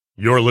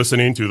You're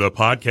listening to the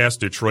Podcast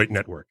Detroit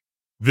Network.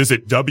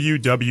 Visit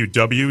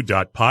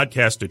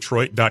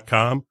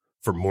www.podcastdetroit.com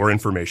for more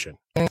information.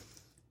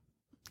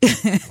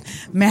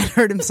 Matt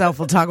hurt himself.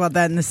 We'll talk about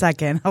that in a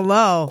second.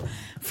 Hello,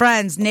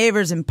 friends,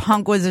 neighbors, and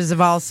punk wizards of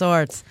all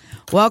sorts.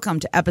 Welcome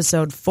to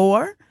episode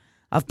 4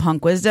 of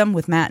Punk Wisdom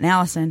with Matt and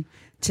Allison.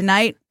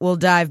 Tonight, we'll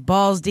dive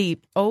balls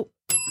deep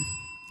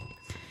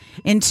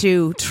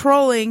into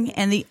trolling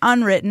and the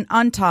unwritten,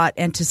 untaught,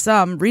 and to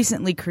some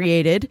recently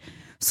created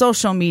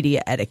social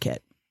media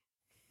etiquette.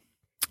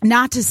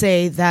 Not to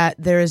say that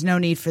there is no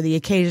need for the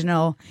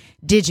occasional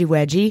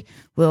digi-wedgie.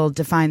 We'll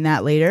define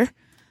that later.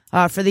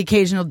 For the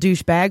occasional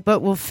douchebag,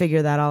 but we'll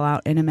figure that all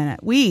out in a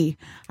minute. We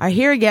are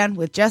here again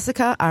with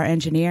Jessica, our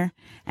engineer,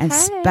 and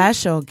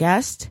special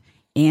guest,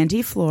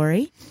 Andy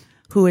Flory,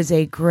 who is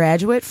a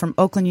graduate from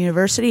Oakland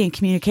University in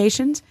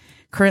communications,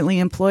 currently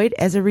employed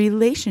as a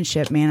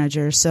relationship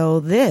manager. So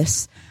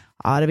this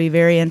ought to be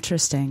very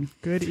interesting.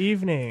 Good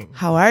evening.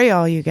 How are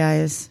y'all, you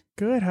guys?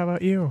 Good. How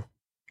about you?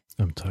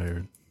 I'm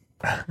tired.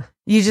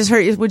 You just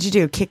heard, what'd you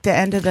do? Kick the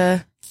end of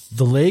the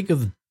leg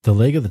of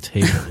the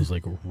table is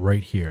like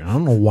right here. And I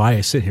don't know why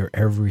I sit here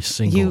every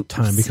single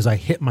time because I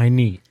hit my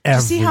knee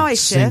every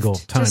single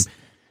time.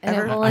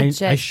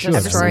 I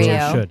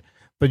should.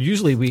 But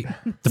usually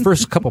the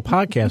first couple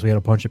podcasts, we had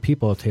a bunch of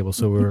people at the table,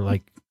 so we were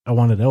like, I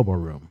wanted elbow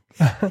room.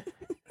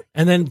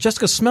 And then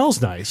Jessica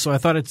smells nice, so I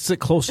thought I'd sit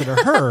closer to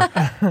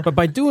her. But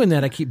by doing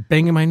that, I keep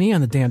banging my knee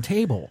on the damn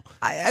table.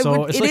 It's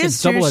like a double-edged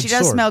sword. She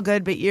does smell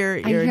good, but you're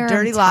a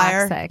dirty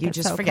liar. You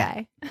just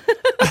forget. You're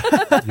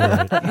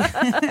right.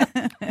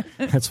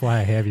 That's why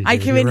I have you. I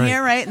come in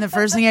here, right, and the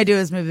first thing I do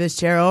is move this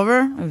chair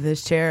over, move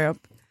this chair up.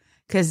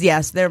 Because,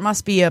 yes, there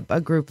must be a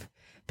group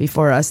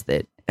before us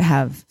that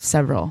have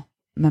several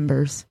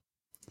members.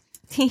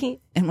 Sorry.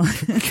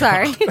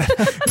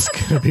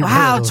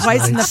 Wow,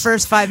 twice in the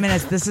first 5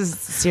 minutes. This is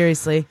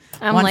seriously.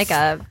 I'm like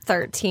a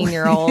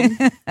 13-year-old.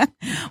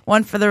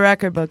 One for the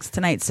record books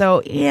tonight. So,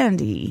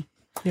 Andy.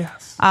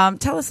 Yes.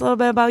 Tell us a little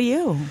bit about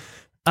you.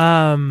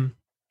 Well,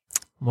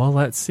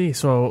 let's see.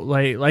 So,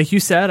 like you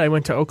said, I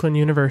went to Oakland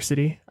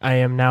University. I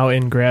am now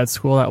in grad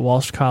school at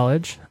Walsh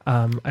College.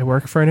 I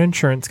work for an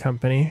insurance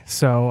company,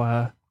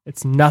 so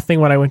it's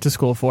nothing what I went to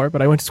school for,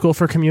 but I went to school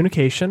for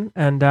communication,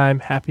 and I'm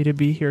happy to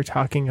be here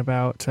talking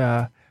about,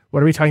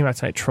 what are we talking about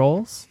tonight?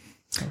 Trolls?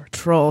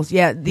 Trolls,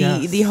 yeah.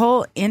 The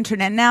whole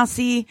internet. Now,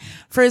 see,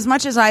 for as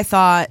much as I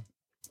thought,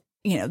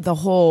 the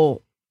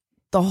whole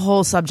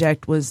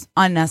subject was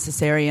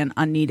unnecessary and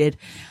unneeded,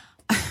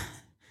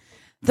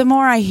 the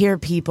more I hear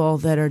people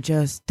that are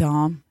just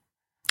dumb,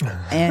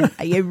 and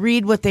I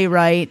read what they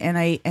write, and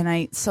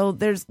I so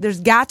there's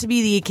got to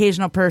be the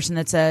occasional person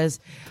that says,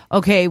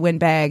 okay,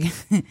 windbag,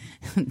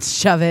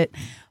 shove it,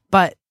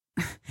 but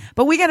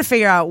we got to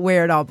figure out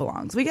where it all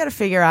belongs. We got to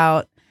figure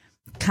out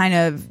kind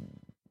of,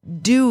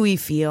 do we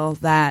feel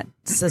that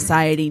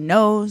society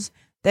knows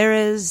there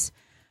is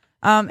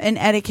an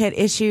etiquette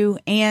issue,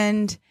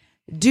 and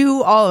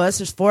do all of us,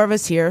 there's 4 of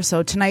us here,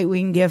 so tonight we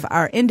can give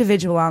our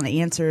individual on the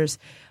answers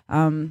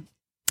on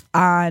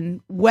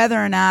whether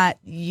or not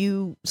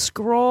you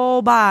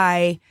scroll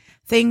by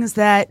things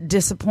that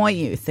disappoint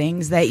you,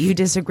 things that you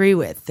disagree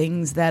with,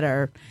 things that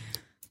are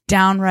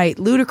downright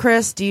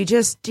ludicrous. Do you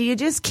just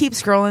keep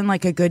scrolling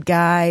like a good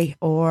guy,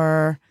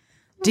 or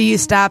do you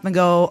stop and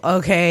go,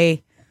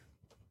 okay,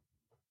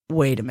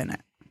 wait a minute?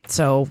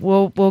 So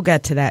we'll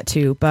get to that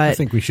too. But I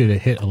think we should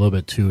hit a little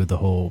bit too the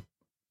whole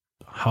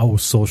how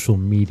social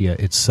media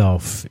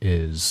itself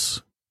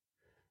is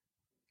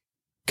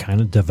kind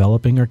of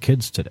developing our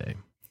kids today.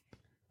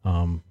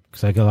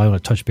 Because I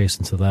want to touch base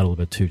into that a little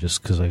bit too,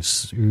 just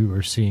because we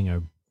were seeing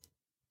a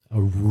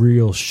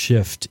real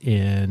shift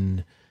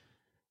in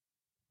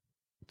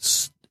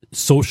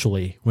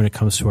socially when it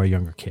comes to our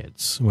younger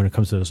kids, when it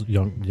comes to those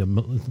young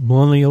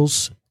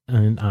millennials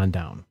and on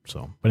down.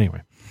 So, but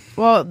anyway.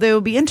 Well, they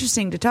will be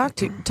interesting to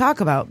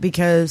talk about,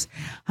 because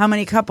how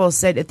many couples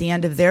sit at the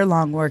end of their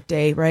long work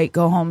day, right?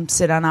 Go home,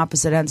 sit on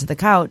opposite ends of the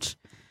couch,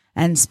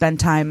 and spend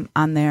time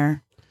on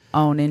their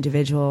own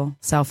individual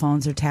cell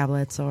phones or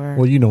tablets, or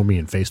me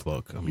and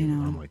Facebook. I mean,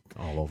 I'm like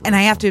all over. And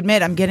I have to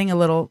admit, I'm getting a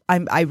little.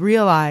 I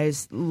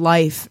realize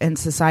life and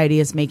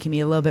society is making me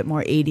a little bit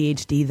more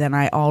ADHD than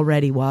I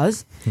already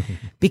was,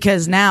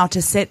 because now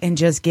to sit and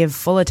just give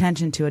full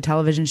attention to a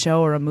television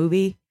show or a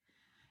movie,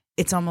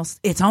 it's almost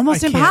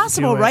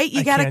impossible, right?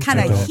 You got to kind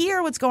of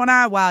hear what's going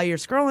on while you're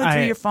scrolling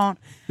through your phone.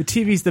 The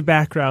TV's the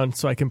background,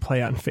 so I can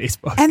play on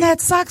Facebook. And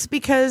that sucks,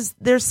 because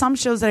there's some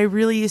shows that I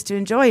really used to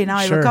enjoy, and now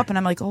I look up and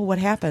I'm like, oh, what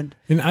happened?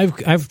 And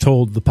I've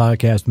told the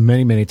podcast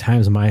many, many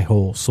times my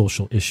whole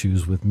social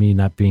issues with me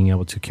not being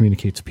able to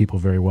communicate to people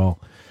very well.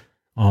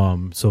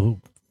 So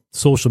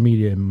social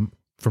media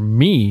for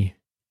me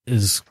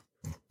is,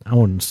 I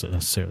wouldn't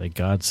necessarily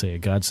say a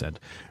godsend,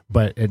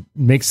 but it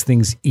makes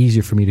things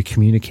easier for me to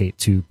communicate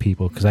to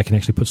people, because I can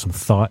actually put some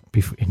thought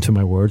into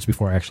my words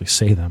before I actually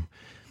say them.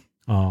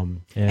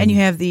 And you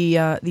have the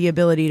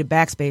ability to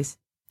backspace.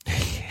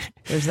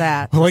 there's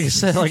that. Like I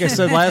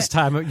said last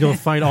time, you'll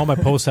find all my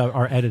posts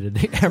are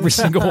edited, every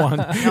single one.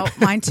 Nope,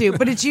 mine too.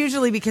 But it's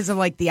usually because of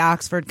like the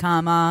Oxford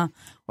comma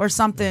or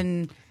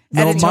something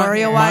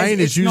editorial-wise. Mine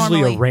is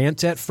usually a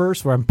rant at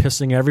first where I'm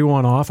pissing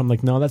everyone off. I'm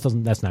like, no,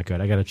 that's not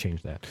good. I got to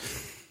change that.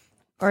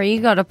 Or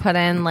you go to put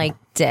in like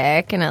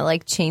dick and it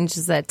like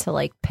changes it to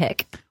like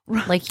pick.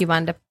 Like you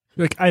wind up.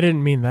 Like, I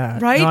didn't mean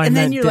that. Right? No, and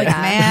then you're like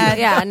mad.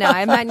 Yeah, no,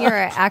 I meant you're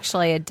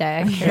actually a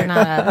dick. You're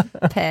not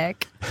a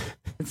pick.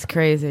 It's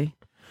crazy.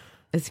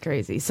 It's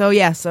crazy.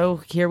 So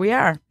here we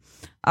are.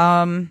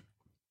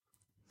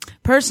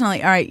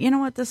 Personally, all right, you know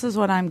what? This is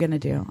what I'm going to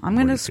do. I'm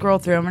going to scroll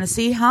through. I'm going to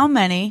see how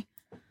many.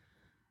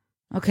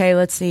 Okay,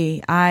 let's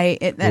see. I'm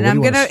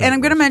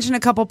going to mention a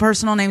couple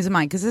personal names of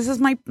mine because this is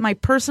my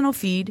personal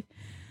feed.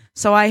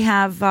 So I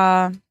have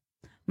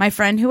my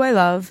friend who I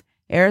love,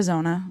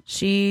 Arizona.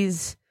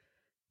 She's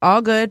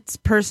all good. It's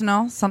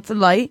personal, something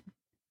light.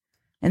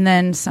 And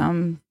then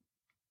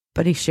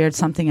somebody shared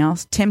something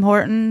else. Tim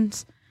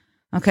Hortons.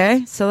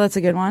 Okay, so that's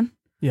a good one.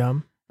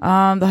 Yum. The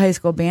high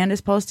school band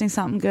is posting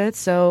something good.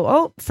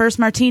 So, First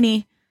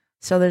Martini.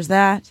 So there's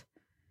that.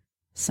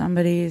 So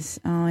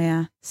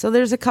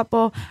there's a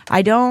couple.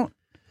 It's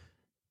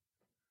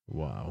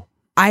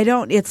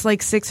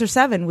like 6 or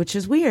 7, which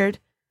is weird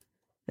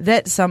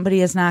that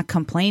somebody is not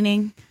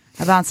complaining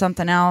about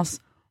something else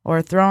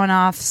or throwing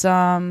off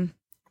some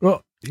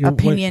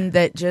opinion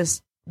that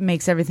just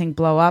makes everything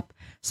blow up.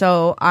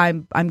 So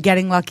I'm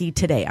getting lucky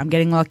today. I'm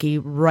getting lucky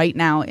right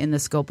now in the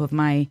scope of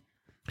my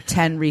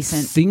 10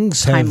 recent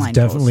things have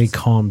definitely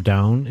calmed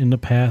down in the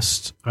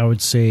past, I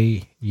would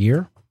say,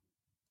 year.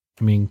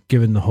 I mean,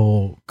 given the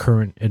whole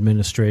current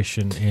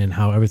administration and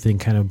how everything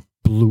kind of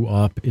blew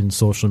up in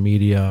social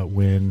media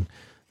when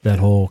that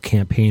whole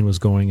campaign was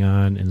going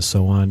on and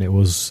so on, it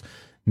was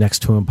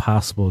next to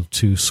impossible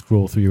to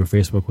scroll through your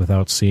Facebook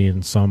without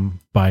seeing some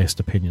biased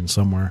opinion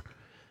somewhere.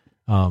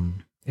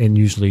 And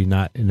usually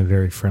not in a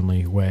very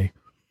friendly way.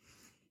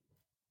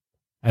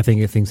 I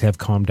think things have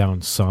calmed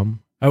down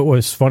some. It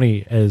was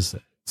funny,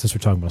 since we're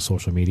talking about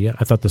social media,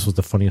 I thought this was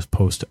the funniest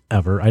post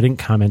ever. I didn't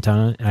comment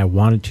on it, and I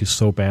wanted to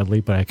so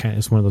badly, but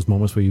it's one of those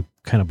moments where you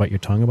kind of bite your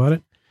tongue about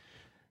it.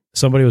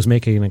 Somebody was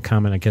making a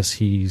comment, I guess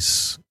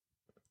he's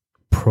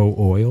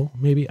pro-oil,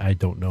 maybe? I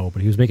don't know,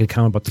 but he was making a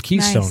comment about the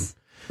Keystone. Nice.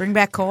 Bring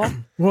back coal?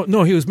 Well,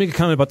 no, he was making a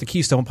comment about the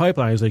Keystone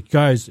pipeline. He was like,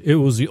 guys, it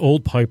was the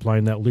old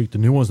pipeline that leaked. The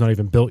new one's not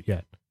even built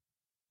yet.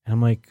 And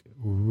I'm like,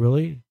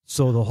 really?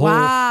 So the whole,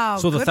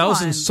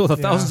 thousands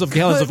of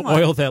gallons of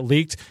oil that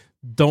leaked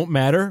don't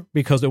matter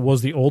because it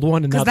was the old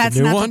one and not the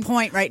new one? That's not the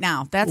point right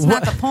now. That's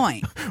not the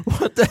point.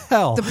 What the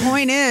hell? The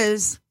point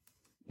is,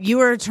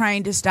 you are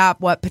trying to stop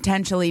what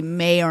potentially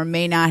may or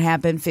may not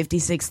happen 50,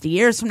 60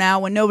 years from now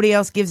when nobody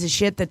else gives a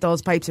shit that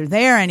those pipes are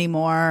there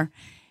anymore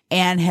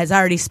and has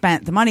already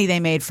spent the money they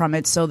made from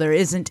it. So there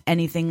isn't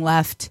anything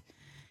left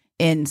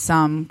in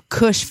some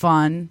cush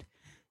fund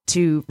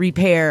to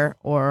repair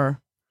or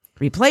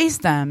replace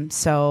them.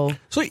 So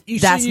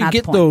that's not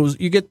the point.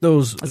 You get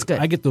those. That's good.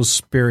 I get those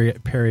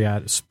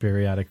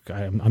periodic.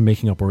 I'm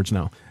making up words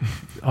now.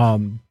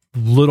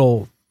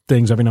 Little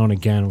things every now and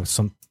again with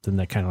something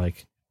that kind of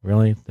like,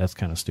 really? That's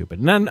kind of stupid.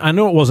 And then I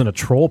know it wasn't a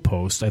troll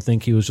post. I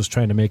think he was just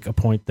trying to make a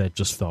point that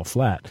just fell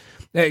flat.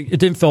 It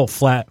didn't fall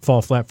flat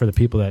for the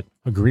people that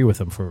agree with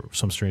him for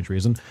some strange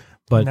reason.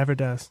 But it never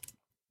does.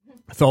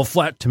 It fell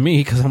flat to me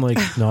because I'm like,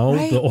 no,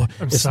 right?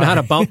 It's not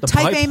about the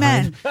Type pipeline.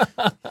 Amen.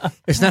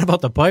 It's not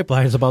about the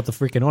pipeline. It's about the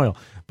freaking oil.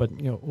 But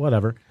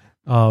whatever.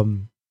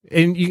 And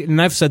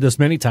I've said this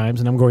many times,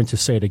 and I'm going to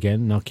say it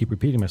again, and I'll keep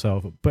repeating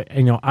myself. But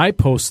I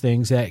post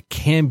things that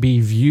can be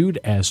viewed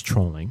as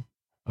trolling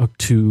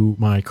to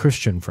my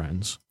Christian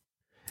friends.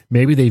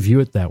 Maybe they view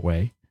it that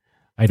way.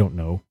 I don't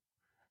know.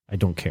 I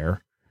don't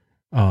care.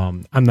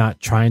 I'm not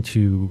trying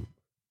to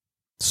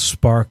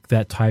spark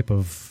that type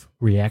of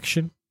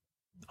reaction.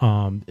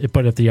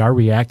 But if they are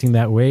reacting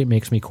that way, it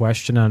makes me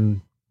question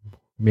on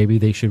maybe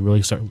they should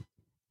really start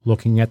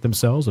looking at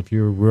themselves. If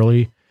you're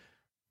really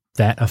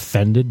that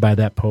offended by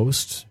that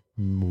post,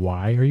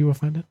 why are you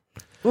offended?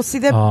 Well, see,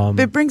 that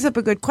it brings up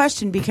a good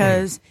question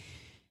because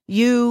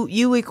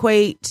you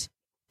equate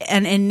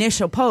an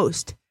initial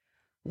post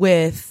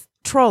with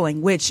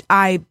trolling, which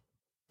I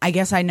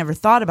guess I never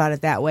thought about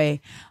it that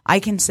way. I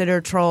consider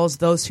trolls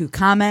those who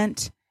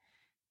comment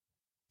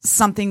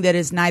something that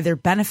is neither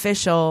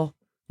beneficial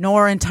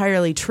nor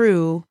entirely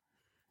true,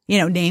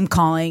 name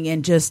calling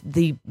and just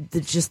the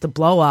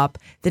blow up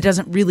that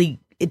doesn't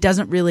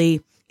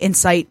really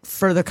incite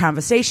further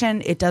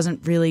conversation. It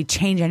doesn't really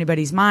change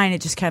anybody's mind.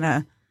 It's just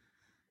kind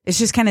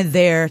of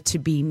there to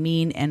be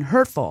mean and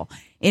hurtful.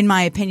 In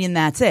my opinion,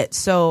 that's it.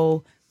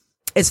 So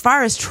as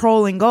far as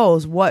trolling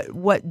goes,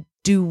 what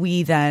do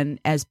we then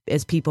as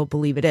people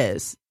believe it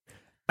is?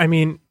 I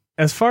mean,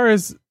 as far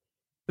as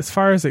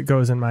it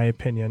goes, in my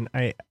opinion,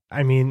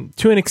 I mean,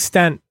 to an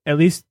extent, at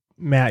least,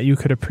 Matt, you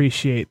could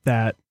appreciate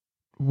that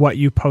what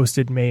you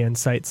posted may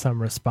incite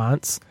some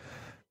response,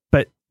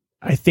 but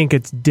I think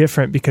it's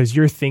different because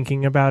you're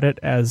thinking about it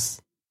as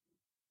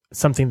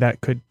something that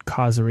could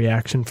cause a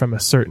reaction from a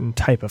certain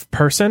type of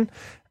person.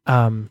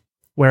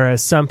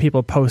 Whereas some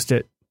people post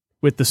it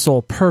with the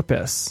sole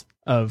purpose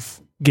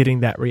of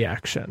getting that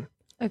reaction.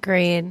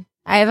 Agreed.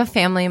 I have a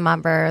family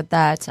member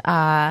that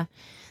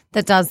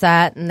does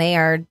that, and they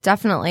are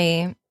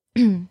definitely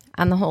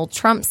on the whole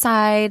Trump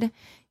side.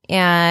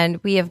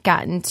 And we have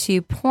gotten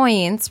to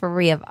points where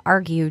we have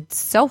argued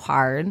so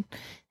hard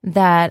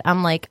that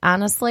I'm like,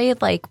 honestly,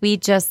 like, we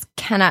just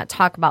cannot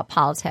talk about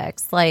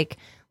politics. Like,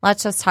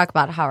 let's just talk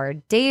about how our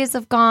days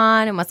have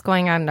gone and what's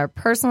going on in our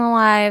personal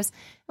lives.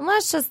 And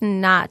let's just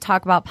not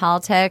talk about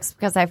politics,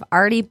 because I've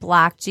already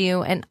blocked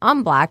you and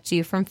unblocked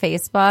you from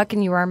Facebook,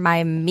 and you are my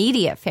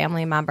immediate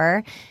family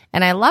member.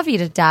 And I love you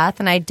to death,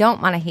 and I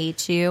don't want to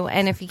hate you.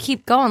 And if you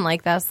keep going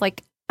like this,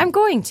 like, I'm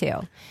going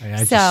to.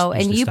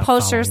 And you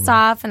post your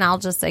stuff, and I'll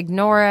just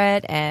ignore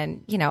it.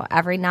 And, you know,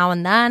 every now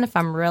and then, if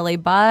I'm really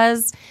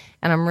buzzed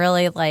and I'm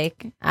really,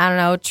 like, I don't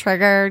know,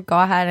 triggered, go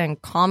ahead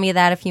and call me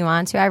that if you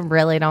want to. I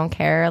really don't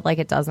care. Like,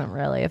 it doesn't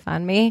really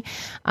offend me.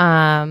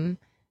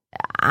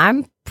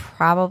 I'm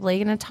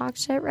probably going to talk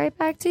shit right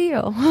back to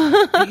you.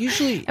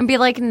 Usually, and be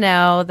like,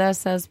 no,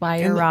 this is why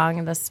you're wrong,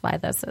 and this is why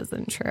this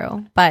isn't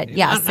true. But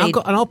yes,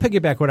 I'll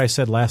piggyback what I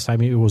said last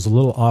time. It was a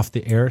little off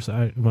the air. So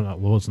it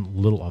wasn't a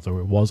little off the air.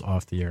 It was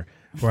off the air.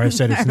 Where I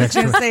said it's next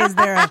to.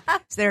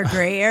 Is there a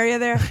gray area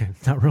there?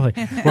 Not really.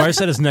 Where I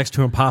said it's next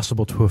to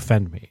impossible to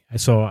offend me.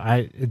 So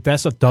that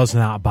stuff does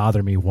not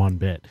bother me one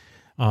bit.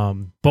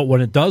 But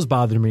when it does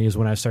bother me is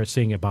when I start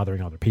seeing it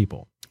bothering other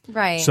people.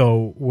 Right.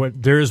 So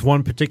there is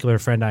one particular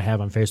friend I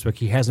have on Facebook.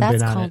 He hasn't been on it.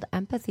 That's called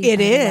empathy.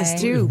 It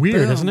is too.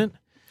 Weird, isn't it?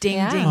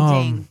 Ding,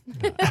 ding,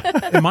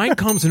 ding. Mine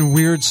comes in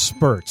weird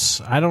spurts.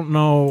 I don't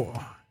know.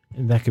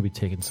 And that could be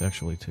taken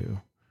sexually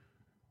too.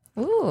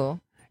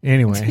 Ooh.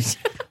 Anyway.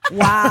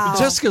 Wow.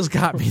 Jessica's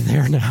got me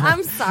there now.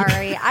 I'm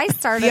sorry. I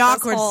started the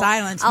awkward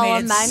silence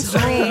made it so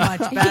much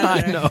better.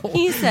 I know.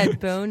 He said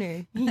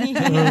boner.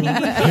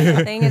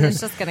 Thing, and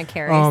it's just going to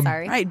carry.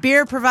 Sorry. Right.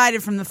 Beer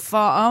provided from the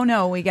fall. Oh,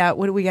 no.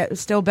 What do we got?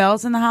 Still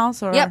Bell's in the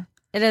house? Or? Yep.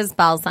 It is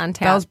Bell's on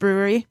tap. Bell's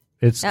Brewery.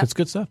 It's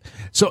good stuff.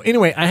 So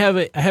anyway, I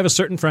have a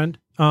certain friend.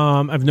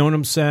 I've known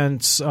him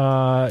since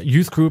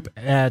youth group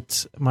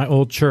at my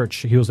old church.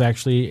 He was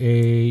actually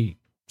a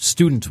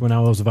student when I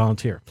was a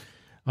volunteer.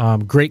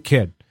 Great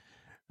kid.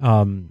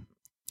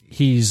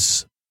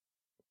 He's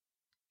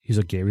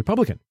a gay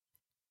Republican.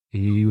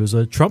 He was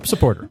a Trump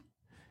supporter,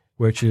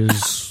 which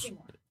is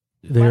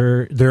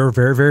they're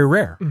very, very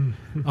rare.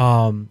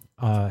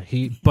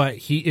 He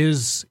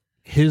is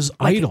his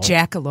like idol. A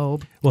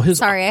jackalope. Well,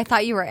 sorry, I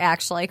thought you were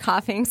actually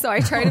coughing, so I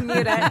tried to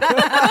mute it.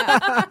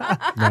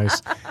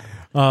 Nice.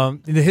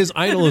 His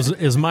idol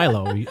is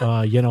Milo,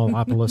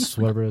 Yiannopoulos,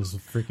 whatever his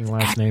freaking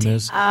last name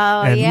is.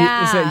 Oh, and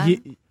yeah.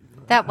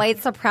 That white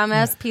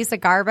supremacist piece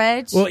of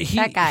garbage. Well,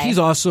 that guy. He's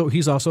also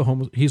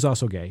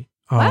gay.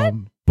 What?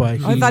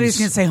 But I thought he was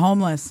going to say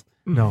homeless.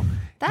 No.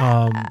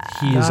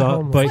 He's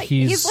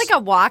like a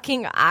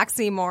walking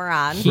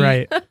oxymoron.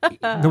 Right.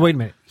 No, wait a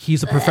minute.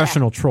 He's a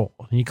professional troll.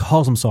 And he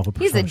calls himself a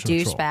professional troll.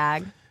 He's a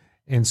douchebag.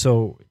 And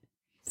so,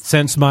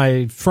 since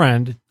my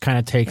friend kind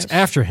of takes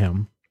after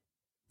him,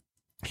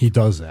 he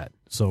does that.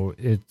 So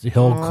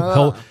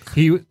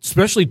he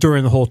especially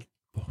during the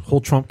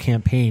whole Trump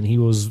campaign, he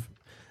was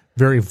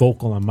very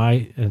vocal on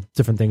my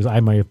different things I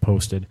might have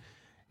posted,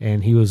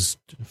 and he was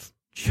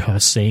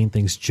just saying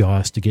things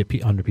just to get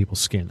under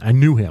people's skin. I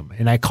knew him,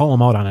 and I call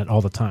him out on it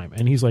all the time,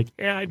 and he's like,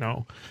 "Yeah, I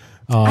know."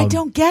 I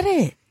don't get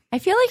it. I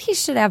feel like he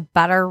should have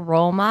better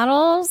role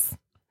models,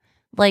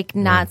 like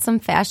not some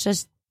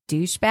fascist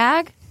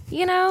douchebag.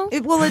 You know?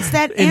 It's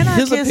that in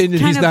anarchist. his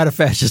opinion, he's not a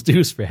fascist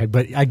douchebag,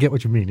 but I get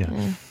what you mean.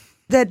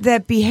 Yeah,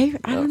 that behavior.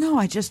 I don't know.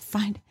 I just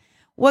find.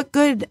 What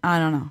good? I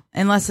don't know.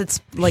 Unless it's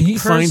like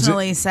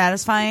personally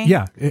satisfying.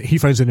 Yeah, he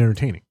finds it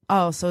entertaining.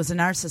 Oh, so it's a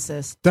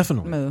narcissist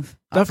move.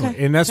 Definitely.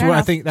 Okay. And that's what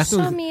I think. I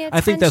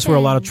think that's where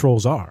a lot of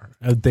trolls are.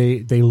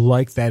 They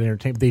like that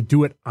entertainment. They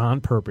do it on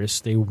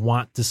purpose. They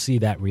want to see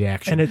that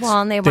reaction. And they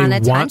want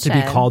attention. They want to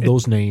be called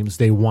those names.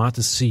 They want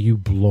to see you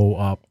blow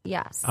up.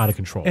 Yes. Out of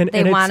control.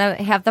 They want to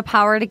have the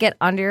power to get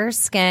under your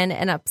skin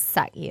and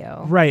upset you.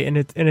 Right. And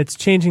it's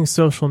changing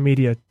social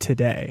media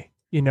today.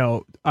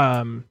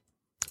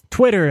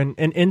 Twitter and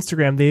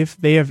Instagram,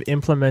 they have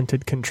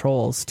implemented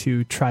controls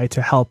to try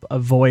to help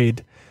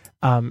avoid,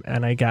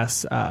 and I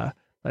guess,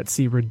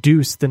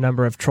 reduce the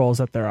number of trolls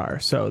that there are.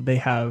 So they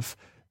have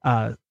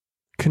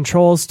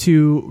controls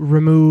to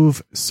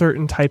remove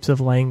certain types of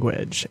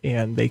language,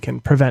 and they can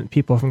prevent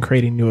people from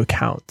creating new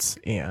accounts.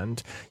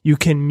 And you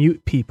can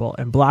mute people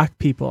and block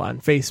people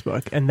on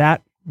Facebook, and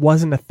that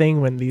wasn't a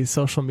thing when these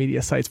social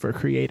media sites were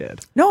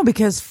created. No,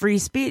 because free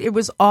speech, it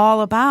was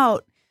all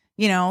about.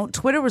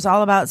 Twitter was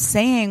all about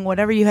saying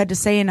whatever you had to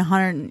say in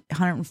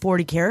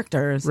 140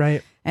 characters.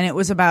 Right. And it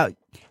was about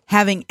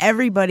having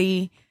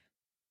everybody,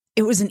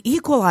 it was an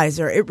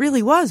equalizer. It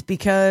really was,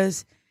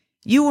 because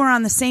you were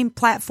on the same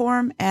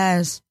platform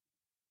as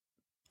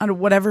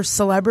whatever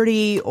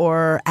celebrity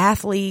or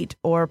athlete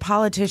or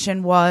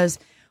politician was.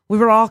 We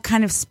were all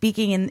kind of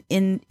speaking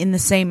in the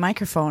same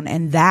microphone.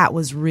 And that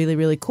was really,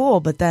 really cool.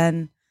 But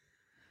then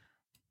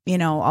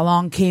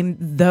along came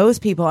those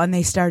people and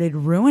they started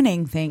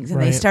ruining things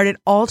and they started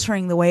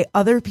altering the way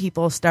other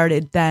people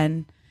started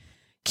then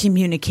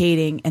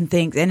communicating and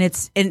things.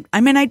 And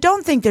I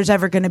don't think there's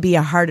ever going to be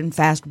a hard and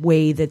fast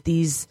way that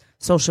these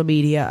social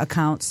media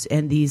accounts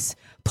and these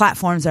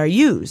platforms are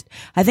used.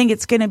 I think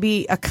it's going to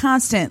be a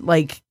constant,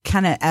 like,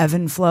 kind of ebb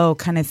and flow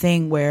kind of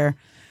thing where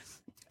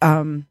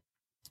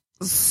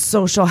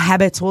social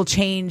habits will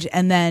change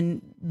and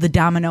then the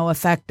domino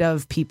effect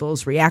of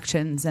people's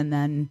reactions and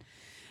then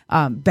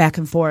back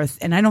and forth.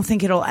 And I don't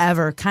think it'll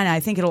ever I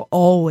think it'll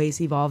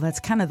always evolve. That's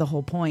kind of the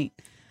whole point.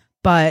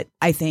 But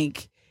I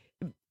think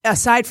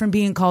aside from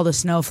being called a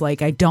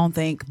snowflake, I don't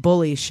think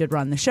bullies should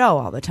run the show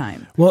all the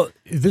time. Well,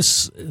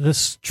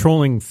 this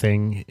trolling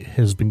thing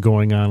has been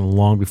going on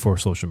long before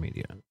social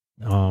media.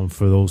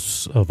 For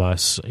those of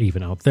us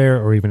even out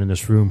there or even in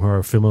this room who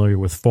are familiar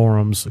with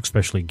forums,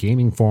 especially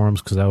gaming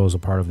forums, because I was a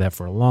part of that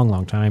for a long,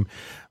 long time,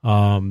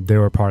 they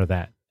were part of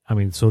that. I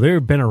mean, so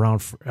they've been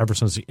around ever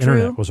since the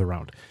internet was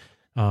around.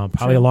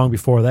 Probably long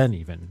before then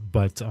even.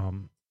 But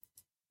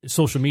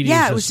social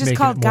media it was just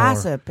called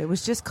gossip. It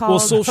was just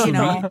called, social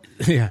media,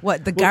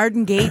 the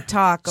Garden Gate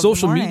talk of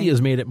social media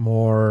has made it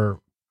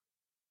more,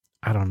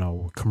 I don't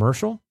know,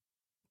 commercial?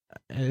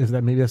 Is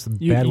that maybe that's the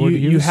bad word to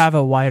use? You have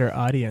a wider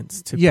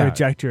audience to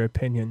project your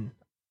opinion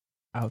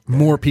out there.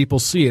 More people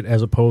see it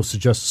as opposed to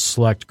just a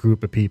select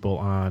group of people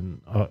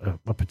on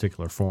a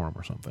particular forum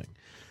or something.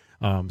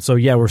 So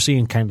we're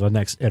seeing kind of the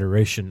next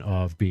iteration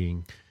of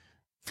being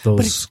those.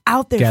 But it's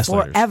out there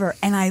forever,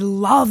 and I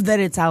love that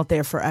it's out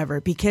there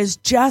forever because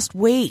just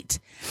wait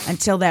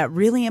until that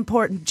really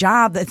important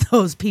job that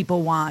those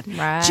people want.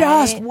 Right.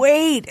 Just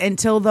wait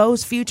until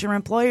those future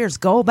employers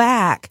go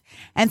back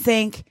and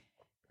think,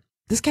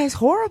 this guy's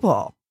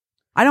horrible.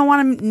 I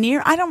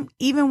don't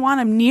even want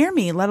him near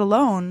me, let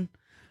alone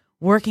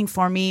working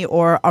for me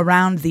or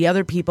around the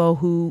other people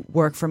who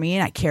work for me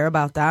and I care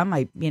about them.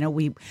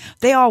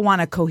 They all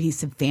want a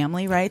cohesive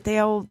family, right? We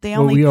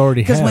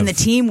already because when the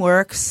team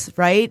works,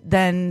 right,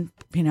 then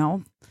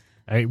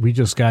we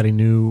just got a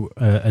new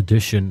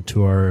addition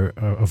to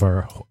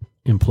our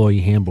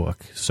employee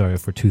handbook. Sorry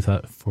for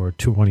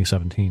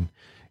 2017.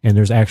 And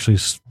there's actually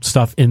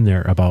stuff in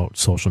there about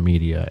social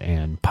media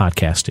and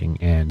podcasting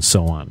and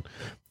so on,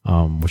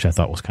 which I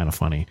thought was kind of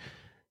funny.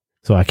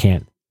 So I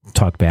can't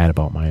talk bad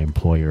about my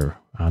employer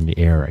on the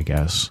air, I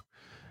guess.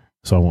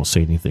 So I won't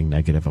say anything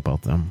negative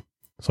about them.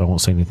 So I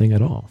won't say anything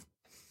at all.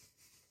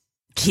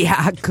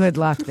 Yeah, good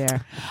luck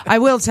there. I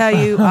will tell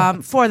you,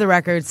 for the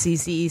record,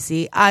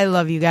 CCEC, I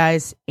love you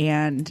guys,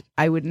 and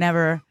I would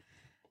never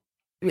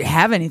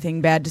have anything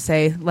bad to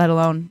say, let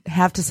alone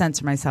have to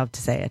censor myself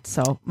to say it.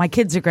 So my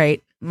kids are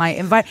great.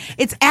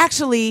 It's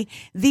actually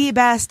the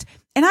best.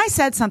 And I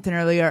said something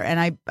earlier,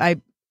 and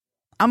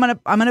I'm gonna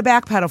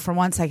backpedal for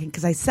 1 second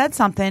because I said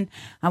something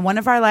on one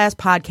of our last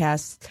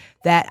podcasts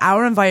that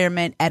our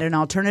environment at an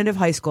alternative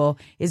high school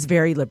is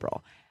very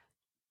liberal.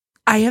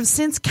 I have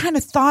since kind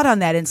of thought on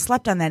that and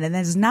slept on that, and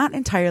that is not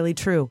entirely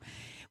true.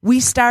 We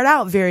start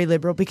out very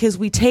liberal because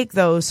we take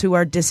those who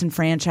are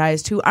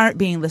disenfranchised, who aren't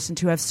being listened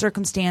to, have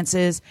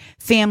circumstances,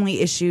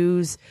 family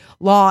issues,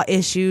 law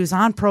issues,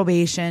 on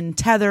probation,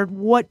 tethered,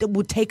 what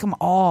would take them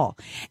all.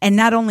 And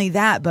not only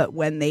that, but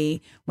when they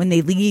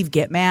leave,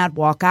 get mad,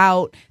 walk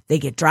out, they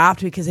get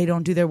dropped because they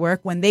don't do their work.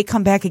 When they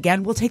come back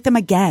again, we'll take them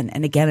again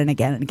and again and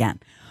again and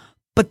again.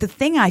 But the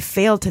thing I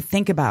failed to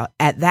think about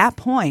at that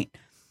point,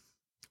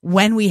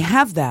 when we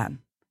have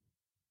them,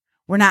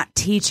 we're not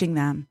teaching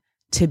them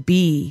to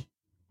be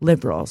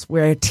liberals.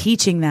 We're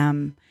teaching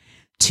them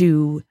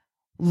to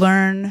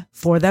learn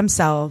for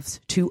themselves,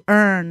 to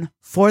earn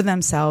for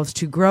themselves,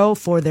 to grow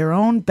for their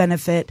own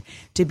benefit,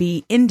 to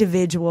be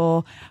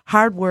individual,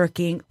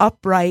 hardworking,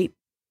 upright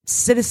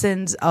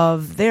citizens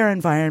of their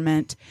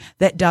environment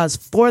that does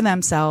for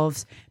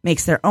themselves,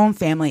 makes their own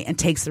family, and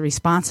takes the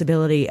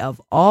responsibility of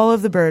all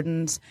of the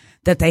burdens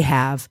that they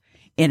have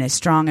in a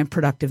strong and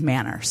productive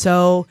manner.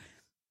 So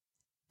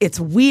it's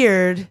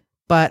weird,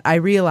 but I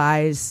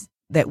realize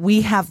that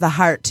we have the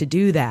heart to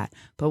do that.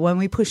 But when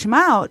we push them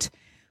out,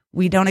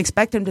 we don't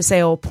expect them to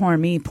say, oh, poor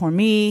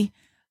me.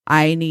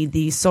 I need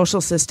these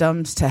social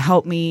systems to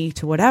help me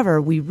to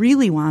whatever. We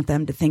really want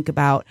them to think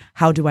about,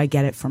 how do I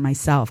get it for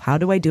myself? How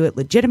do I do it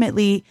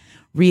legitimately,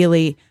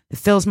 really, that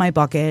fills my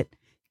bucket,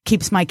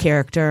 keeps my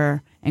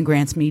character, and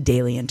grants me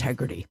daily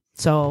integrity?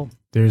 So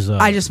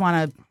I just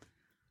want to...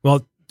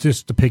 Well,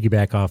 just to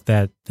piggyback off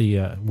that,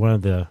 one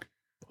of the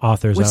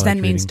authors, which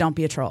then means don't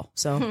be a troll.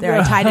 So there,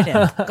 I tied it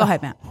in. Go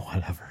ahead, Matt.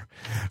 Whatever.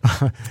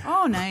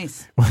 Oh,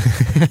 nice.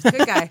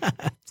 Good guy.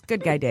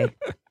 Good guy, Dave.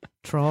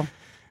 Troll.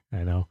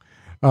 I know.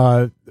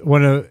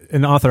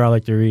 An author I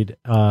like to read,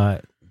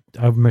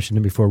 I've mentioned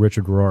him before,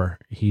 Richard Rohr.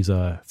 He's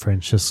a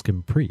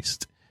Franciscan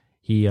priest.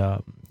 He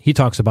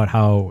talks about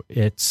how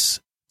it's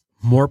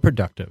more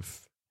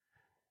productive,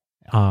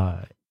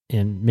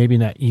 and maybe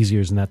not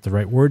easier is not the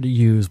right word to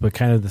use, but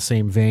kind of the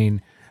same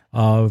vein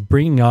of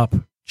bringing up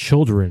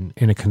children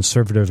in a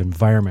conservative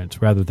environment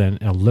rather than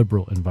a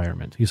liberal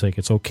environment. He's like,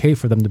 it's okay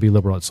for them to be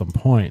liberal at some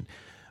point,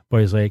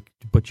 But he's like,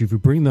 but if you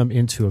bring them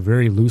into a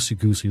very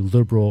loosey-goosey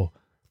liberal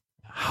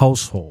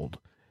household,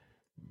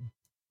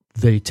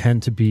 they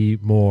tend to be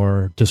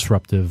more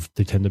disruptive.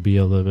 They tend to be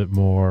a little bit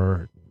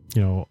more,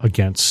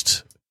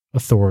 against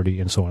authority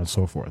and so on and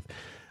so forth.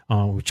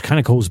 Which kind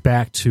of goes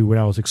back to when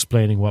I was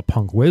explaining what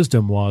punk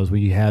wisdom was.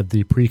 We had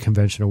the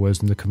pre-conventional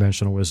wisdom, the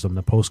conventional wisdom,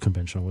 the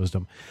post-conventional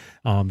wisdom.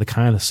 The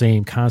kind of the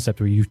same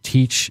concept where you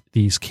teach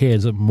these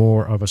kids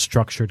more of a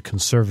structured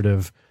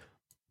conservative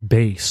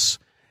base,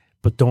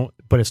 but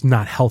it's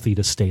not healthy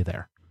to stay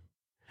there.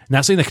 I'm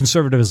not saying that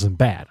conservatism is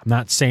bad. I'm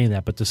not saying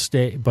that, but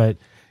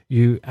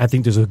I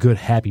think there's a good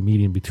happy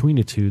medium between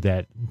the two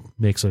that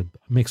makes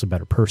a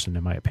better person,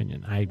 in my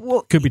opinion. I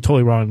could be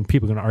totally wrong, and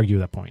people are going to argue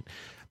that point.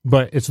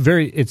 But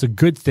it's a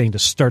good thing to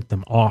start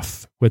them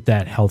off with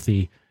that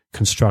healthy,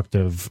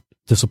 constructive,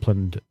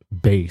 disciplined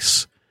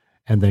base,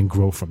 and then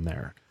grow from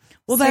there.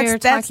 Well, so you're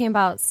talking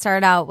about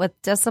start out with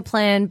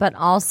discipline, but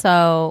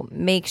also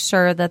make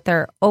sure that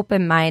they're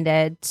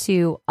open-minded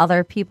to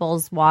other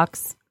people's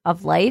walks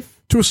of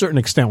life. To a certain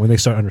extent, when they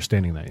start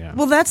understanding that, yeah.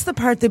 Well, that's the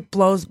part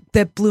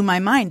that blew my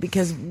mind,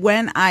 because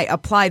when I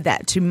applied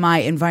that to my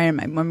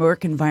environment, my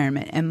work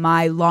environment, and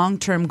my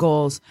long-term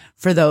goals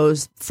for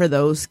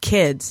those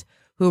kids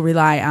who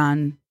rely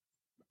on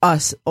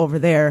us over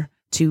there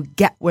to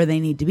get where they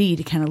need to be,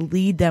 to kind of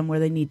lead them where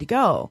they need to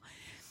go,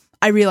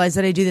 I realized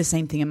that I do the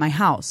same thing in my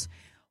house.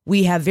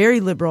 We have very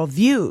liberal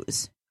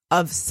views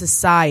of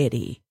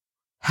society,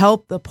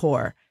 help the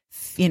poor,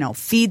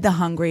 feed the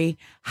hungry,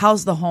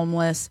 house the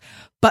homeless,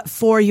 but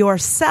for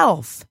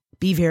yourself,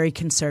 be very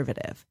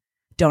conservative.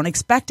 Don't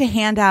expect a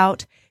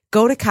handout.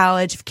 Go to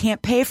college. If you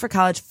can't pay for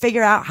college,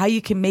 figure out how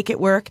you can make it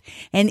work.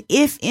 And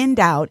if in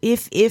doubt,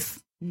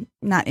 if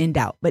not in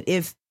doubt, but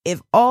if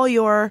all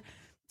your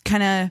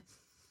kind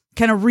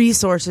of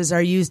resources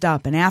are used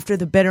up and after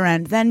the bitter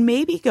end, then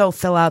maybe go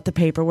fill out the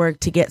paperwork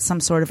to get some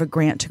sort of a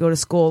grant to go to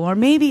school. Or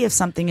maybe if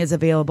something is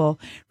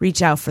available,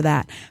 reach out for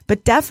that.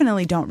 But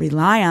definitely don't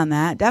rely on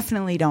that.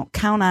 Definitely don't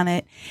count on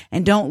it.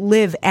 And don't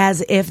live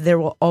as if there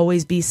will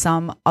always be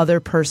some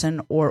other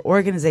person or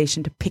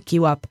organization to pick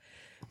you up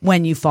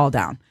when you fall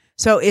down.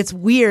 So it's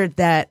weird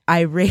that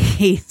I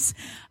raise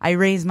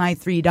my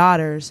 3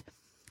 daughters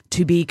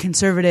to be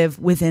conservative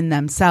within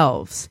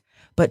themselves,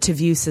 but to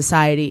view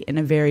society in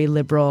a very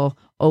liberal,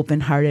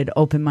 open-hearted,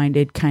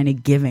 open-minded, kind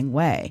of giving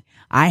way.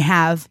 I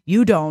have,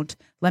 you don't,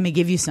 let me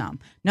give you some.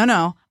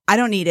 No, I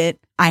don't need it.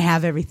 I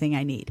have everything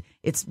I need.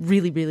 It's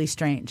really, really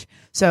strange.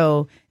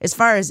 So as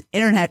far as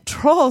internet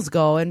trolls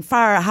go and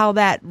how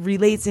that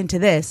relates into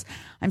this,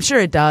 I'm sure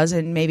it does.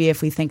 And maybe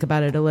if we think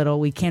about it a little,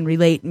 we can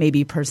relate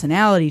maybe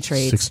personality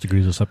traits. 6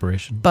 degrees of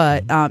separation.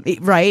 But,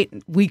 right,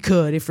 we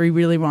could if we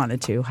really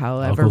wanted to,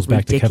 however goes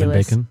back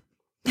ridiculous. To Kevin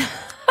Bacon.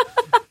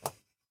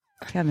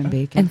 Kevin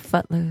Bacon. And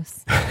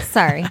Footloose.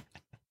 Sorry.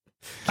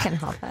 Can't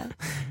help it.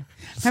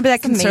 Remember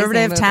that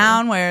conservative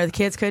town where the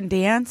kids couldn't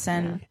dance?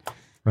 And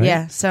right?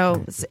 Yeah,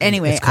 so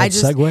anyway,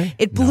 Segway?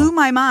 It blew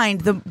my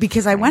mind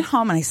because I went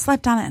home and I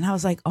slept on it and I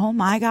was like, oh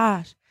my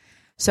gosh.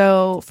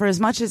 So for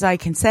as much as I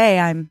can say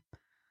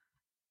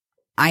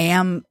I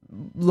am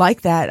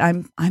like that,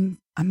 I'm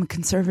a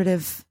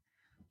conservative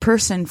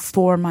person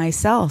for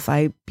myself.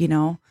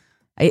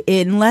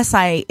 Unless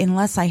I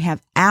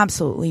have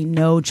absolutely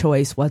no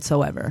choice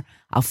whatsoever,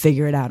 I'll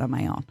figure it out on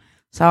my own.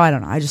 So I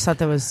don't know. I just thought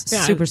that was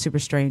super, super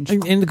strange.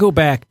 And to go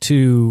back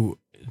to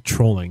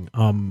trolling,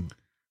 I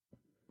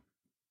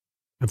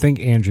think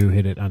Andrew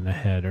hit it on the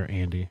head, or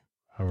Andy,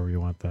 however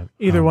you want that.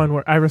 Either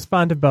one. I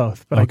respond to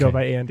both, but okay. I go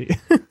by Andy.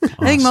 Awesome.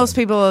 I think most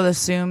people will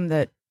assume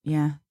that,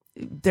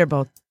 they're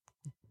both.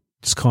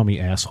 Just call me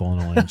asshole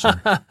and I'll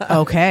answer.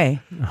 Okay.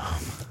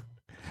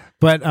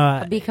 But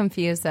I'll be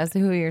confused as to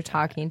who you're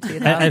talking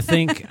to. I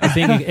think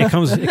it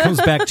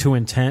comes back to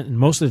intent, and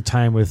most of the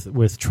time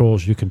with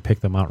trolls, you can pick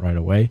them out right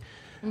away,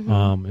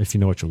 if you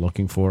know what you're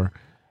looking for.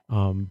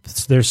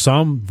 There's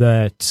some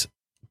that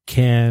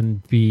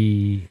can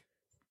be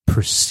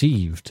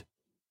perceived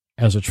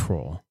as a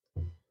troll.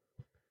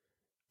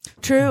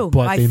 True,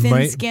 but by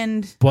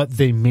thin-skinned. But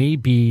they may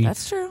be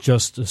that's true.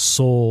 Just a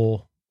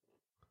sole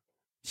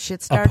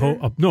shit starter.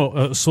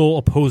 A sole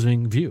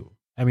opposing view.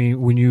 I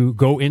mean, when you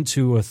go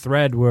into a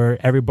thread where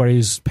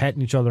everybody's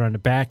patting each other on the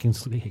back and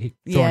throwing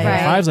high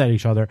fives at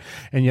each other,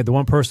 and yet the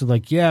one person's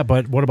like, yeah,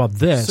 but what about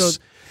this?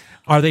 So,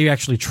 are they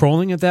actually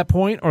trolling at that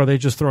point, or are they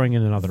just throwing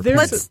in another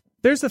point?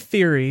 There's a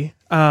theory,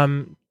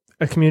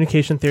 a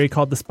communication theory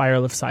called the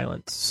spiral of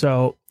silence.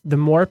 So the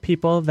more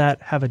people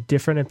that have a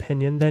different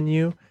opinion than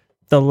you,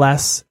 the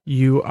less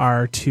you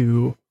are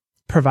to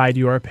provide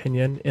your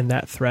opinion in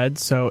that thread.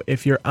 So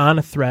if you're on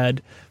a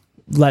thread,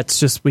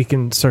 we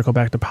can circle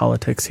back to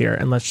politics here,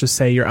 and let's just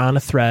say you're on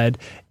a thread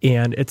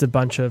and it's a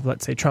bunch of,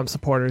 let's say, Trump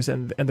supporters,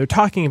 and they're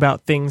talking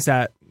about things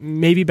that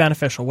may be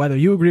beneficial, whether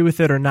you agree with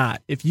it or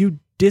not. If you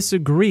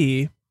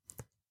disagree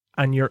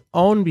on your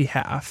own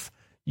behalf,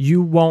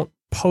 you won't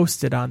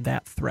post it on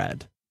that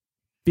thread.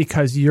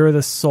 because you're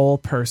the sole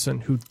person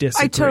who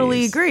disagrees. I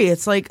totally agree.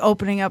 It's like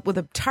opening up with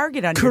a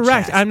target on your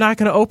Correct. chest. I'm not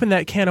going to open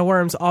that can of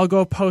worms. I'll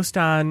go post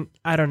on,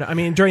 I don't know. I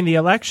mean, during the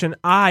election,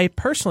 I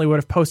personally would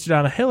have posted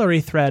on a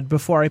Hillary thread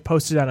before I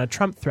posted on a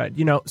Trump thread.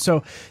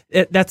 So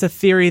that's a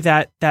theory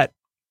that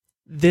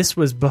this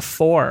was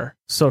before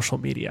social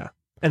media.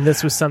 And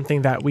this was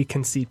something that we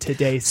can see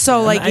today.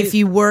 So, if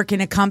you work in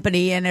a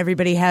company and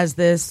everybody has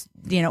this,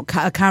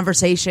 a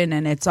conversation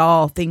and it's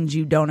all things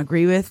you don't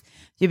agree with,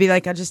 you'd be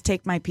like, I'll just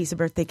take my piece of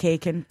birthday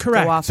cake and go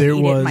off and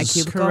eat it in my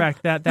cubicle.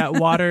 Correct. That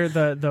water,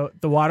 the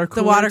water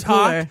cooler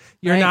talk,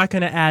 you're not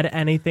going to add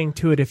anything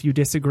to it if you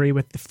disagree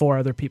with the 4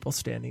 other people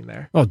standing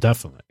there. Oh,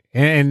 definitely.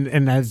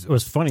 And as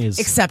what's funny is,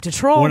 except a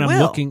troll when I'm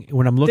looking,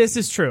 this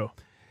is true,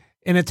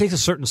 and it takes a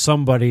certain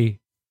somebody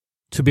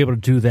to be able to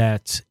do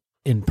that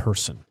in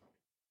person.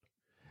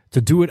 To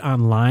do it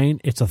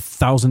online, it's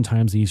 1,000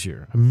 times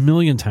easier,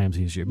 1,000,000 times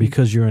easier,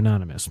 because you're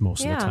anonymous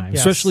most of the time,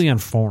 especially on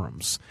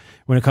forums.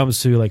 When it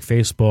comes to like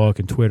Facebook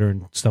and Twitter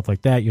and stuff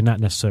like that, you're not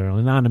necessarily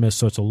anonymous,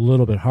 so it's a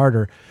little bit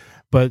harder.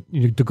 But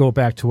to go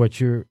back to what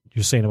you're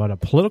saying about a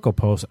political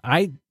post,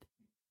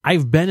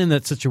 I've been in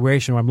that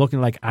situation where I'm looking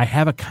like I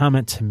have a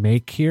comment to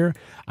make here.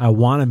 I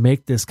want to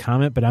make this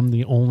comment, but I'm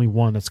the only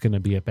one that's going to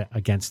be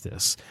against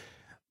this.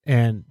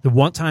 And the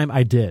one time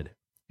I did.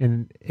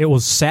 And it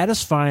was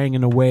satisfying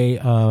in a way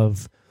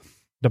of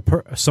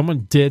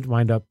someone did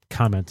wind up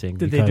commenting.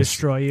 Did they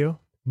destroy you?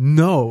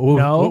 No.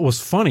 What was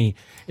funny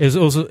is it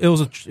was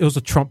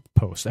a Trump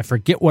post. I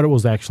forget what it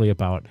was actually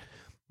about,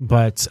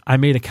 but I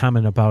made a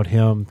comment about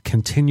him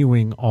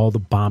continuing all the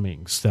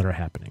bombings that are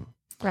happening.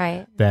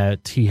 Right.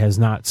 That he has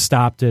not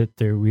stopped it.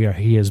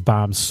 He has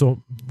bombed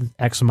so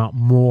X amount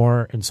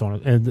more, and so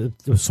on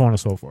and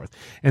so forth.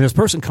 And this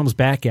person comes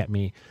back at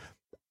me,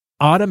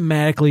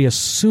 automatically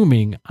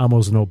assuming I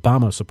was an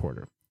Obama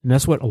supporter. And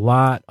that's what a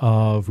lot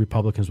of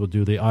Republicans will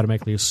do. They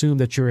automatically assume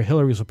that you're a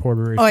Hillary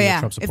supporter. If you're a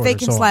Trump supporter, if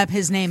they can slap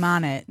his name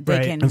on it, they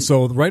can. And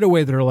so right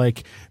away they're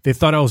like, they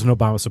thought I was an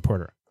Obama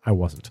supporter. I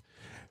wasn't.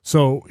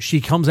 So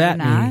she comes at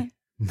me.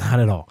 Not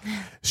at all.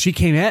 She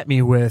came at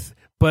me with,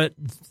 but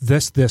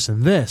this,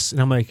 and this. And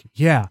I'm like,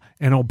 yeah.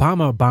 And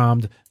Obama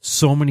bombed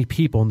so many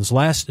people in his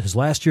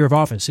last year of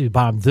office. He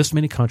bombed this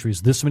many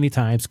countries, this many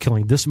times,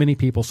 killing this many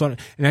people. So,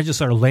 and I just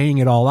started laying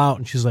it all out.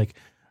 And she's like,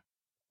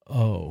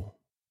 oh.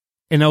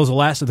 And that was the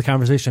last of the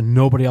conversation.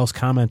 Nobody else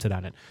commented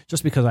on it,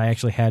 just because I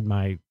actually had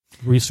my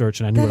research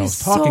and I knew what I was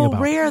talking about. That is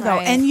so rare, though.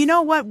 Right. And you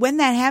know what? When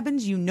that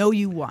happens,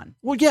 you won.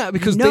 Well, yeah,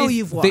 because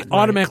they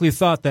automatically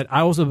thought that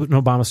I was an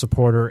Obama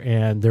supporter,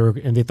 and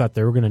they thought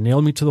they were going to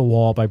nail me to the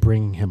wall by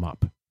bringing him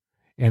up.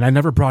 And I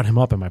never brought him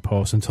up in my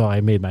post until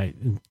I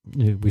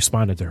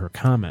responded to her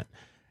comment.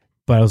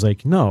 But I was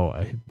like,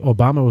 no,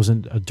 Obama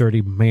wasn't a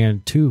dirty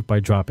man too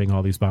by dropping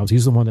all these bombs.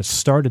 He's the one that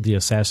started the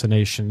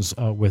assassinations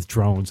with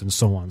drones and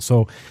so on.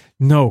 So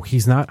no,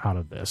 he's not out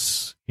of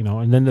this,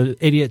 And then the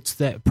idiots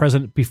that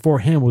president before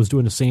him was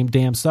doing the same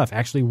damn stuff,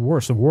 actually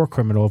worse, a war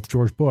criminal of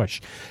George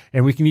Bush.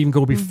 And we can even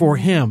go before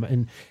him,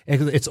 and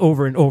it's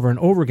over and over and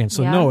over again.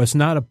 So no, it's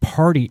not a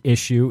party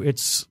issue.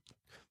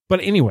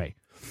 But anyway.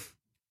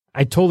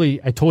 I totally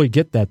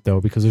get that,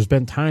 though, because there's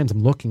been times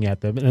I'm looking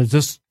at them, and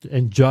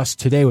just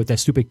today with that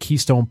stupid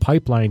Keystone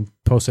Pipeline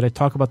post, did I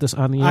talk about this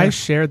on the air? I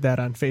shared that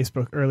on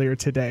Facebook earlier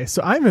today,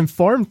 so I'm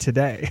informed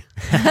today.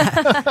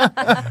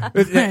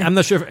 I'm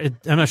not sure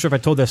if I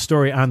told that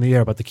story on the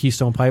air about the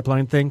Keystone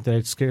Pipeline thing. Did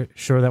I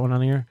share that one on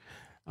the air?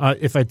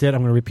 If I did,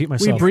 I'm going to repeat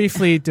myself. We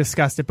briefly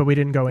discussed it, but we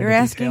didn't go into detail.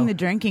 You're asking the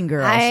drinking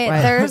girls.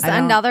 There's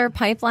another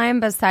pipeline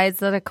besides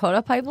the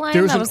Dakota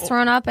pipeline that was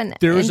thrown up in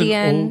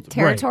Indian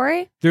territory?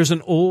 Right. There's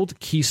an old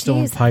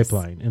Keystone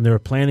pipeline, and they're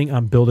planning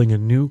on building a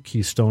new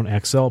Keystone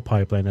XL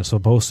pipeline that's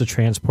supposed to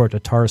transport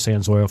the tar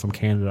sands oil from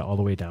Canada all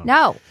the way down.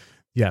 No.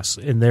 Yes,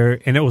 and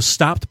it was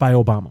stopped by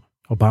Obama.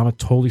 Obama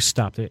totally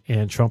stopped it,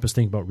 and Trump is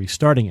thinking about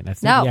restarting it. And I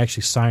think he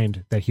actually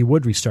signed that he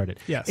would restart it.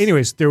 Yes.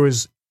 Anyways, there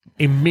was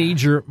a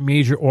major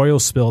oil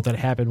spill that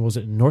happened. Was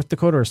it in North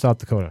Dakota or South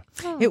Dakota?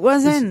 It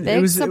wasn't.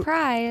 Big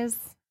surprise.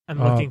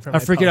 I'm looking for. I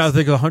forget. I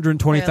think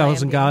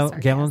 120,000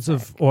 gallons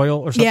of oil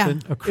or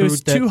something. Yeah. It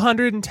was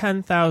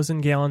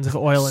 210,000 gallons of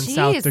oil in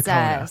South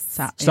Dakota.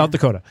 South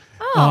Dakota.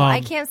 Oh,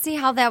 I can't see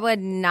how that would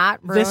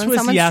not ruin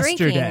someone's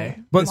yesterday.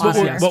 drinking. But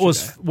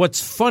what's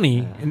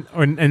funny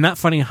and not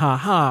funny,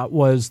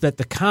 was that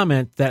the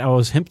comment that I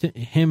was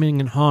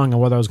hemming and hawing on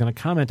whether I was going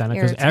to comment on it,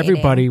 because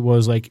everybody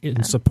was like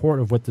in support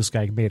of what this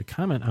guy made a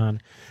comment on,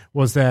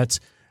 was that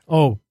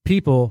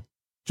people.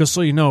 Just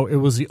so you know, it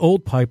was the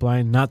old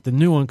pipeline, not the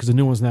new one, because the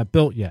new one's not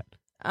built yet.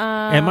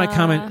 And my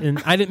comment,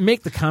 and I didn't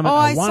make the comment.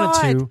 I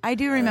wanted to. I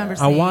do remember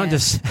saying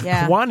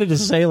I wanted to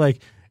say,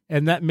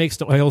 and that makes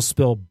the oil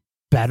spill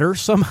better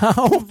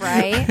somehow.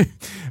 Right.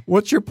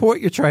 What's your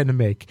point you're trying to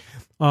make?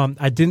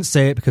 I didn't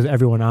say it because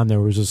everyone on there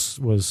was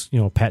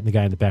patting the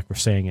guy in the back for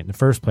saying it in the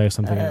first place.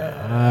 I'm thinking,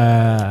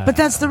 but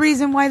that's the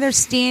reason why they're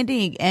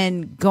standing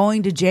and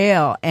going to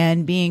jail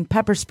and being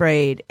pepper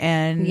sprayed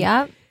and.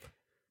 Yep.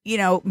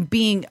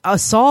 being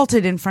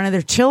assaulted in front of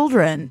their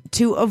children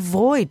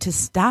to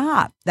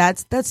stop.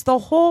 That's the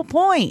whole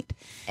point,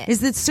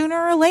 is that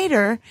sooner or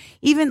later,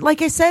 even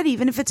like I said,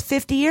 even if it's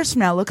 50 years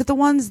from now, look at the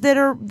ones that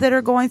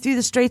are going through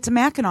the Straits of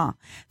Mackinac.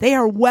 They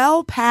are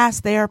well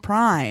past their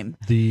prime.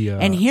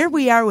 And here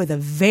we are with a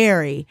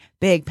very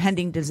big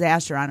pending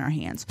disaster on our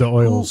hands. The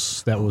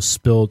oils that was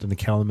spilled in the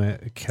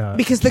Kalamazoo.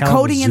 Because the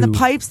coating in the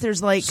pipes,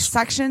 there's like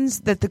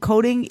sections that the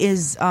coating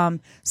is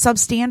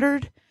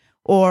substandard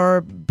or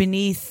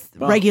beneath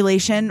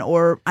regulation,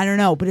 or I don't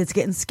know, but it's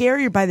getting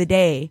scarier by the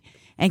day.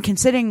 And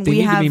considering they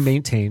need to be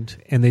maintained,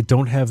 and they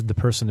don't have the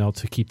personnel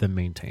to keep them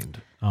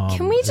maintained.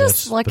 Can we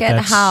just look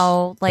at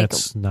how, like,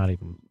 that's not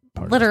even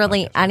part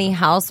literally any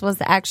house was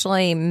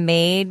actually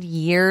made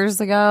years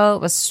ago?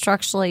 It was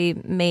structurally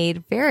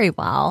made very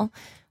well.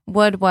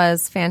 Wood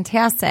was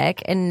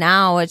fantastic, and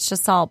now it's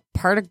just all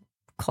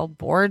particle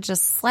board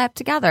just slapped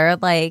together,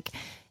 like.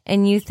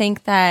 And you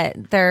think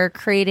that they're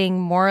creating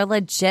more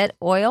legit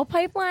oil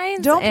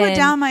pipelines? Don't put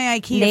down my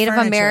IKEA Native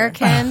furniture.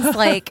 Americans,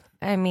 like,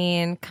 I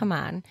mean, come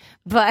on.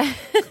 But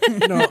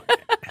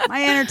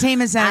my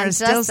entertainment center is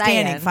still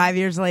standing 5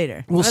 years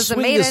later. It was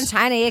made in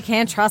China. You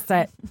can't trust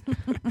it.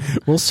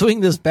 We'll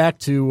swing this back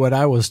to what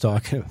I was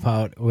talking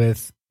about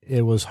with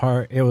it was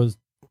hard. It was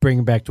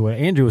bringing back to what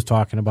Andrew was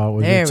talking about.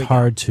 It's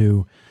hard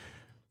to.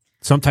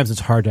 Sometimes it's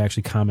hard to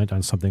actually comment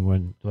on something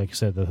when, like you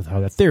said,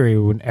 that theory,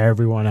 when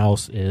everyone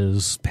else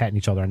is patting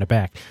each other on the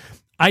back.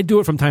 I do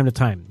it from time to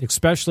time,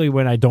 especially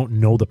when I don't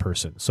know the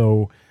person.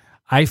 So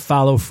I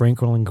follow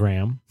Franklin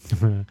Graham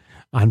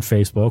on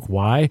Facebook.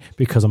 Why?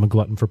 Because I'm a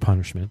glutton for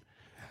punishment.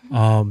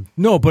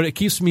 No, but it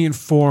keeps me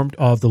informed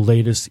of the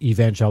latest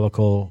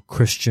evangelical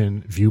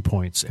Christian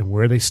viewpoints and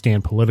where they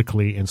stand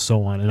politically and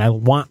so on. And I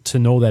want to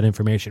know that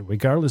information,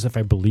 regardless if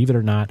I believe it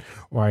or not,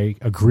 or I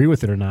agree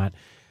with it or not.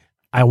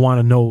 I want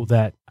to know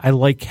that. I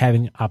like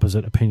having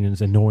opposite opinions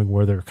and knowing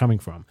where they're coming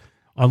from.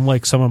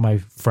 Unlike some of my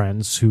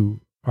friends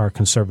who are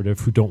conservative,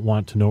 who don't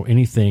want to know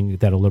anything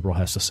that a liberal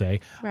has to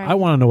say. Right. I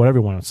want to know what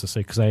everyone has to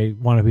say because I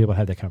want to be able to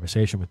have that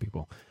conversation with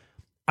people.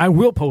 I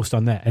will post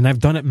on that, and I've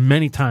done it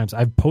many times.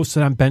 I've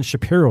posted on Ben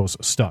Shapiro's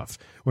stuff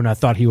when I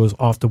thought he was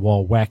off the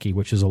wall wacky,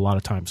 which is a lot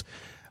of times.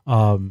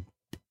 And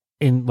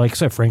like I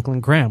said,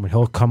 Franklin Graham, when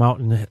he'll come out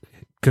and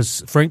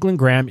because Franklin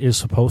Graham is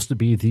supposed to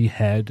be the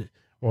head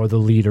or the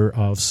leader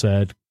of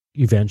said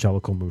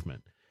evangelical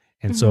movement.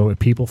 And so if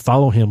people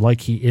follow him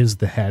like he is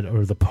the head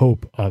or the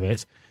pope of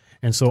it.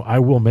 And so I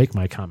will make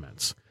my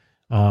comments.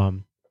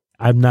 I'm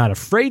not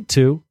afraid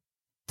to,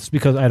 just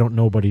because I don't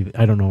know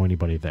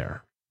anybody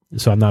there.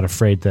 So I'm not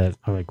afraid that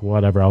I'm like,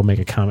 whatever, I'll make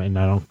a comment and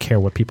I don't care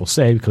what people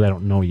say because I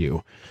don't know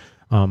you.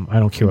 I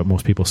don't care what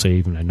most people say,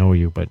 even I know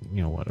you, but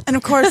whatever. And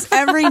of course,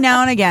 every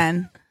now and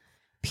again,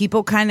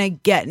 people kind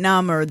of get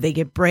numb or they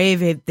get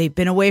brave. They've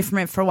been away from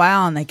it for a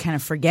while and they kind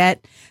of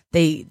forget.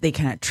 They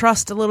kind of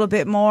trust a little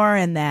bit more,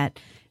 and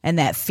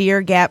that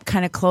fear gap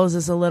kind of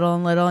closes a little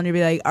and you'll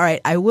be like, all right,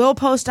 I will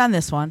post on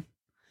this one.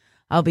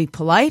 I'll be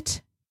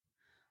polite.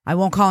 I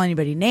won't call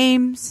anybody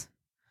names.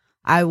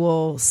 I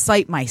will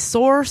cite my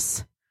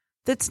source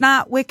that's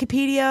not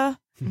Wikipedia.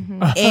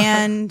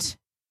 And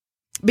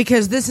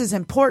because this is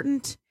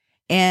important.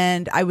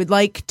 And I would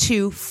like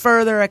to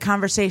further a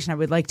conversation. I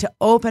would like to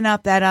open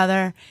up that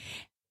other.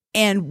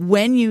 And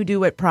when you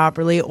do it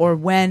properly, or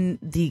when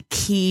the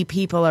key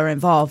people are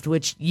involved,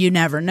 which you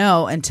never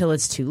know until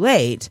it's too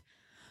late,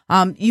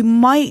 you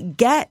might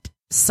get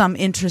some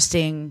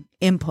interesting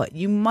input.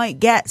 You might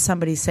get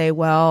somebody say,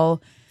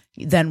 well,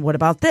 then what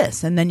about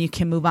this? And then you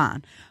can move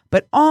on.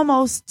 But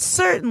almost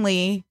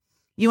certainly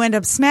you end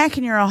up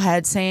smacking your own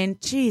head saying,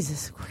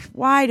 Jesus,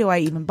 why do I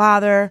even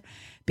bother?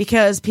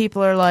 Because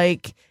people are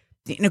like,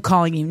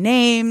 calling you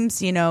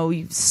names,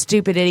 you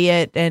stupid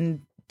idiot.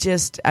 And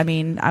just,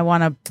 I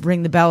want to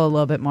ring the bell a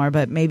little bit more,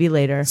 but maybe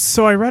later.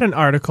 So I read an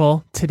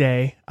article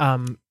today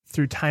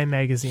through Time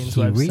Magazine's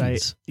website.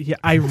 Reads. Yeah,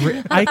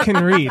 I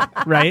can read,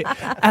 right?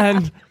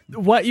 And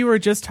what you were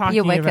just talking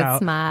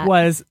about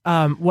was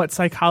what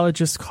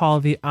psychologists call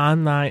the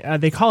online,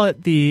 they call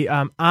it the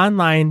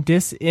online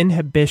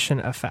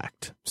disinhibition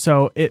effect.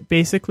 So it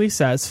basically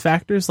says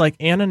factors like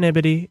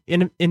anonymity,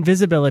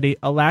 invisibility,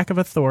 a lack of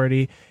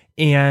authority,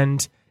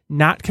 and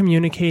not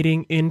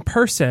communicating in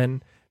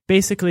person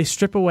basically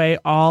strip away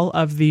all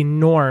of the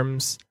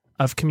norms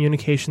of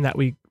communication that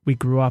we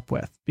grew up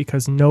with,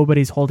 because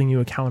nobody's holding you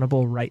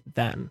accountable right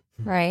then.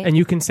 Right. And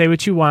you can say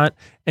what you want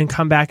and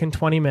come back in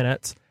 20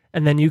 minutes,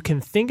 and then you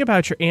can think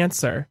about your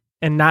answer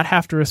and not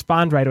have to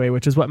respond right away,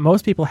 which is what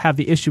most people have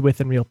the issue with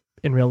in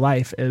real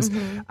life is,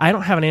 I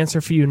don't have an answer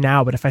for you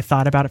now, but if I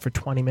thought about it for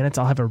 20 minutes,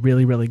 I'll have a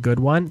really, really good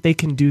one. They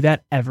can do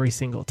that every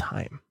single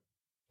time.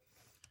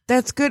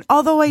 That's good.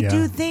 Although I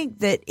do think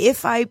that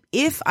if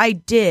I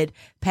did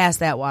pass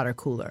that water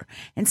cooler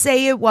and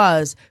say it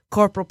was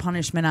corporal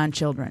punishment on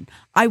children,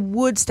 I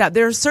would stop.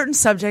 There are certain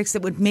subjects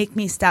that would make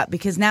me stop,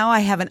 because now I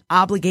have an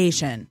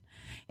obligation,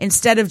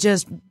 instead of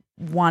just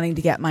wanting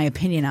to get my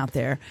opinion out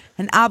there,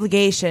 an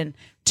obligation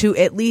to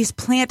at least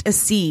plant a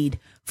seed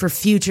for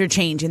future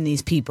change in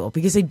these people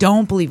because they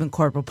don't believe in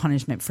corporal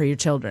punishment for your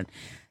children.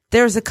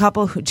 There's a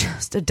couple who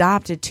just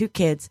adopted 2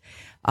 kids,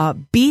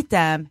 beat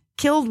them,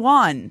 killed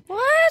one.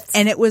 What?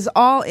 And it was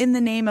all in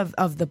the name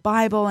of the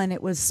Bible, and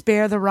it was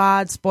spare the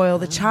rod, spoil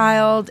the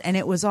child, and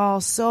it was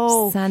all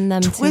so Send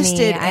them twisted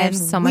to me. I and have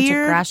so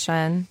weird. much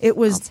aggression. It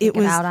was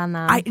out on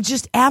them.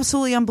 just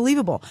absolutely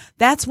unbelievable.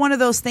 That's one of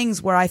those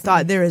things where I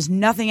thought there is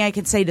nothing I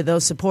could say to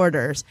those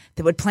supporters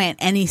that would plant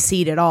any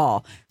seed at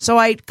all. So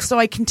I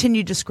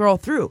continued to scroll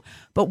through.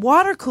 But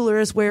water cooler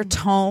is where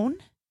tone,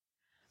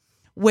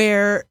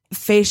 where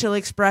facial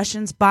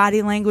expressions,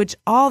 body language,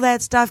 all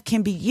that stuff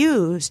can be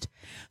used.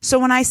 So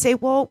when I say,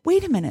 well,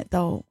 wait a minute,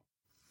 though,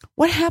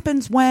 what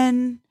happens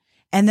when,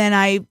 and then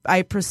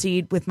I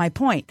proceed with my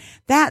point.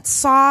 That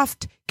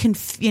soft,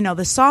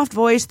 the soft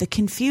voice, the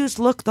confused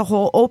look, the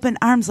whole open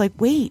arms, like,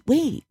 wait,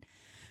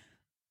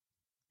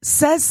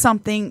 says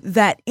something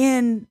that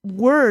in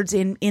words,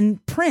 in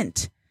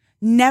print,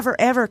 never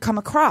ever come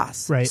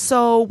across. Right.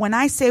 So when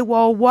I say,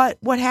 well,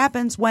 what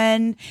happens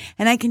when,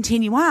 and I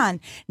continue on,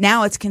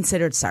 now it's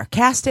considered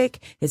sarcastic,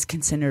 it's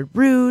considered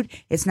rude,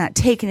 it's not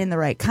taken in the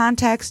right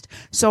context.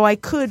 So I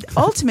could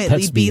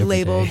ultimately be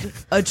labeled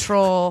a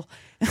troll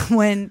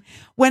when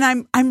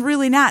I'm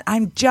really not.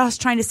 I'm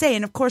just trying to say,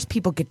 and of course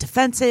people get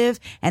defensive,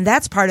 and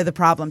that's part of the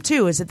problem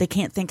too, is that they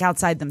can't think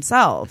outside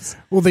themselves.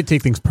 Well, they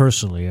take things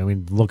personally. I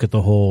mean, look at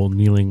the whole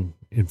kneeling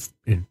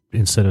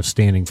instead of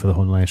standing for the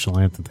whole national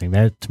anthem thing.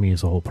 That to me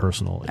is a whole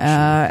personal issue.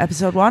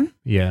 Episode 1?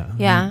 Yeah.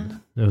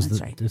 That's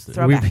right.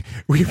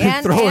 We've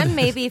been throwing and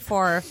maybe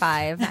 4 or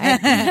 5. I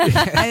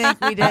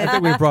think we did. I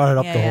think we brought it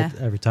up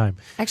every time.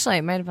 Actually,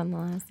 it might have been the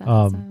last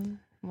episode.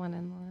 One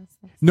in the last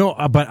episode. No,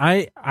 but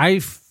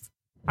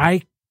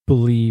I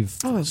believe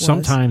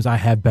sometimes I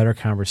have better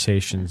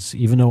conversations,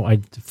 even though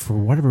for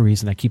whatever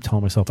reason, I keep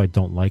telling myself I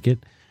don't like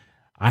it.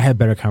 I have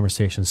better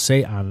conversations,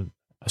 say on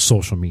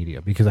social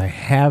media, because I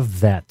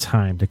have that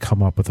time to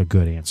come up with a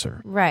good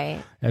answer.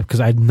 Right. Because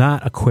I'm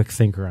not a quick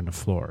thinker on the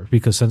floor.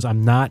 Because since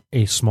I'm not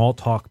a small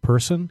talk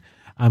person,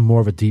 I'm more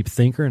of a deep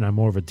thinker and I'm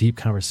more of a deep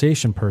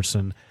conversation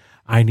person.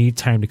 I need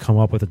time to come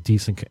up with a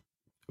decent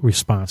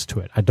response to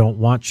it. I don't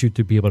want you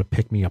to be able to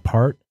pick me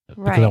apart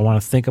because I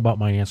want to think about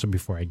my answer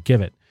before I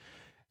give it.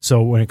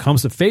 So when it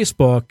comes to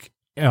Facebook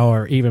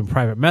or even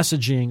private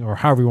messaging or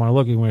however you want to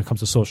look at it, when it comes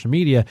to social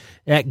media,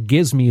 that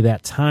gives me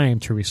that time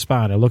to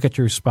respond. I look at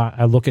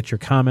your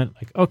comment,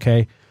 like,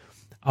 okay,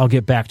 I'll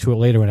get back to it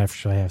later when I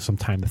have some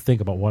time to think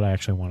about what I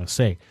actually want to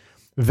say.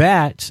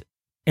 That,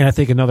 and I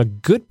think another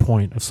good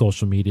point of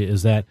social media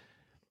is that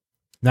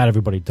not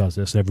everybody does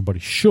this, and everybody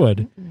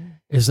should,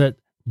 is that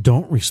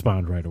don't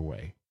respond right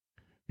away.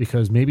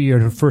 Because maybe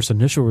your first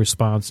initial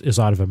response is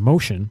out of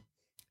emotion,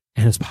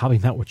 and it's probably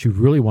not what you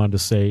really wanted to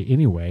say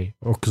anyway,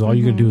 or because all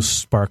you're going to do is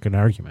spark an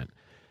argument.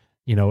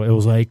 It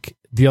was like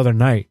the other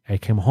night I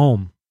came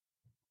home,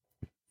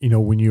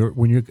 when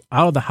you're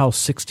out of the house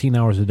 16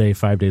 hours a day,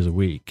 5 days a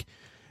week,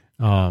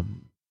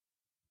 and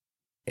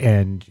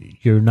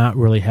you're not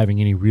really having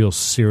any real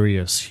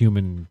serious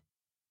human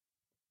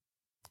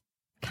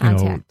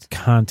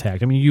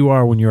contact. I mean, you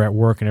are when you're at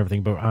work and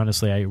everything, but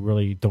honestly, I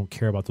really don't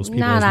care about those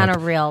people. Not on a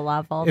real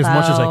level, as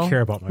much as I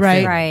care about my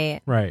family.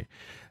 Right.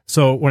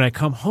 So when I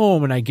come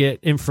home and I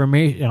get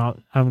information,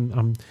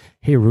 I'm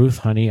hey Ruth,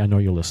 honey, I know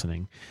you're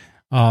listening.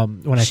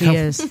 When I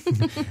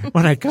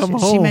come home,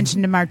 she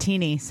mentioned a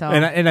martini. So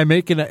and I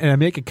make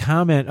a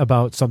comment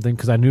about something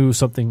because I knew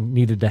something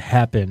needed to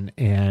happen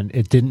and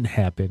it didn't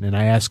happen, and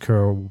I ask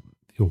her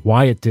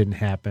why it didn't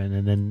happen,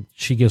 and then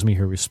she gives me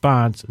her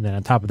response, and then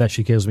on top of that,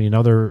 she gives me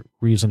another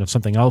reason of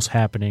something else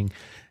happening,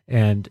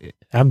 and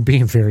I'm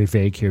being very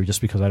vague here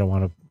just because I don't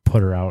want to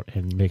put her out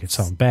and make it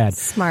sound bad.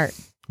 Smart,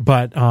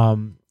 but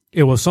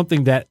it was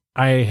something that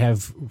I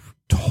have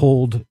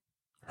told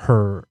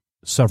her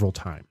several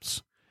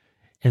times.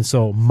 And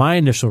so my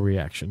initial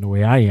reaction, the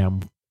way I am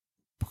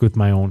with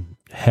my own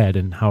head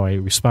and how I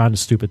respond to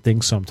stupid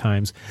things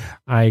sometimes,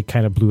 I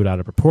kind of blew it out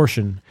of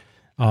proportion.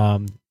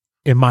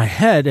 In my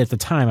head at the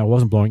time, I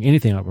wasn't blowing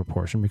anything out of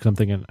proportion because I'm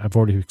thinking, I've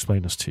already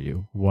explained this to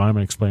you. Why am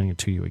I explaining it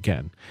to you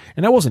again?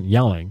 And I wasn't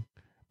yelling,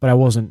 but I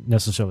wasn't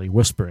necessarily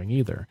whispering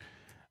either.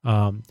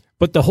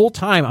 But the whole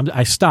time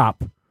I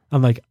stop.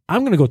 I'm like,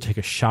 I'm going to go take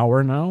a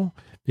shower now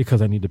because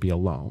I need to be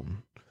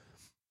alone.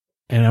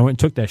 And I went and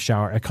took that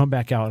shower. I come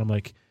back out and I'm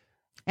like,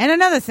 and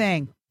another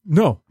thing.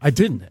 No, I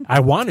didn't. I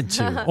wanted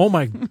to. Oh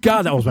my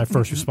God, that was my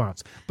first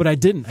response. But I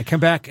didn't. I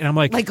come back and I'm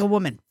like a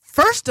woman.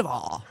 First of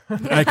all.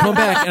 I come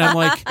back and I'm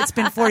like, it's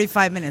been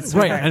 45 minutes.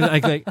 Right. And I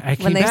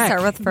came when they back.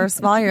 start with first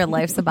of all, your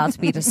life's about to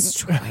be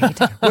destroyed.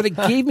 But it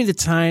gave me the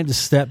time to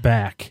step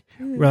back,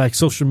 where like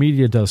social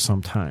media does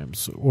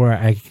sometimes, where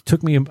I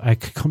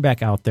come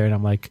back out there and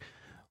I'm like,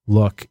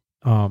 look,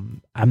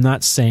 I'm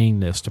not saying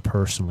this to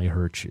personally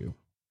hurt you.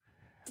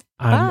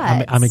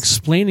 I'm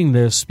explaining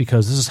this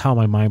because this is how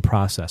my mind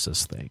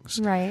processes things.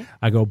 Right.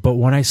 I go, but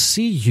when I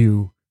see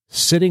you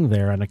sitting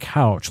there on a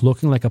couch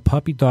looking like a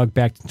puppy dog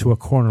backed into a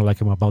corner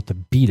like I'm about to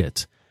beat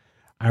it,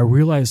 I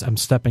realize I'm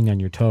stepping on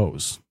your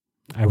toes.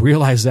 I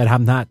realize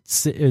that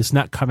it's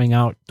not coming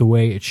out the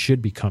way it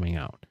should be coming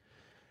out.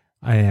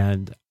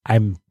 And I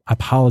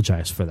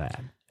apologize for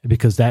that,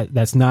 because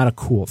that's not a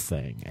cool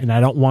thing. And I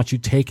don't want you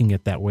taking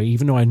it that way,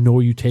 even though I know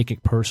you take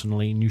it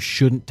personally, and you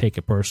shouldn't take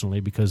it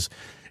personally, because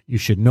you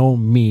should know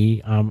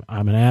me. I'm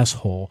an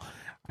asshole,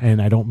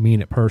 and I don't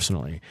mean it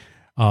personally.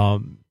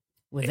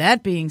 With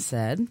that being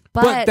said,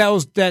 but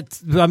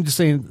I'm just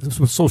saying,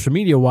 with social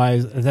media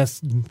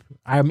wise,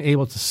 I'm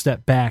able to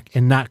step back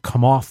and not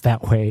come off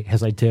that way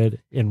as I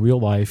did in real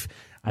life.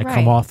 I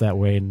come off that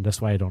way, and that's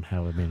why I don't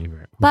have very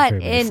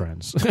many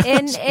friends.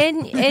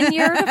 in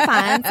your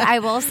defense, I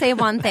will say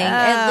one thing.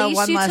 At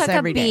least you took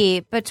a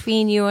beat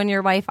between you and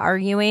your wife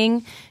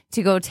arguing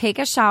to go take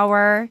a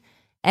shower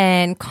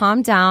and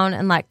calm down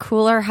and let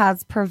cooler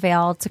heads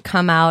prevail to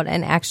come out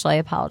and actually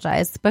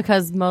apologize,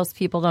 because most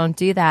people don't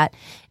do that.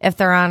 If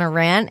they're on a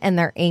rant and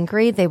they're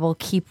angry, they will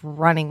keep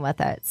running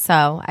with it.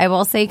 So I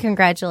will say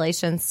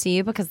congratulations to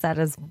you, because that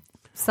is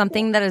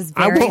something that is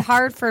very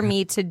hard for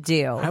me to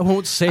do. I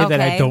won't say that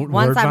I don't.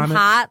 Once I'm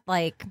hot,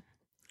 like,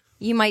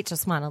 you might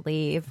just want to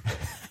leave,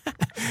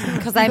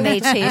 because I may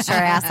chase your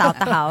ass out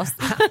the house.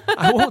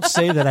 I won't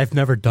say that I've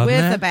never done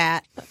that with a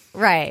bat,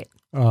 right?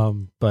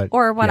 But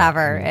or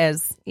whatever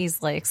is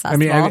easily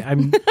accessible. I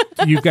mean,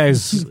 you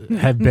guys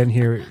have been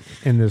here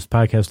in this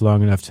podcast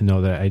long enough to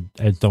know that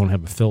I don't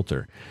have a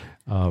filter,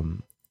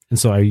 and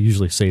so I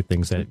usually say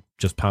things that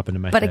just pop into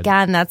my head. But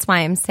again, that's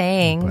why I'm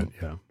saying.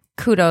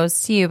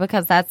 Kudos to you,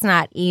 because that's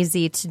not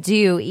easy to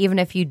do, even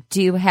if you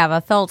do have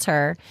a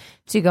filter,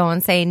 to go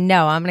and say,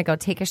 no, I'm going to go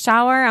take a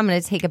shower, I'm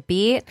going to take a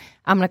beat,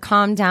 I'm going to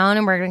calm down,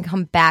 and we're going to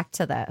come back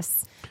to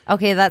this.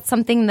 Okay, that's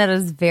something that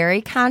is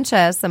very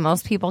conscious that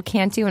most people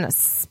can't do, and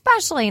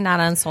especially not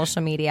on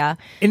social media.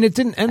 And it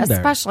didn't end there.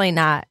 Especially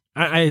not.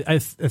 I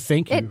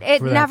thank you.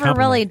 It never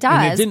really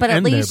does, but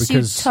at least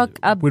you took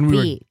a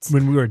beat.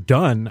 When we were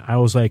done, I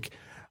was like,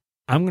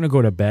 I'm going to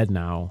go to bed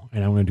now,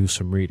 and I'm going to do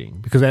some reading,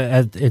 because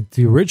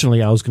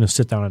originally I was going to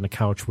sit down on the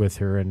couch with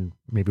her and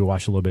maybe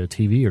watch a little bit of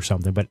TV or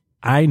something, but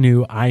I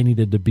knew I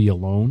needed to be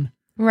alone,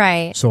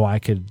 right? So I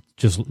could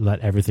just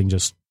let everything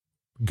just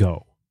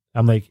go.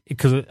 I'm like,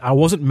 because I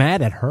wasn't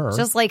mad at her,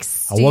 just like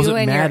I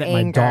wasn't mad at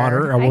anger. My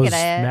daughter. I was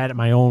mad at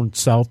my own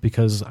self,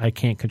 because I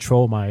can't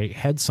control my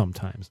head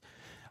sometimes.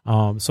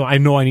 So I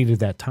know I needed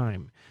that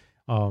time,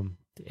 and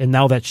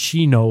now that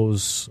she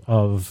knows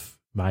of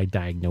my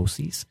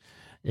diagnoses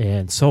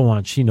and so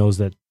on, she knows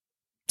that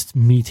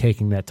me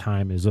taking that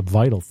time is a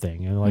vital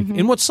thing. And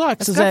and what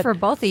sucks is that for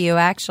both of you,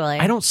 actually,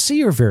 I don't see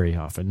her very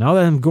often. Now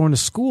that I'm going to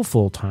school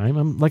full time,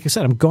 I'm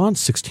gone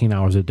 16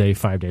 hours a day,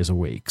 5 days a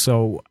week.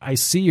 So I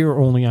see her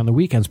only on the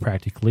weekends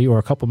practically, or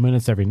a couple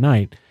minutes every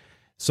night.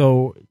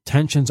 So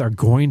tensions are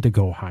going to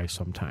go high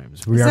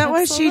sometimes. Is that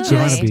why she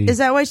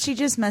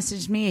just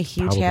messaged me a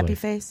huge happy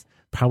face?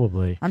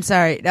 Probably. I'm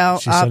sorry. No,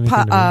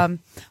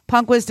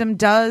 Punk Wisdom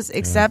does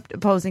accept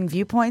opposing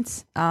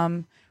viewpoints.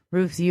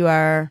 Ruth, you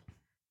are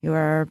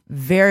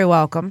very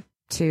welcome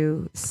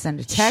to send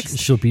a text.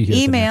 She'll be here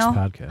email.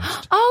 At the next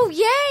podcast. Oh,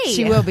 yay!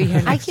 She will be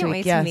here next week. I can't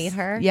wait to meet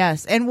her.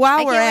 Yes, and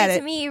while we're at it,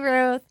 to meet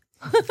Ruth.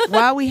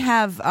 while we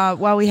have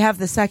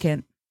the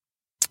second,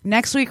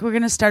 next week we're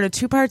going to start a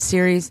 2-part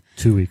series.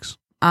 2 weeks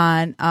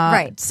on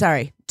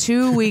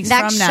 2 weeks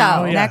next from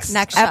now. Show. Next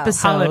show.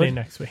 episode. Holiday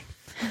next week.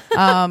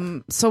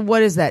 So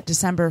what is that?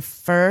 December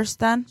 1st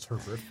then? It's her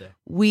birthday.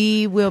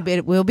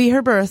 It will be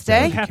her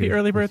birthday. Happy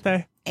early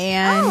birthday.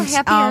 And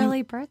happy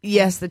early birthday.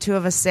 Yes, the two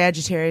of us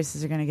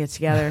Sagittariuses are going to get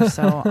together.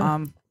 So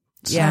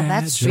yeah,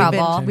 that's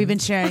trouble. We've been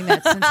sharing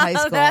that since high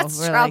school.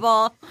 That's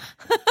trouble.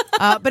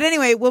 But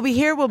anyway, we'll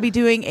be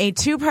doing a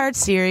 2-part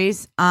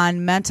series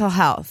on mental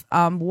health.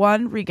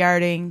 One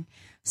regarding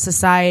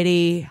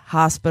society,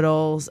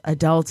 hospitals,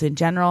 adults in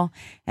general.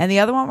 And the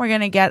other one we're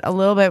going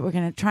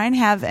to try and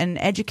have an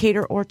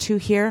educator or two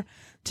here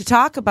to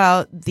talk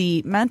about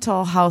the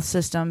mental health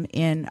system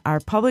in our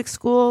public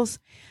schools,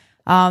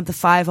 the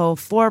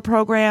 504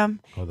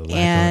 program,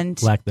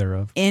 and lack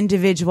thereof,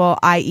 individual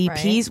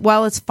IEPs. Right.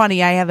 Well, it's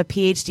funny. I have a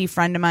PhD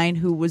friend of mine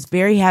who was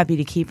very happy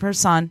to keep her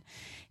son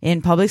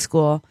in public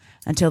school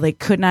until they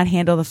could not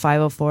handle the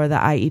 504, the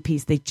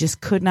IEPs. They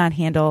just could not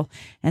handle.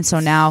 And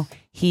so now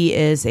he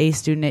is a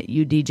student at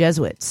UD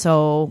Jesuit.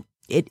 So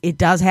it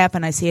does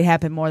happen. I see it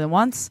happen more than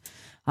once.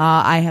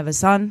 I have a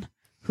son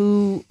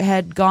who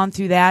had gone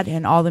through that,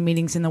 and all the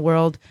meetings in the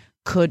world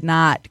could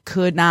not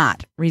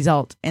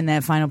result in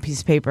that final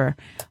piece of paper.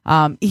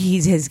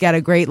 He's got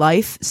a great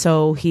life,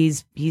 so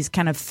he's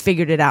kind of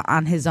figured it out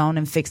on his own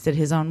and fixed it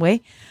his own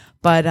way.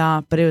 But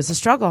it was a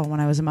struggle when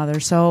I was a mother.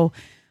 So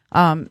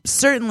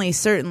certainly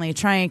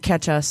try and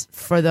catch us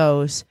for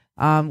those.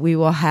 We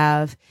will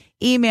have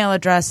email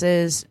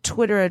addresses,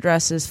 Twitter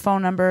addresses,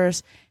 phone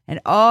numbers, and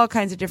all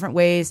kinds of different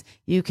ways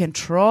you can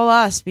troll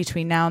us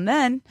between now and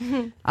then.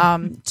 In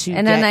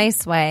a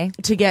nice way.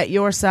 To get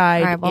your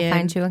side. All right, we'll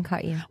find you and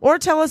cut you. Or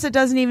tell us it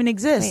doesn't even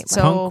exist.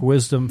 Punk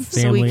Wisdom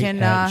Family so we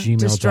can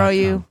destroy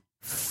you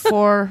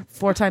four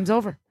times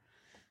over.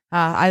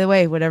 Either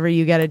way, whatever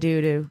you got to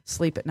do to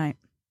sleep at night.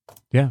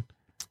 Yeah.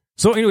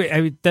 So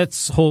anyway,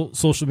 that's whole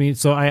social media.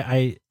 So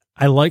I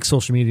like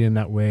social media in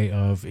that way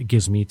of it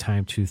gives me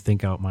time to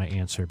think out my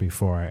answer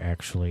before I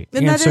actually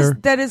answer.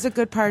 That is a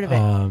good part of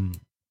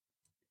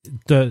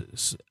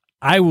it.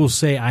 I will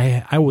say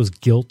I was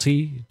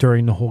guilty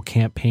during the whole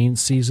campaign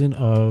season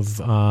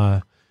of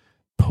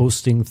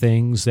posting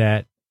things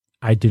that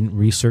I didn't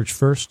research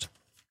first.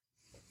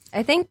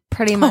 I think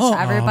pretty much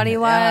everybody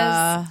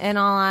was. In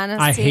all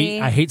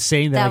honesty, I hate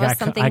saying that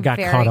I got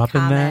caught up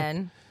in that.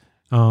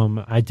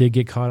 I did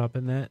get caught up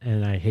in that,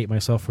 and I hate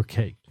myself for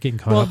getting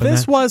caught up in that. Well,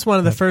 this was one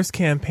of the first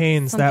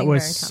campaigns that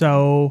was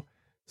so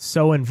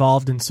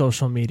involved in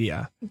social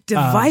media.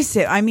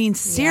 Divisive. I mean,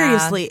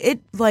 seriously,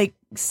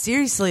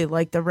 seriously,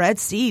 like the Red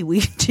Sea,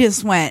 we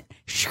just went.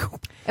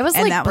 It was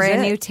like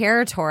brand new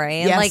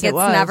territory. And yes, it's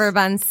never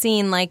been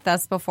seen like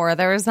this before.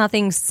 There was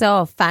nothing so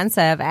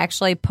offensive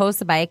actually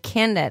posted by a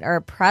candidate or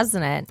a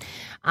president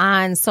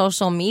on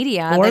social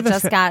media Or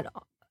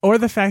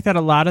the fact that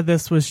a lot of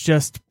this was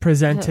just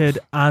presented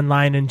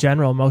online in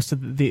general. Most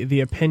of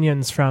the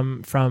opinions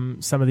from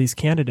some of these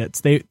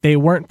candidates, they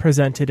weren't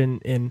presented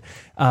in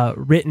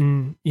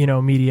written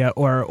media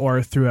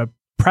or through a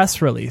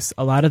press release.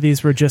 A lot of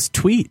these were just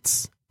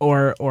tweets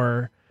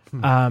or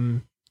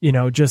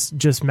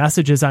just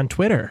messages on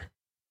Twitter.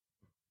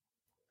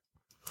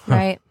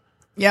 Right.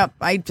 Yep,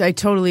 I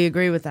totally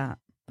agree with that.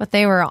 But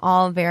they were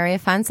all very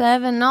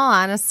offensive. And in all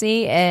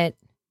honesty, I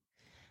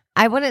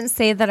wouldn't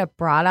say that it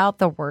brought out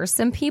the worst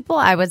in people.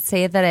 I would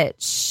say that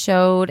it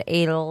showed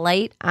a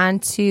light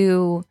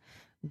onto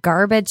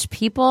garbage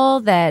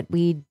people that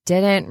we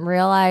didn't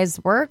realize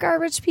were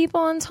garbage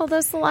people until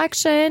this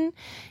election.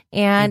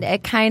 And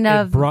it kind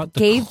of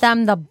gave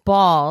them the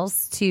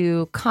balls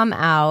to come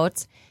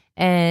out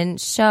and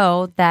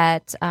show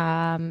that they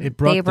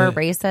were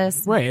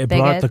racist. Right. It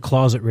brought the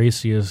closet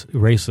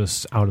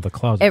racists out of the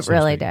closet. It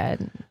really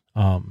did.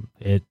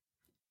 Because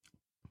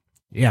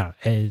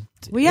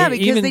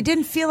they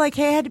didn't feel like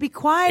they had to be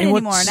quiet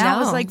anymore. Now it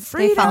was like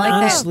freedom. They felt like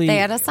honestly, they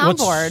had a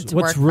soundboard to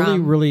what's work really,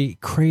 from. really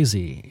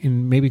crazy,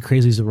 and maybe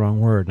crazy is the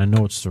wrong word, and I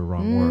know it's the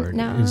wrong word,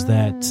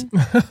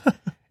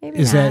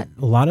 is that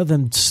a lot of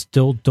them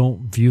still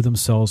don't view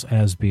themselves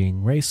as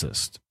being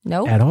racist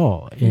at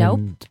all.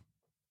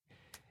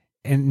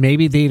 And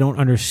maybe they don't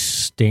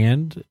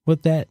understand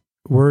what that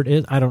word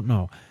is. I don't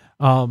know.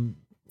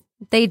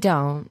 They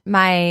don't.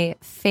 My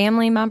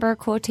family member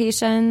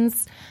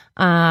quotations, which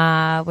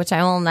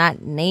I will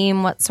not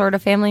name what sort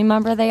of family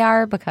member they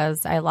are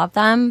because I love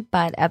them,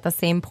 but at the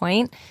same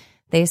point,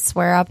 they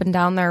swear up and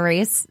down their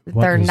race.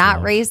 They're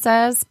not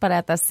racist, but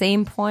at the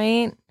same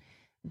point,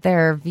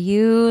 their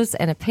views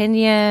and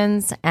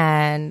opinions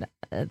and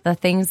the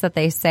things that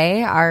they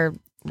say are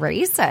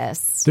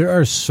racist. There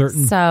are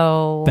certain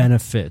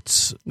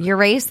benefits. You're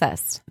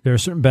racist. There are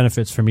certain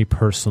benefits for me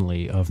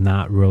personally of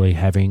not really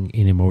having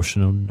an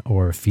emotion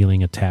or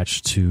feeling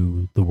attached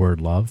to the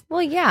word love.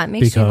 Well, yeah, it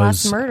makes you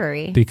less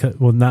murdery. Because,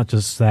 well, not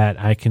just that.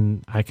 I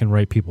can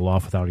write people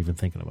off without even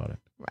thinking about it.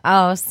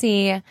 Oh,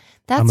 see,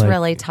 that's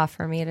really tough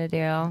for me to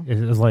do.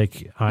 It's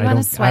like I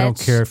don't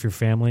care if you're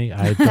family.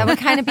 That would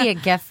kind of be a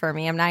gift for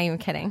me. I'm not even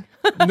kidding.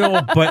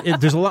 No, but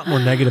there's a lot more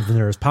negative than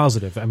there is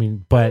positive. I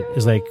mean, but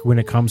it's like when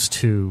it comes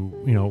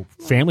to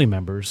family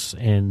members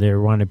and they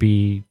want to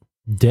be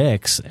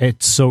dicks,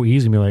 it's so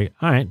easy to be like,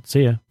 all right,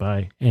 see ya,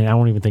 bye, and I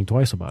won't even think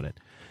twice about it.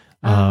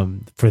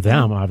 For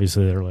them,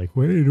 obviously, they're like,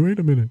 wait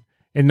a minute,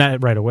 and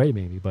not right away,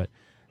 maybe, but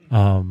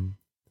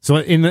so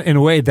in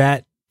a way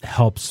that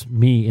helps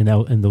me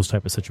in those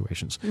type of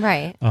situations,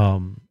 right?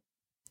 And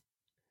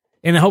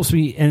it helps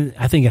me, and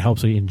I think it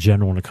helps me in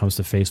general when it comes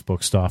to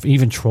Facebook stuff.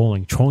 Even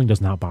trolling does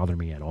not bother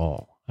me at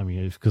all. I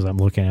mean, because I'm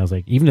looking, I was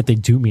like, even if they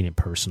do mean it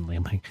personally,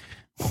 I'm like,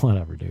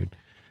 whatever, dude.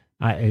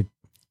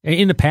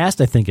 In the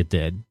past, I think it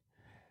did,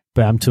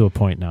 but I'm to a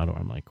point now where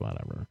I'm like,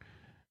 whatever.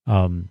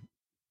 I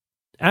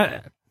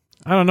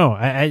don't know.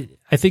 I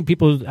think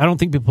people. I don't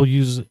think people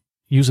use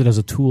it as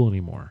a tool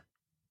anymore.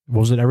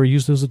 Was it ever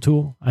used as a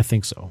tool? I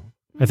think so.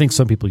 I think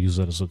some people use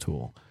it as a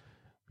tool.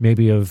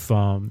 Maybe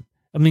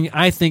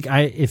I think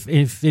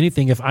if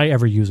anything, if I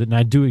ever use it, and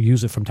I do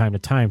use it from time to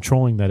time,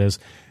 trolling that is,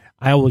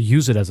 I will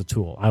use it as a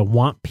tool. I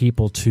want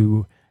people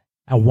to,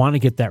 I want to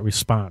get that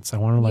response. I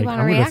want to I'm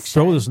going to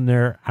throw this in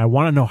there. I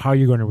want to know how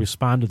you're going to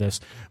respond to this,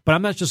 but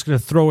I'm not just going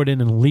to throw it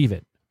in and leave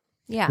it.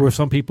 Yeah. Where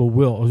some people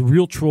will.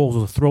 Real trolls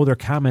will throw their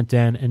comment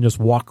in and just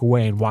walk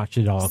away and watch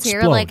it all explode.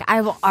 You're like,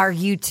 I will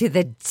argue to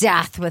the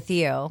death with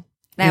you.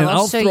 And I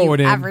will show you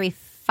every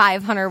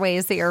 500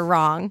 ways that you're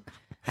wrong.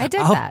 I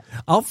did that.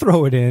 I'll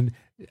throw it in.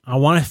 I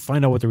want to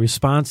find out what the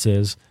response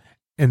is,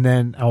 and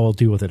then I will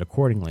deal with it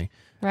accordingly.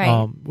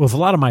 Right. With a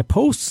lot of my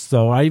posts,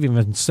 though, I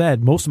even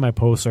said most of my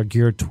posts are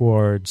geared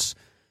towards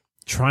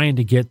trying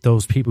to get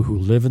those people who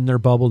live in their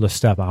bubble to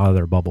step out of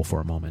their bubble for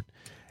a moment.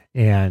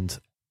 And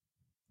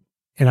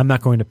I'm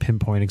not going to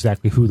pinpoint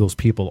exactly who those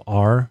people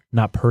are,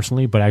 not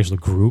personally, but as a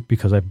group,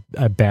 because I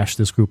bash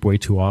this group way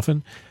too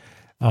often.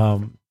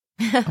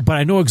 But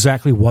I know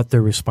exactly what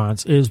their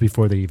response is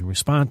before they even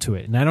respond to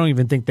it. And I don't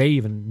even think they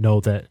even know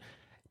that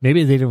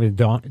maybe it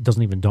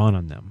doesn't even dawn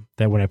on them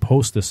that when I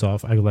post this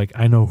off,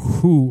 I know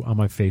who on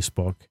my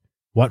Facebook,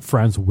 what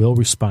friends will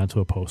respond to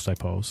a post I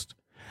post.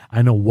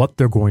 I know what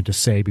they're going to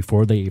say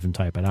before they even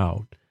type it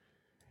out.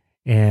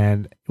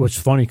 And what's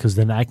funny, because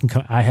then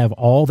I have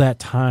all that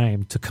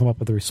time to come up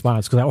with a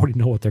response because I already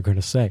know what they're going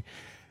to say.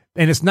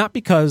 And it's not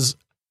because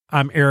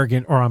I'm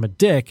arrogant or I'm a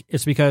dick.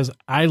 It's because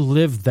I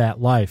lived that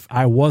life.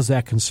 I was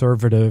that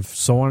conservative,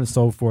 so on and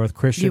so forth,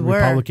 Christian,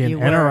 Republican,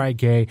 NRI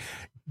gay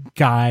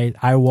guy.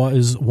 I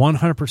was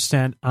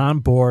 100% on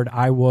board.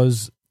 I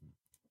was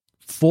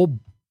full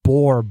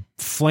bore,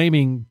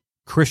 flaming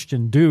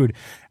Christian dude.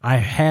 I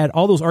had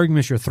all those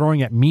arguments you're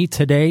throwing at me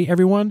today,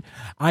 everyone.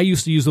 I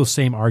used to use those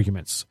same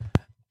arguments,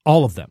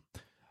 all of them.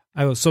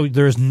 So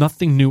there's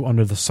nothing new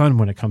under the sun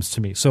when it comes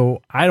to me.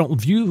 So I don't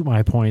view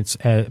my posts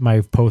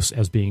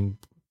as being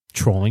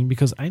trolling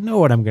because I know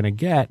what I'm going to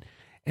get,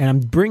 and I'm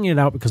bringing it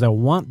out because I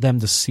want them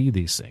to see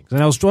these things. And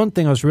that was one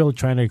thing I was really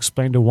trying to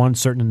explain to one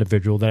certain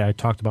individual that I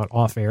talked about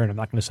off air, and I'm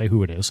not going to say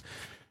who it is,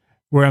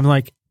 where I'm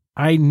like,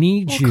 I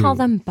need you. We'll call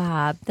them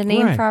Bob, the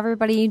name for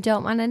everybody you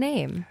don't want to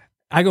name.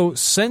 I go,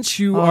 since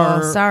you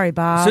are sorry,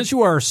 Bob. Since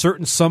you are a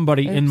certain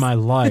somebody in my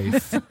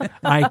life,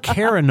 I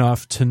care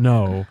enough to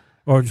know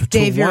or to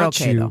Dave, want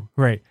you're okay, you. Though.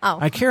 Right. Oh.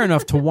 I care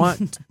enough to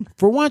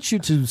want you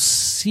to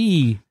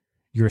see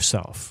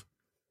yourself.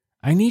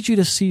 I need you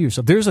to see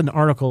yourself. There's an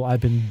article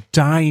I've been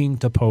dying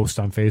to post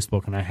on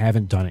Facebook, and I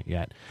haven't done it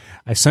yet.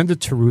 I sent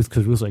it to Ruth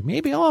because Ruth's like,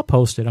 maybe I'll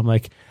post it. I'm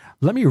like,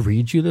 let me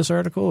read you this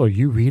article, or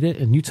you read it,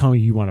 and you tell me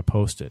you want to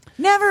post it.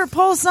 Never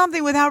post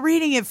something without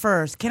reading it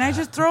first. Can I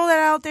just throw that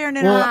out there and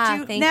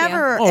interrupt you?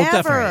 Never,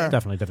 ever.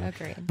 Definitely.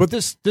 Agreed. But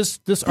this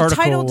article, the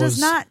title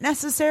does not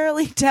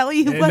necessarily tell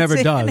you what's in it. It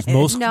never does.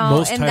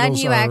 Most and then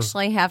you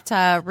actually have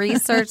to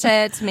research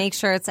it to make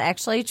sure it's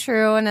actually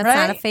true and it's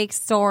not a fake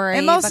story.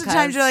 And most of the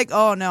times you're like,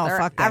 oh no,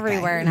 fuck that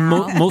everywhere guy.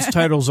 now. Most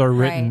titles are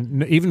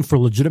written, even for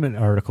legitimate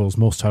articles,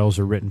 most titles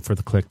are written for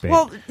the clickbait.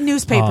 Well,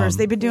 newspapers,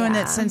 they've been doing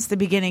that since the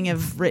beginning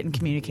of written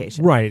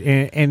communication. Right.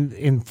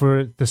 And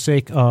for the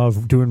sake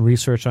of doing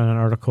research on an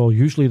article,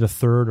 usually the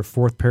third or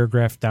fourth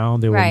paragraph down,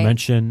 they will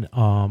mention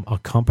a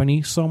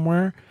company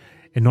somewhere.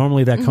 And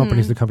normally that company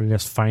is the company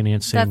that's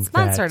financing that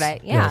sponsored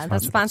it. Yeah,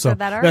 that sponsored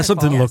that article. That's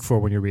something to look for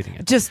when you're reading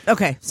it. Just,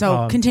 okay,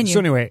 so continue. So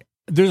anyway,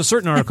 there's a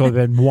certain article I've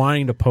been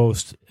wanting to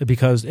post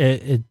because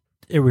it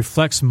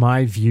reflects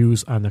my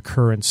views on the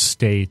current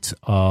state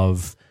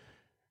of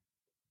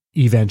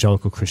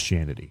evangelical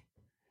Christianity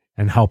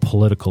and how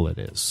political it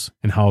is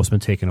and how it's been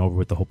taken over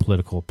with the whole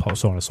political,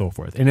 so on and so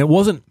forth. And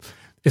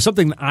it's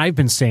something that I've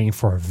been saying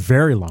for a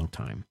very long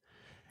time.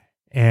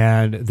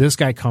 And this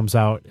guy comes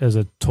out as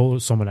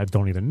someone I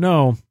don't even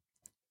know,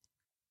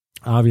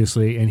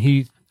 obviously, and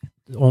he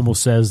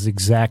almost says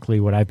exactly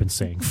what I've been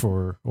saying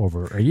for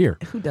over a year.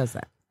 Who does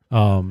that?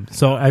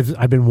 So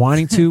I've been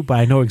wanting to, but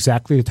I know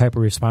exactly the type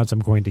of response I'm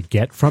going to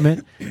get from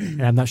it,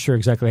 and I'm not sure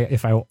exactly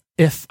if I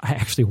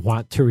actually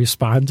want to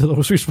respond to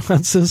those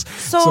responses.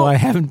 So I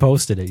haven't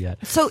posted it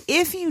yet. So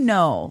if you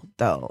know,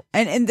 though,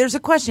 and there's a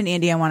question,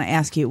 Andy, I want to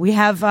ask you. We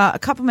have a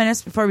couple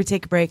minutes before we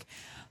take a break.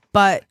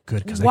 But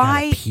good, because why?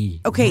 I gotta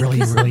pee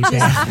really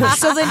bad.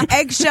 So then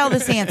eggshell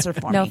this answer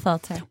for me. No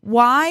filter.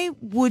 Why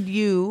would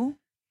you?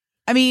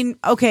 I mean,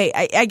 okay,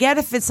 I get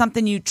if it's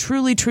something you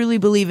truly, truly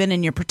believe in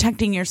and you're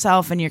protecting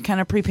yourself and you're kind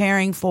of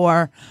preparing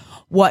for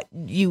what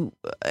you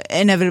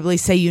inevitably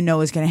say you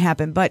know is going to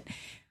happen. But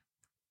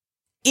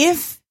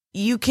if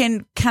you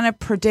can kind of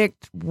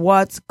predict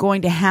what's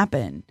going to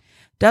happen,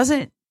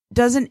 doesn't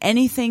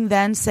anything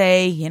then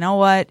say, you know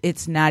what,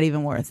 it's not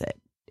even worth it?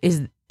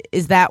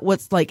 Is that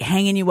what's like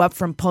hanging you up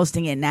from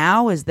posting it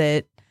now? Is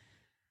that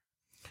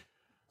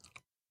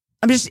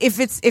I'm just if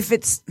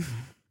it's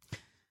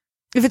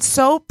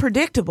so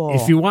predictable.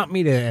 If you want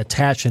me to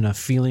attach a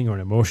feeling or an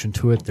emotion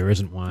to it, there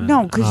isn't one.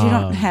 No, because you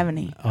don't have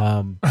any.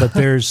 But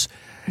there's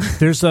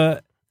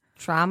a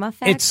trauma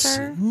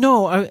factor.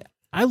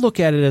 I look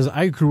at it as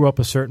I grew up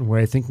a certain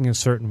way, thinking a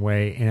certain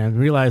way, and I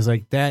realize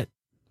like that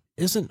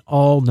isn't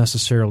all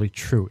necessarily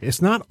true.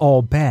 It's not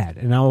all bad,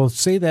 and I will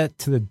say that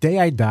to the day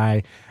I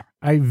die.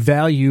 I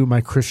value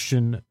my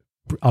Christian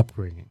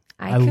upbringing.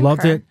 I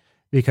loved it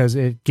because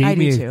it gave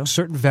me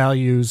certain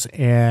values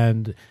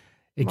and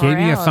it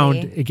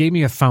gave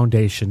me a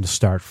foundation to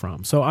start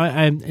from. So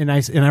I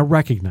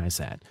recognize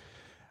that.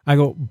 I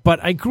go,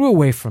 but I grew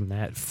away from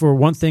that for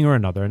one thing or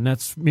another, and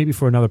that's maybe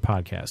for another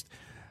podcast.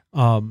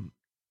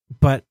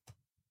 But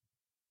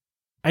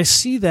I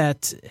see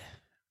that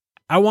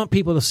I want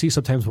people to see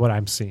sometimes what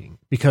I'm seeing,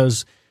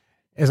 because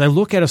as I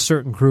look at a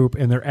certain group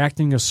and they're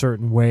acting a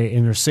certain way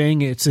and they're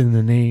saying it's in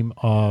the name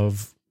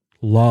of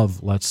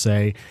love, let's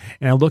say,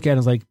 and I look at it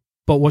as like,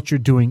 but what you're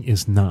doing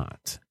is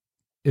not.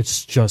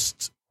 It's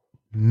just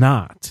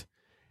not.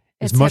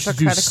 As much as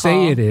you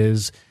say it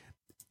is,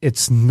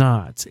 it's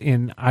not.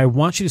 And I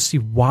want you to see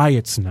why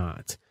it's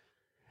not.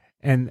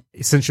 And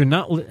since you're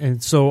not,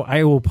 and so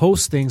I will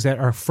post things that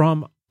are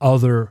from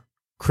other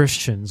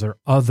Christians or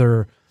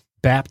other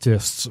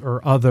Baptists or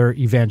other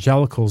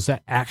evangelicals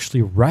that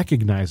actually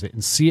recognize it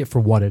and see it for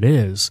what it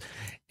is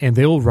and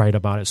they'll write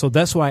about it. So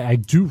that's why I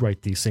do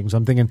write these things.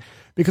 I'm thinking,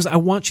 because I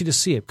want you to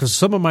see it. Because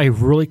some of my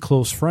really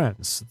close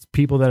friends,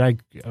 people that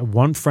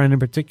one friend in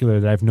particular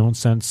that I've known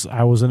since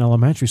I was in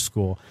elementary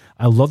school,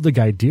 I love the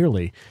guy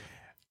dearly.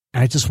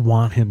 And I just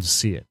want him to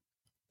see it.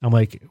 I'm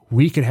like,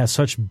 we could have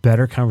such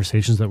better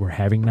conversations that we're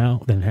having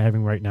now than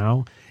having right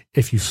now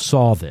if you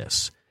saw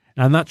this.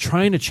 And I'm not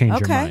trying to change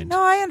your mind.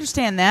 No, I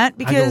understand that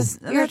because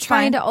you're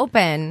trying to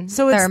open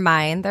their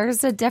mind.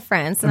 There's a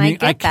difference, and I get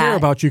that. I care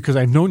about you because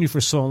I've known you for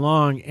so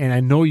long, and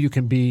I know you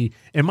can be,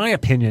 in my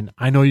opinion,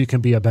 I know you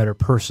can be a better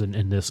person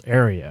in this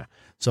area.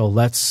 So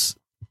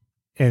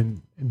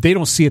and they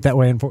don't see it that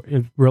way,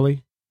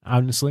 really,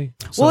 honestly.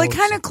 So, well, it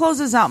kind of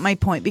closes out my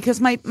point because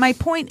my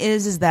point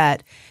is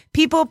that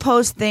people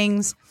post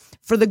things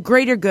for the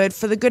greater good,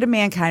 for the good of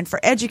mankind, for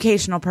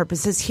educational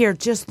purposes. Here,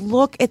 just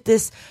look at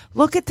this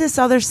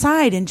other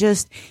side, and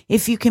just,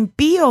 if you can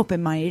be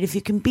open-minded, if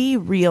you can be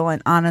real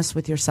and honest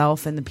with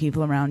yourself and the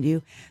people around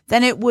you,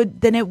 then it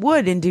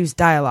would induce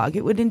dialogue.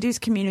 It would induce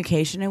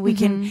communication, and we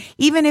can,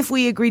 even if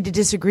we agreed to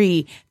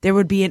disagree, there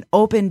would be an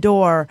open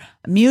door,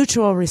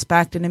 mutual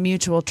respect, and a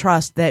mutual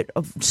trust that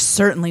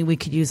certainly we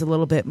could use a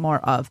little bit more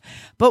of.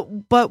 But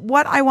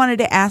what I wanted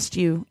to ask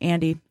you,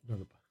 Andy,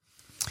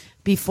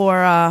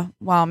 before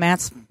while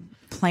Matt's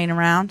playing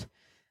around,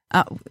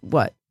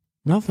 what?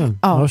 Nothing.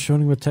 Oh. I was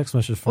showing him a text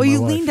message from my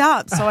wife. Leaned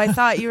up, so I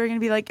thought you were going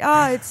to be like,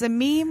 oh, it's a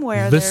meme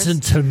where listen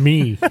to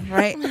me,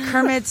 right?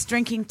 Kermit's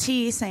drinking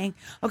tea, saying,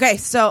 okay,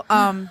 so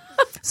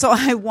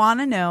I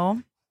want to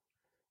know.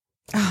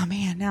 Oh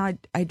man, now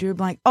I drew a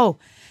blank. Oh,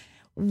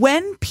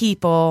 when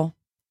people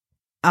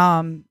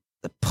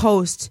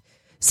post,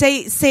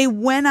 say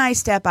when I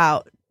step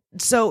out.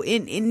 So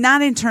in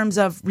not in terms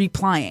of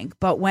replying,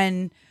 but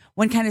when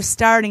kind of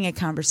starting a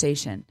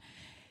conversation,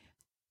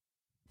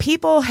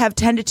 people have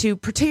tended to,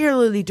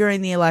 particularly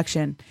during the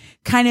election,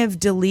 kind of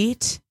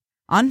delete,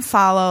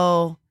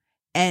 unfollow,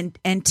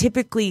 and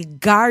typically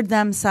guard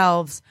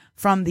themselves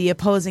from the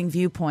opposing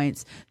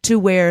viewpoints to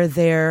where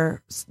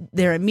their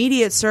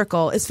immediate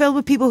circle is filled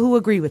with people who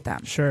agree with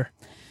them. Sure.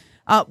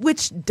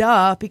 Which,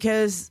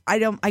 because I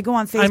go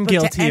on Facebook I'm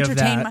guilty to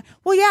entertain. of that.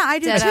 I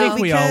do too. I think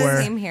we all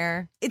were. Same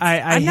here.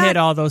 I hit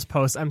all those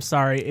posts. I'm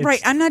sorry.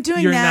 Right, I'm not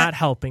doing you're that. You're not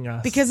helping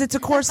us. Because it's a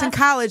course in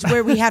college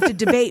where we have to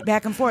debate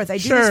back and forth. I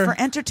do this for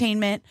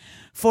entertainment,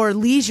 for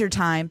leisure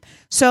time.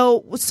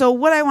 So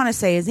what I want to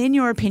say is, in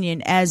your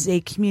opinion, as a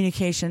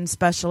communication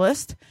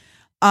specialist,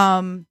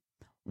 how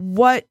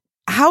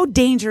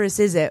dangerous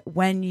is it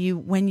when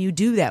you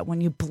do that,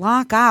 when you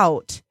block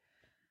out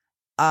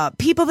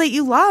people that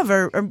you love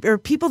or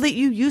people that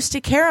you used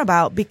to care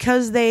about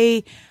because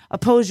they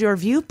oppose your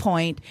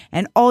viewpoint,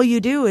 and all you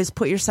do is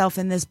put yourself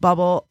in this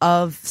bubble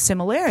of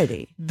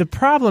similarity? The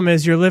problem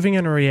is you're living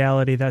in a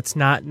reality that's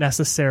not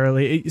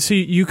necessarily, so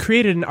you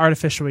created an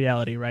artificial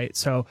reality, right?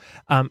 So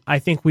I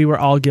think we were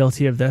all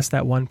guilty of this,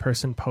 that one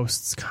person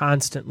posts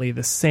constantly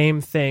the same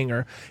thing,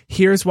 or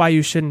here's why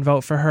you shouldn't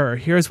vote for her, or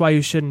here's why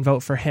you shouldn't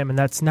vote for him. And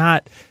that's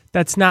not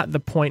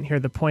the point here.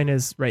 The point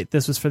is, right,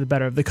 this was for the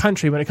better of the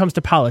country when it comes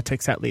to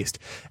politics, at least.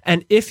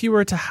 And if you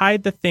were to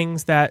hide the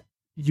things that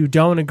you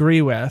don't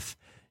agree with,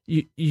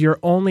 you're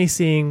only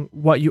seeing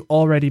what you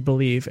already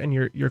believe, and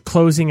you're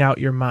closing out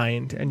your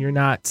mind, and you're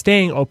not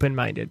staying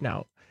open-minded.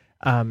 Now,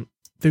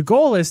 the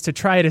goal is to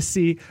try to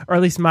see, or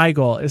at least my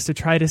goal is to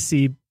try to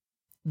see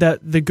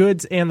the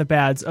goods and the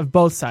bads of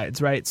both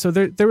sides, right? So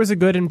there was a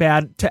good and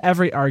bad to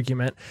every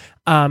argument.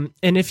 And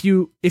if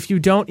you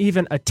don't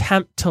even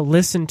attempt to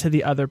listen to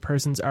the other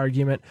person's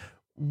argument,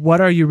 what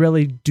are you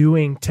really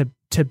doing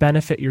to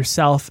benefit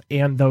yourself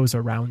and those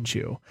around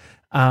you?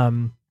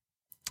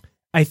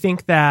 I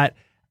think that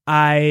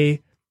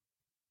I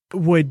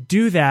would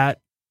do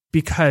that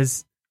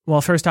because, well,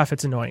 first off,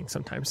 it's annoying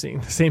sometimes seeing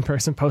the same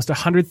person post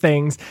 100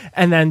 things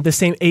and then the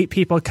same 8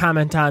 people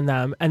comment on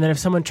them. And then if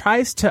someone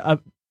tries to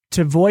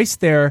voice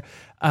their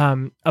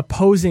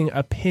opposing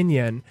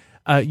opinion,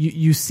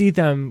 you see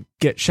them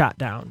get shot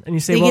down, and you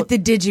say, get the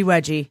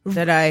digi-wedgie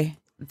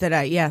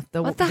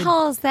what the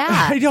hell is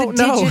that? I don't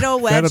know. Digital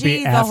wedgie. That'll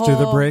be after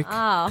the break,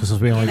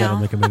 because we only got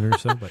like a minute or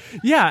so. But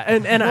yeah,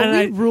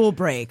 and we rule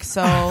break.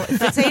 So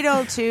if it's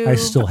 8:02, I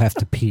still have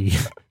to pee.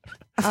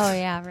 Oh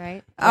yeah,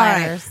 right. All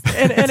right.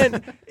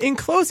 And in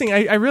closing,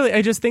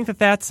 I just think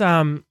that's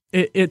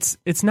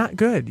it's not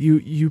good.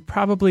 You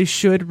probably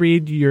should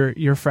read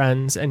your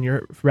friends and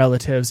your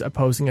relatives'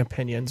 opposing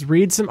opinions.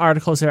 Read some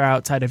articles that are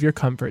outside of your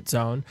comfort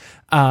zone.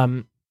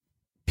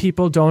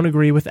 People don't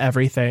agree with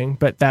everything,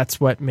 but that's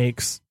what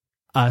makes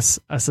us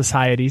a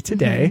society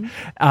today,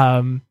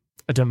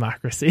 a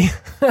democracy.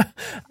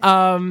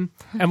 And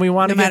we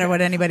want no matter what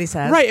anybody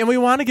says, right? And we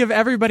want to give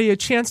everybody a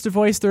chance to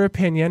voice their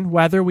opinion,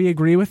 whether we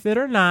agree with it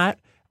or not.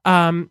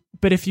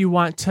 But if you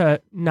want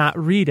to not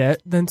read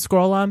it, then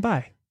scroll on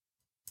by.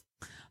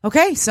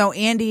 Okay, so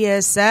Andy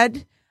has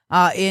said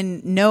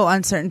in no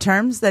uncertain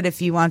terms that if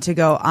you want to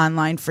go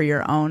online for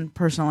your own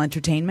personal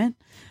entertainment,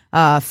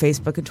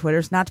 Facebook and Twitter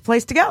is not the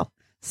place to go.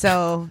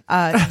 So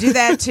do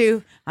that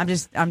too. I'm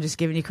just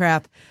giving you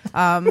crap.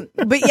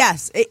 But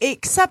yes,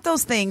 accept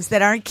those things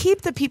that aren't.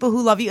 Keep the people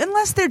who love you,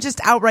 unless they're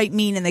just outright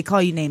mean and they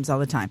call you names all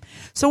the time.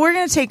 So we're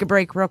going to take a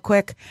break real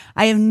quick.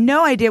 I have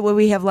no idea what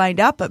we have lined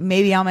up, but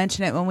maybe I'll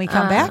mention it when we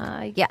come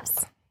back.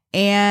 Yes.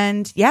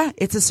 And yeah,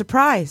 it's a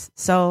surprise.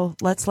 So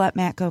let's let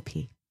Matt go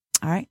pee.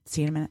 All right.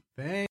 See you in a minute.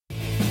 Thanks.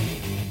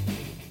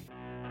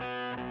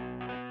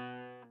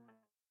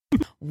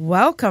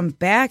 Welcome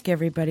back,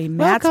 everybody.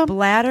 Matt's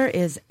bladder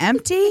is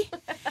empty,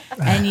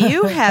 and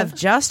you have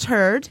just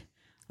heard,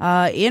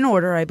 in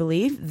order, I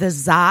believe, the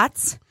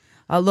Zots,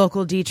 a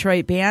local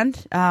Detroit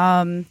band.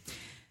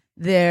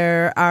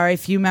 There are a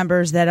few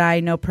members that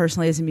I know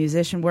personally as a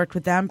musician, worked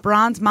with them.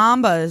 Bronze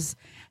Mambas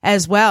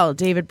as well.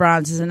 David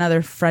Bronze is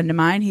another friend of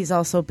mine. He's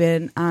also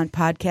been on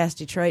Podcast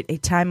Detroit a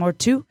time or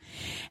two.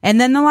 And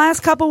then the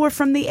last couple were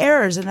from the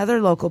Errors, another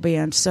local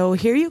band. So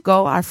here you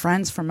go, our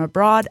friends from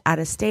abroad, out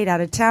of state, out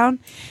of town.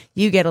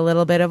 You get a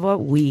little bit of what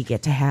we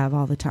get to have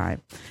all the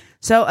time.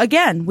 So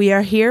again, we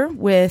are here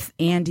with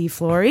Andy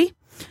Flory,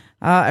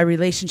 a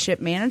relationship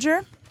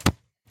manager,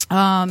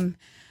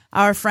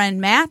 our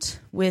friend Matt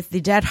with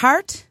the Dead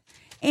Heart,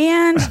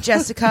 and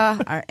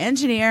Jessica, our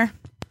engineer.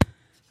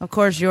 Of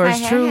course, yours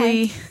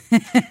truly,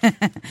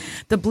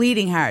 the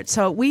Bleeding Heart.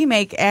 So we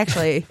make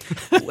actually,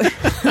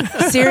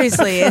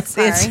 seriously,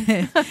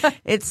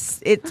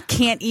 it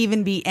can't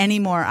even be any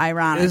more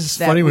ironic. It's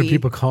funny when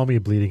people call me a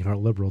Bleeding Heart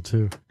liberal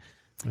too.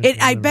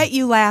 I bet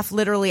you laugh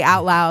literally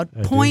out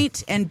loud,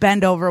 point and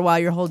bend over while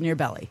you're holding your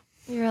belly.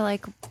 You're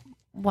like,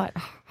 what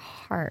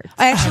heart?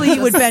 Actually,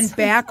 you would bend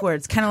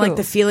backwards, kind of like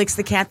the Felix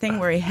the Cat thing,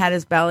 where he had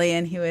his belly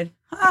and he would.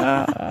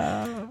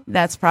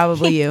 That's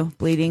probably you,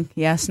 Bleeding.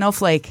 Yeah,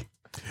 Snowflake.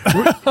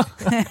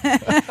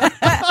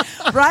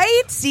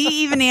 Right?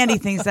 See, even Andy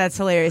thinks that's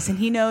hilarious, and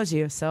he knows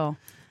you. So,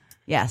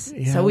 yes.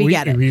 Yeah, so we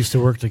get it. We used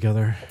to work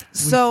together.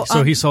 So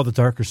he saw the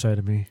darker side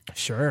of me.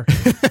 Sure.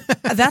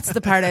 That's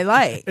the part I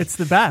like. It's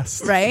the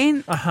best.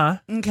 Right? Uh-huh.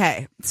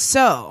 Okay.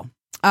 So,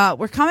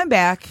 we're coming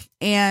back,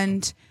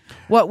 and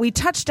what we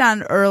touched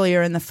on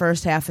earlier in the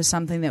first half is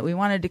something that we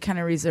wanted to kind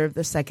of reserve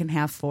the second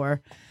half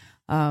for,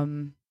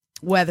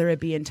 whether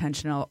it be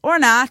intentional or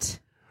not.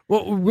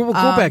 Well, we'll go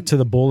back to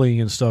the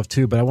bullying and stuff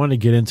too, but I want to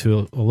get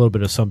into a little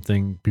bit of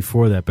something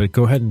before that. But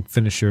go ahead and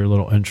finish your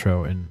little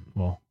intro, and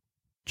we'll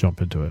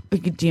jump into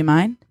it. Do you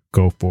mind?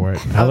 Go for it.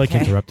 I like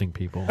interrupting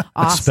people,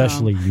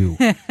 especially you.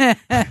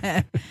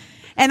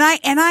 And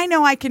I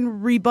know I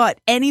can rebut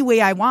any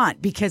way I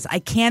want because I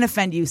can't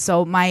offend you.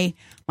 So my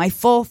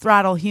full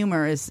throttle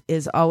humor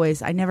is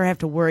always, I never have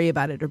to worry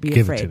about it or be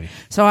afraid. It to me.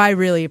 So I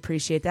really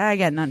appreciate that. I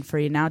got nothing for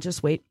you now.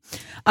 Just wait.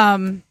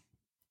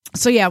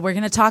 So yeah, we're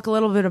going to talk a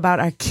little bit about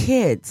our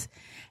kids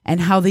and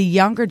how the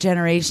younger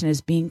generation is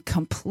being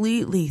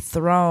completely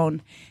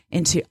thrown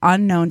into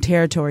unknown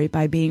territory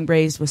by being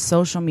raised with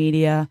social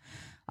media,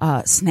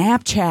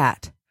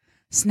 Snapchat.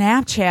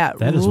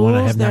 That is one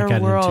I have not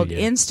gotten world.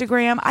 Into yet.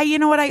 Instagram. You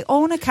know what? I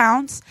own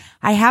accounts.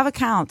 I have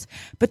accounts.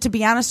 But to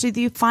be honest with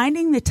you,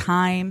 finding the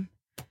time.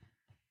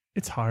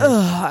 It's hard.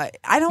 I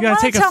don't want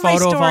to tell my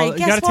story. You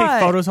got to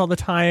take photos all the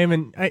time.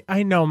 And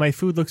I know my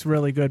food looks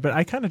really good, but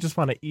I kind of just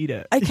want to eat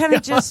it. I kind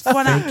of just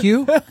want to. Thank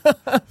you.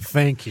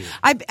 Thank you.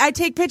 I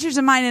take pictures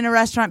of mine in a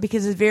restaurant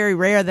because it's very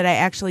rare that I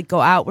actually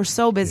go out. We're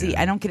so busy.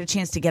 Yeah. I don't get a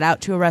chance to get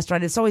out to a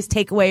restaurant. It's always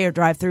takeaway or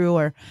drive through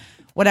or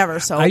whatever.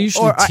 So I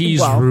usually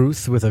tease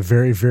Ruth with a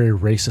very, very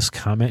racist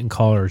comment and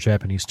call her a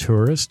Japanese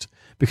tourist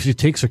because she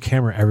takes her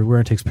camera everywhere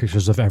and takes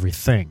pictures of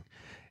everything.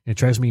 It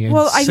drives me insane.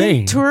 Well, I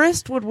think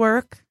tourist would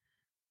work.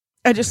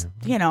 I just,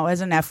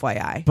 as an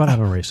FYI. But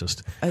I'm a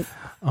racist.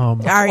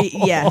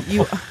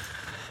 You.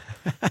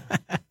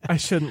 I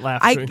shouldn't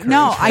laugh.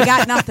 No, I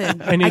got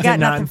nothing. I got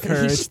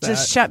nothing. He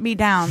just shut me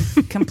down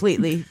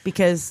completely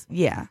because,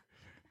 yeah.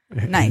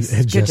 Nice.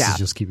 And Good Jess job. is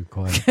just keeping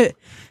quiet.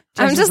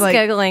 I'm just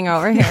giggling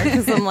over here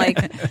because I'm like,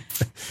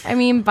 I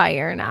mean, bi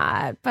or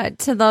not, but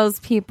to those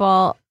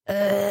people, you're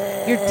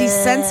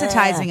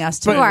desensitizing us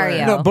to who are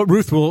you? No, but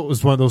Ruth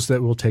is one of those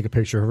that will take a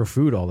picture of her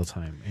food all the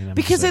time. And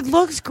because it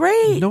looks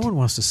great. No one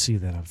wants to see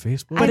that on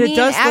Facebook. But it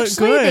does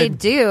actually, look good. They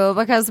do,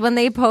 because when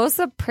they post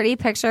a pretty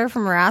picture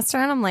from a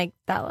restaurant, I'm like,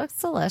 that looks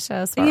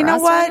delicious. What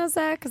restaurant is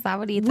that? Because I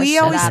would eat the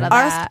shit out of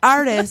that.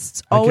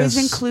 Artists always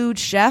include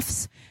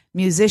chefs,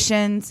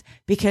 musicians,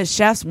 because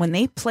chefs, when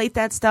they plate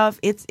that stuff,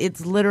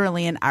 it's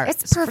literally an art.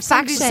 It's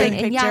perfection.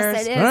 And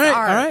yes, it is art.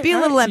 All right, be a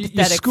little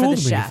empathetic for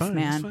the chef, fine,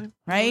 man.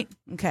 Right?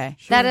 Okay.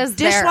 Sure. That is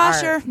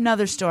dishwasher,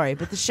 another story,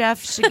 but the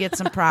chef should get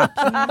some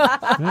props.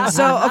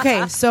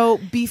 So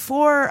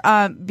before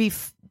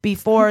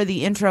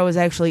the intro is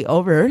actually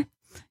over,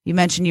 you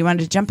mentioned you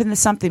wanted to jump into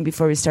something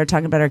before we start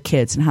talking about our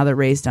kids and how they're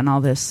raised on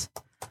all this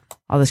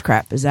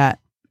crap. Is that?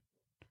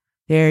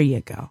 There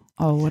you go.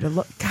 Oh, what a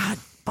look. God.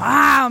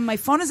 Wow, my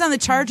phone is on the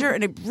charger,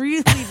 and I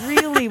really,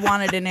 really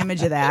wanted an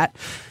image of that.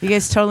 You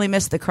guys totally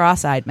missed the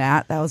cross-eyed,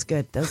 Matt. That was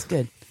good.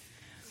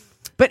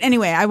 But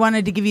anyway, I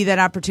wanted to give you that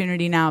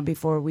opportunity now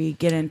before we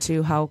get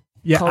into how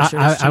culture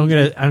is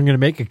changing. I'm gonna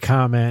make a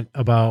comment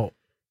about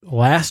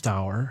last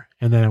hour,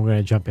 and then I'm going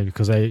to jump in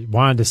because I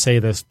wanted to say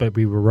this, but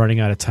we were running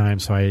out of time,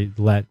 so I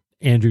let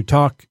Andy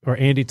talk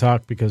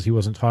because he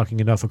wasn't talking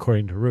enough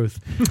according to Ruth.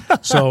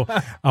 So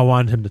I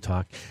wanted him to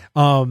talk.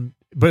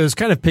 But it was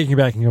kind of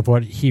piggybacking of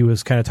what he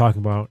was kind of talking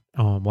about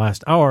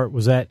last hour,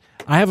 was that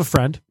I have a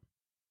friend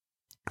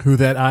who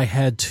that I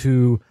had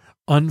to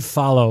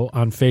unfollow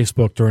on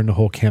Facebook during the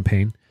whole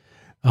campaign,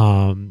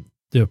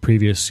 the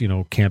previous,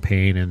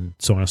 campaign and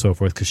so on and so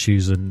forth, because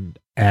she's an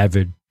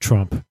avid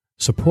Trump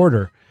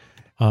supporter.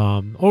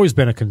 Always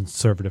been a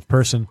conservative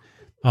person,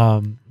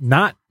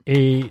 not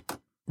a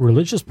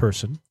religious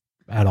person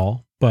at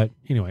all, but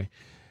anyway,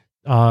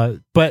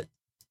 but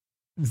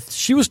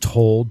she was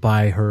told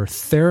by her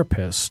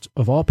therapist,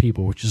 of all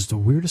people, which is the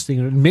weirdest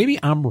thing. Maybe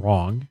I'm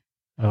wrong.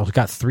 I've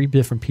got 3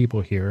 different people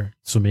here,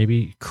 so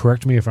maybe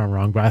correct me if I'm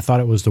wrong, but I thought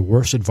it was the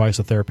worst advice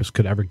a therapist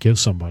could ever give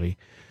somebody,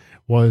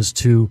 was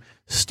to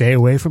stay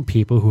away from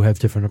people who have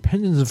different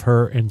opinions of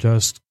her and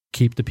just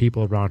keep the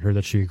people around her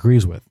that she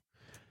agrees with.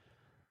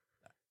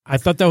 I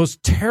thought that was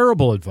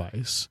terrible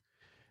advice,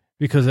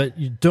 because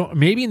you don't,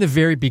 maybe in the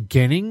very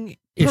beginning,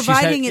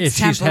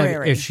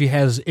 if she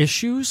has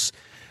issues,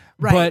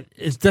 right.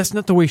 But that's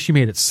not the way she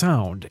made it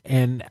sound.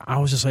 And I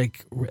was just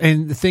like,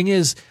 and the thing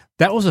is,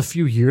 that was a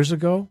few years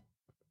ago,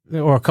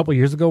 or a couple of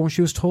years ago when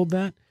she was told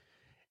that,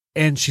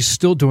 and she's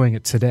still doing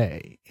it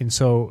today. And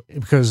so,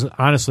 because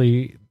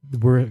honestly,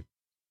 we're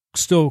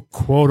still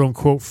quote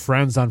unquote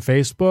friends on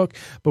Facebook,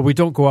 but we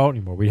don't go out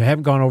anymore. We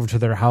haven't gone over to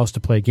their house to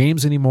play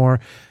games anymore.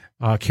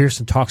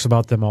 Kirsten talks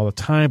about them all the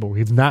time, but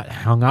we've not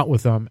hung out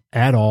with them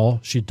at all.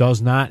 She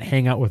does not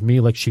hang out with me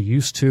like she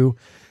used to.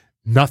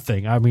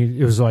 Nothing. I mean,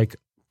 it was like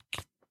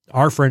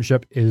our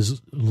friendship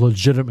is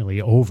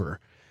legitimately over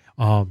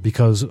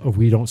because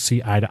we don't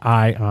see eye to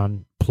eye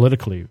on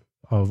politically,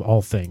 of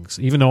all things.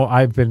 Even though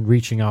I've been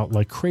reaching out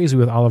like crazy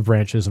with olive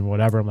branches and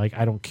whatever, I'm like,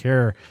 I don't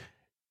care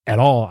at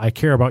all. I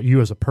care about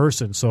you as a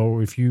person. So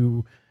if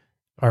you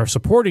are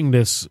supporting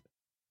this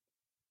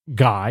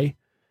guy,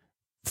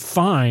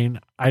 fine.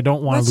 I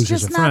don't want to lose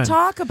as a friend. Let's just not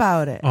talk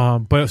about it.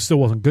 But it still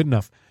wasn't good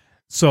enough.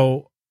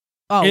 So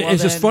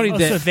it's just funny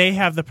that so they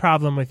have the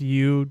problem with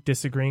you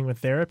disagreeing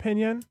with their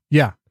opinion.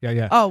 Yeah.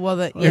 Oh well,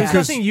 there's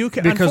nothing you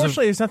can.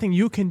 Unfortunately, there's nothing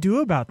you can do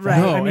about that. Right.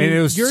 No, I mean,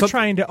 and you're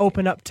trying to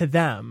open up to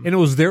them, and it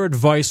was their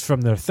advice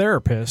from their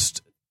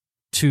therapist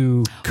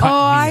to cut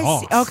me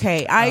off. See.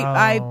 Okay,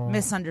 I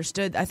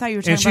misunderstood. I thought you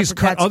were talking and she's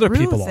about cut other Ruth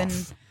people and,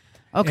 off.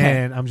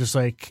 Okay, and I'm just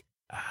like,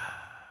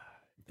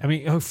 I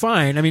mean,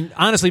 fine. I mean,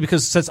 honestly,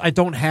 because since I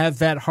don't have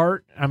that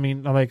heart, I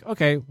mean, I'm like,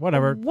 okay,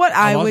 whatever. What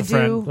I would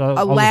do,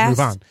 a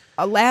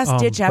last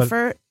ditch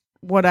effort,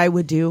 what I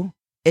would do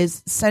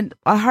is send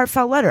a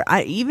heartfelt letter.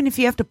 Even if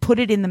you have to put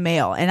it in the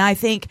mail. And I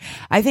think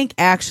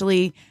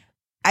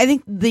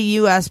the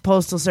U.S.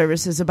 Postal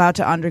Service is about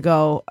to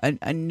undergo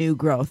a new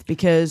growth,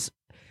 because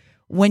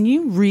when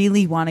you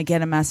really want to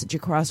get a message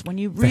across, when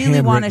you really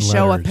want to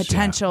show a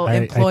potential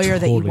employer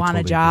that you want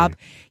a job,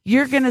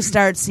 you're going to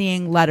start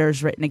seeing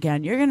letters written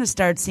again. You're going to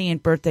start seeing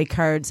birthday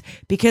cards,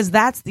 because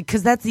that's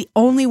the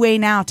only way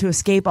now to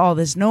escape all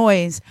this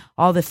noise,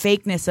 all the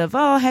fakeness of,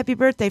 oh, happy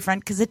birthday,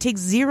 friend, because it takes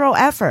zero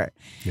effort.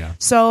 Yeah.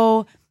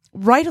 So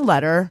write a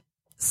letter,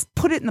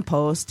 put it in the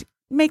post,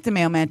 make the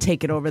mailman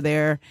take it over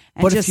there,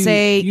 and just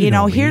say,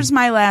 here's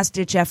my last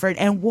ditch effort.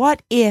 And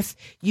what if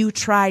you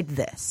tried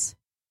this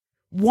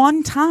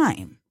one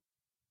time?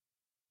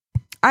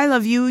 I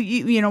love you.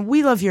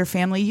 We love your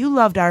family. You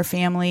loved our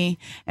family,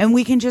 and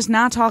we can just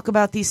not talk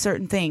about these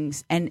certain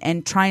things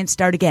and try and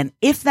start again.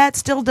 If that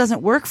still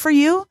doesn't work for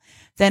you,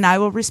 then I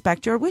will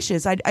respect your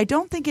wishes. I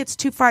don't think it's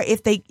too far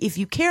if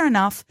you care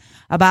enough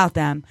about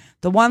them,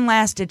 the one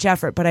last ditch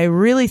effort. But I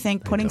really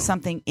think putting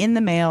something in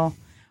the mail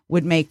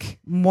would make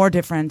more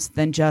difference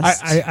than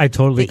just I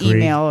totally the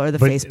email or the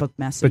Facebook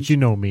message. But you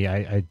know me,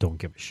 I don't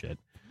give a shit.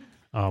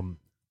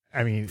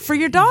 I mean, for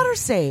your daughter's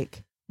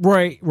sake.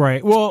 Right.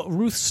 Well,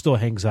 Ruth still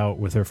hangs out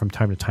with her from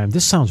time to time.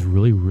 This sounds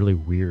really, really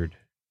weird.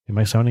 Am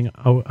I sounding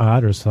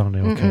odd or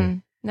sounding okay?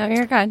 Mm-mm. No,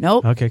 you're good.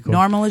 Nope. Okay, cool.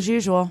 Normal as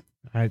usual.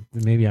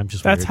 Maybe I'm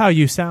just That's weird. how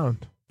you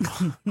sound.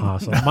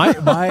 Awesome.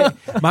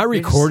 My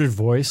recorded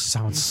voice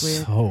sounds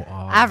so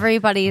odd.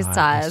 Everybody's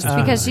does,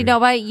 because you know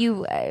what?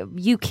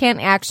 You can't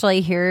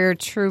actually hear your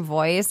true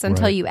voice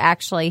until you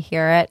actually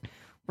hear it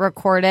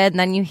recorded, and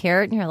then you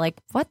hear it and you're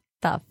like, what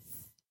the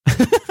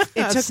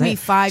It took me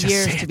 5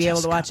 years to be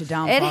able to watch a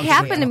downfall. It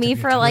happened to me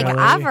for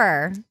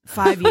ever.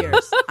 5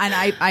 years.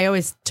 And I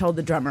always told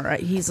the drummer, right?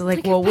 He's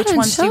like, well, which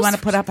ones do you want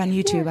to put up on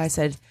YouTube? I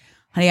said,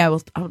 honey, I'll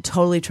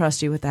totally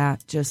trust you with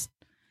that. Just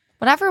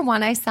whatever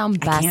one I sound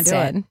best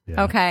in.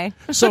 Yeah. Okay.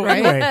 So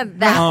anyway,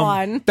 that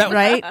one.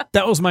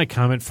 That was my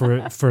comment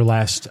for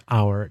last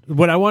hour.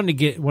 What I wanted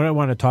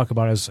to talk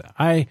about is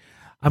I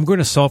I'm going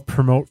to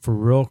self-promote for a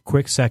real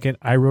quick second.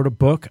 I wrote a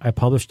book. I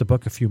published a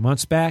book a few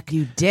months back.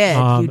 You did.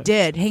 You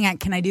did. Hang on.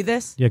 Can I do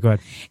this? Yeah, go ahead.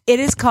 It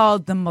is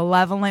called The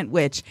Malevolent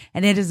Witch,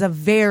 and it is a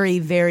very,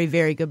 very,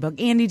 very good book.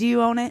 Andy, do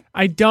you own it?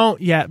 I don't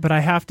yet, but I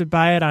have to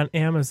buy it on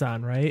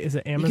Amazon, right? Is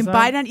it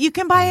Amazon? You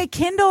can buy a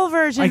Kindle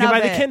version of it. I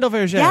can buy the Kindle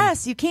version.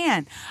 Yes, you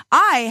can.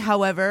 I,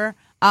 however,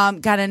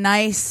 got a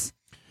nice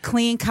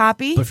clean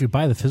copy. But if you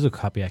buy the physical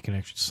copy, I can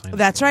actually sign it.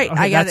 That's right. Okay,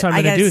 I got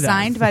it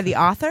signed by the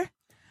author.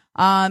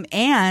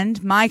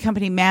 And my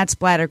company, Mad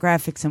Splatter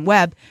Graphics and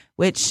Web,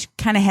 which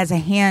kind of has a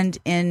hand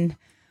in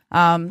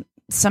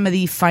some of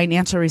the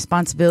financial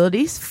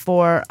responsibilities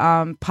for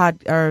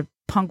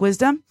Punk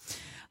Wisdom,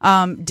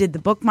 did the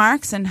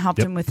bookmarks and helped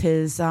him with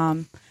his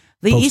the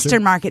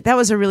Eastern market. That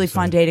was a really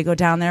fun day to go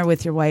down there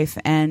with your wife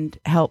and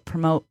help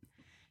promote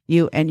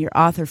you and your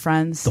author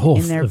friends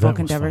in their book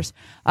endeavors.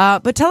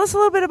 But tell us a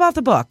little bit about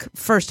the book,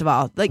 first of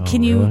all.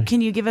 Can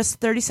you give us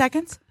 30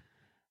 seconds?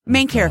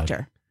 Main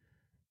character.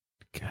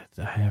 God,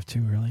 I have to,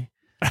 really?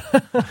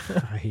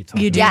 I hate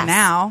talking. You do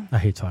now. I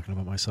hate talking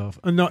about myself.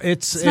 No,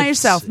 it's not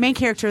yourself. Main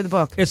character of the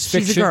book. It's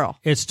fiction. She's a girl.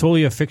 It's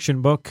totally a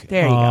fiction book.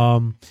 There you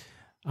go.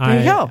 There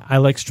you go. I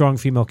like strong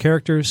female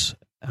characters.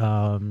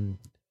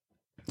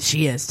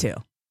 She is too.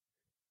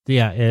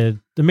 Yeah,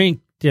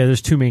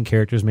 there's two main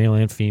characters, male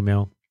and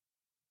female.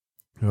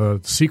 The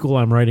sequel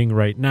I'm writing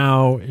right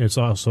now is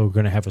also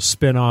going to have a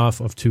spin-off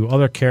of two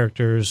other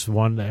characters.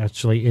 One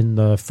actually in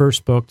the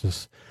first book.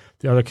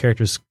 The other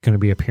character is going to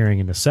be appearing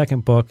in the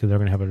second book, and they're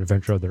going to have an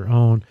adventure of their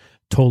own,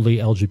 totally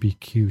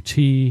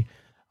LGBTQT.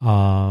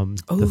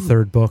 The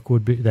third book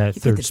would be that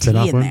third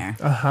spin-off one.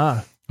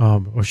 Uh-huh.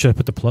 Or should I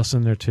put the plus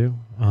in there too?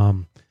 I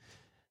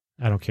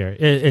don't care.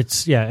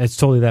 It's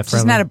totally that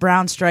friendly. It's not a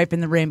brown stripe in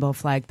the rainbow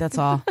flag. That's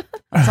all.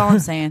 That's all I'm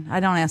saying.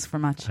 I don't ask for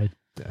much.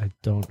 I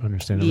don't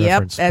understand the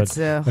reference. Yep, that's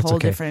a whole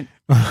different.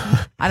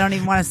 I don't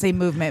even want to say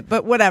movement,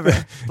 but whatever.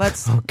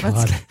 Let's. All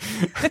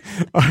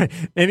right.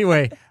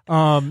 Anyway,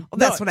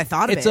 that's what I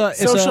thought of it.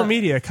 Social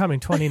media coming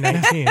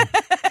 2019.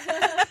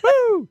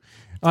 Woo!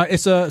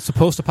 It's a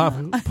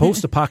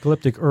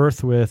post-apocalyptic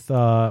Earth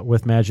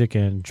with magic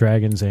and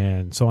dragons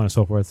and so on and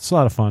so forth. It's a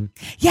lot of fun.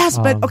 Yes,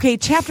 but okay.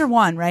 Chapter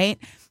 1, right?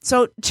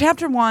 So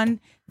chapter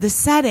 1, the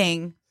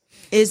setting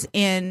is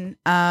in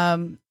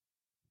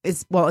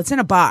it's in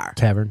a bar.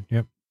 Tavern,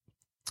 yep.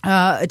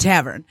 A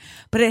tavern.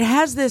 But it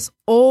has this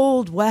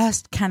old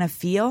West kind of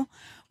feel,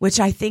 which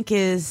I think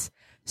is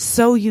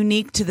so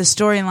unique to the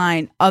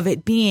storyline of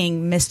it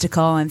being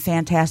mystical and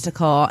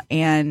fantastical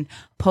and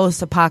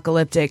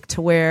post-apocalyptic,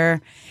 to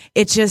where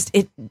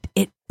it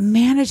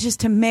manages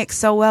to mix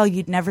so well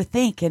you'd never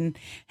think. And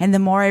the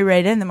more I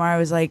read in, the more I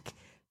was like,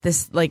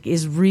 this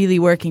is really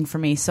working for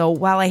me. So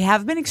while I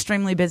have been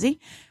extremely busy,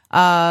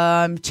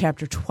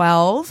 chapter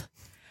 12,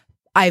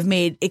 I've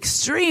made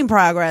extreme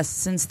progress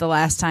since the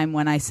last time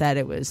when I said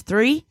it was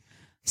 3.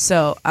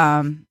 So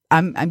I'm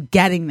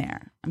getting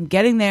there. I'm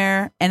getting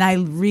there, and I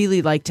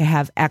really like to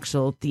have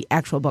the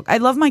actual book. I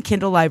love my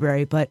Kindle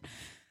library, but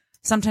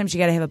sometimes you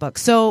got to have a book.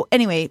 So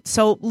anyway,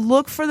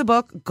 look for the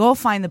book. Go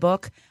find the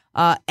book.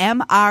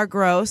 M.R.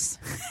 Gross,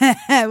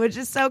 which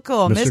is so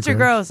cool. Mr.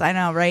 Gross, I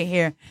know, right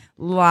here,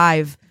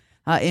 live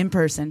in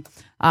person.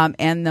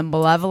 And The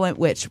Malevolent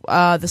Witch.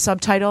 The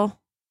subtitle?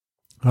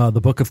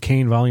 The Book of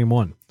Cain, Volume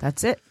 1.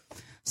 That's it.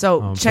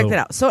 So check that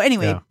out. So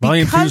anyway,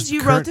 because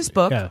you wrote this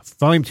book. Yeah,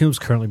 Volume 2 is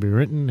currently being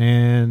written,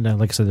 and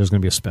like I said, there's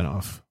going to be a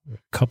spinoff. A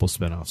couple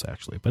spinoffs,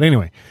 actually. But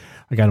anyway,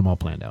 I got them all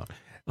planned out.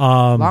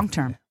 Long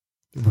term.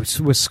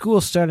 With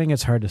school starting,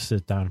 it's hard to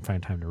sit down and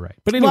find time to write.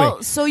 But anyway,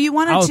 so you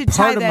wanted to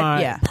tie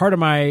that. Part of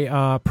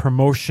my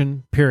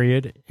promotion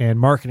period and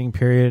marketing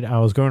period, I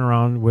was going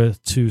around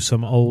to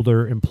some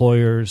older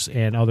employers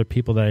and other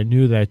people that I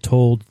knew that I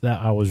told that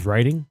I was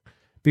writing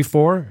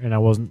before, and I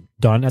wasn't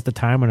done at the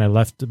time when I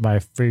left my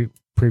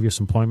previous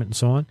employment and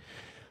so on.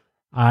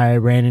 I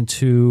ran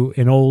into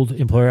an old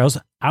employer.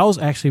 I was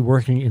actually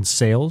working in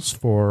sales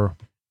for,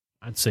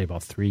 I'd say,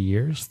 about 3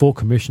 years, full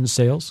commission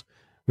sales,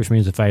 which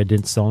means if I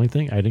didn't sell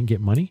anything, I didn't get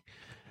money.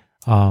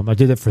 I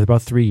did that for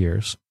about 3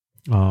 years.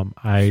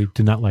 I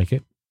did not like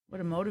it.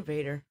 What a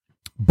motivator.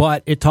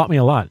 But it taught me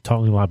a lot. It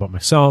taught me a lot about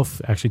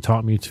myself. It actually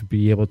taught me to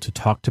be able to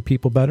talk to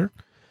people better.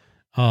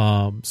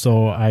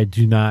 So I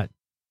do not,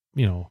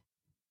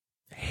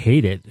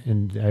 hate it,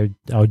 and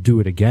I would do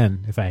it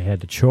again if I had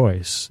the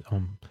choice.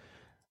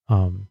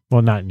 Well,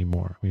 not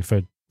anymore. I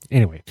mean,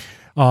 anyway,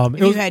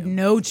 you had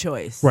no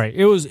choice, right?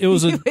 It was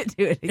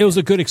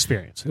a good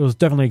experience. It was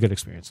definitely a good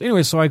experience.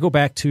 Anyway, so I go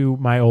back to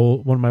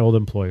one of my old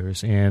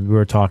employers, and we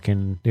were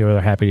talking. They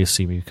were happy to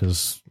see me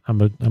because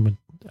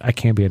I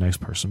can be a nice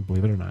person,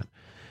 believe it or not.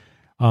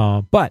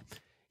 But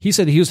he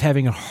said he was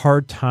having a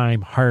hard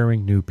time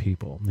hiring new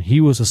people. He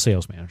was a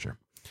sales manager.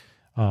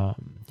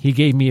 He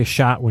gave me a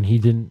shot when he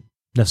didn't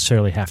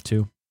necessarily have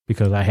to,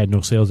 because I had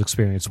no sales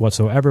experience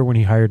whatsoever when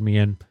he hired me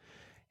in.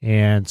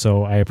 And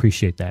so I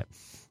appreciate that.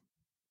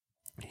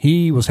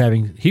 He was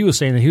saying that he was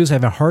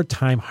having a hard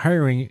time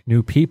hiring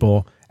new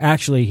people.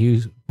 Actually,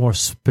 he more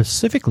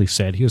specifically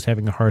said he was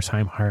having a hard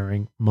time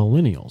hiring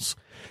millennials.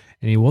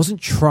 And he wasn't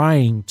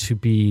trying to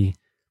be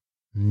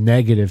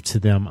negative to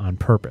them on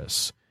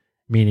purpose,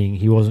 meaning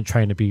he wasn't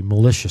trying to be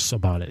malicious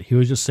about it. He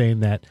was just saying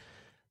that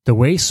the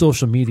way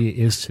social media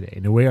is today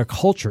and the way our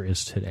culture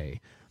is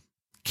today,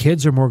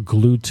 kids are more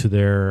glued to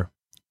their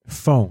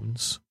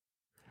phones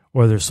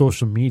or their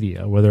social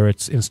media, whether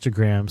it's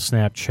Instagram,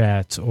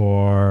 Snapchat,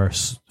 or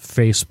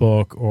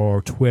Facebook,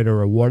 or Twitter,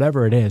 or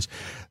whatever it is.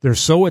 They're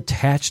so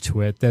attached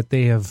to it that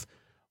they have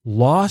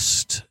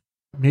lost,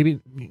 maybe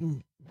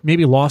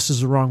lost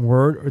is the wrong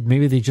word, or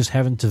maybe they just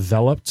haven't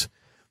developed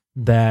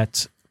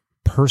that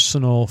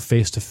personal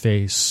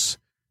face-to-face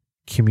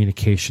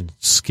communication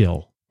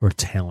skill or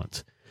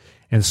talent.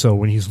 And so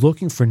when he's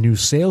looking for new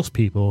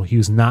salespeople,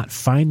 he's not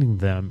finding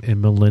them in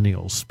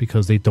millennials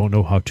because they don't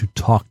know how to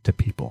talk to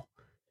people,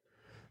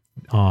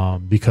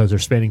 because they're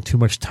spending too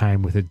much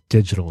time with it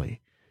digitally.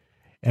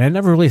 And I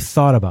never really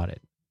thought about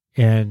it.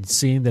 And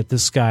seeing that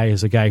this guy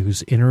is a guy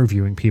who's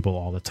interviewing people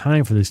all the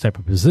time for these type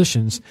of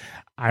positions,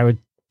 I would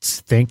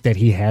think that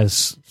he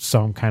has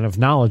some kind of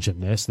knowledge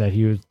in this, that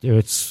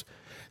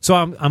so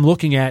I'm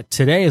looking at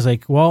today is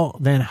like, well,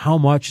 then how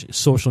much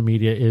social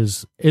media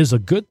is a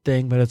good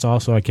thing, but it's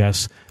also, I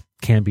guess,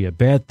 can be a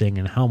bad thing.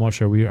 And how much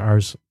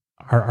are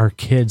our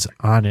kids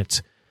on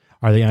it?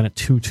 Are they on it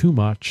too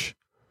much?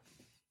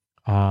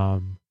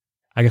 I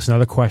guess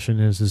another question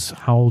is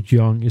how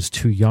young is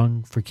too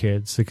young for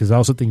kids? Because I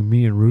also think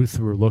me and Ruth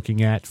were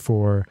looking at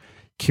for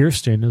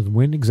Kirsten is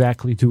when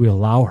exactly do we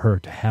allow her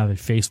to have a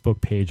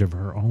Facebook page of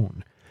her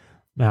own?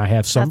 Now I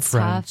have some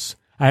friends. Tough.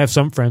 I have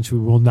some friends who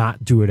will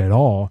not do it at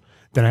all.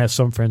 Then I have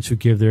some friends who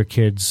give their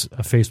kids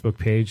a Facebook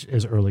page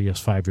as early as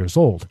 5 years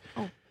old.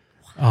 Oh,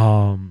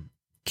 wow.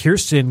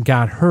 Kirsten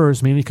got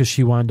hers mainly because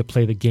she wanted to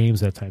play the games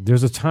that time.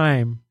 There's a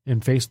time in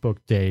Facebook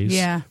days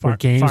where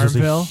games was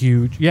a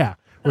huge,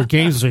 where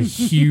games was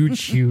a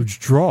huge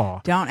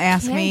draw. Don't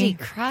ask me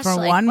for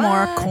one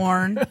more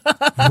corn.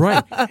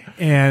 Right.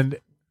 And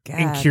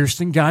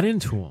Kirsten got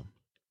into them.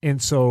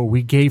 And so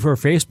we gave her a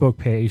Facebook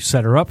page,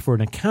 set her up for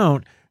an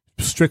account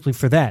strictly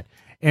for that.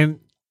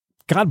 And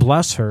God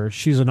bless her.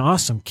 She's an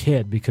awesome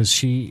kid because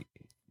she's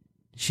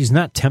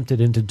not tempted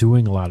into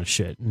doing a lot of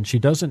shit. And she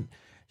doesn't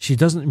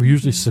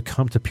usually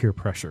succumb to peer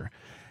pressure.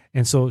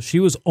 And so she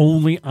was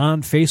only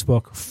on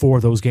Facebook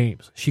for those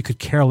games. She could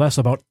care less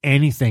about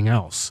anything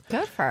else.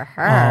 Good for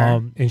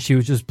her. And she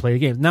would just play the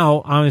games.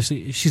 Now,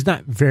 honestly, she's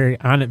not very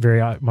on it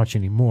very much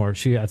anymore.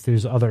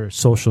 There's other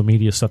social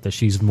media stuff that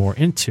she's more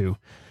into.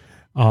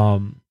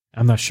 I'm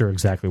not sure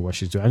exactly what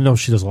she's doing. I know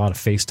she does a lot of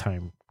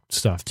FaceTime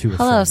stuff too.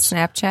 Hello,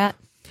 Snapchat.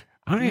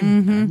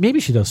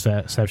 Maybe she does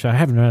Snapchat. I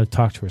haven't really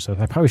talked to her, so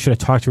I probably should have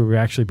talked to her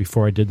actually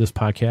before I did this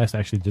podcast. I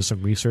actually did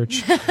some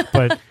research,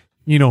 but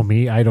you know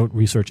me, I don't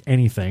research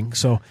anything.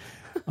 So,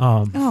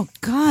 oh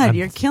God,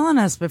 you're killing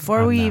us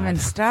before we even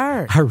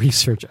start. I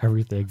research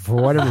everything for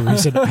whatever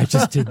reason. I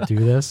just didn't do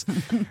this.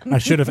 I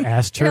should have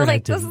asked her. You're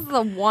like, this is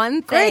the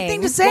one great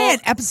thing to say in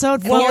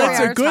episode 4. Well, it's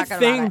a good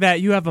thing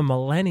that you have a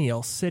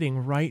millennial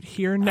sitting right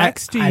here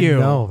next to you. I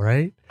know,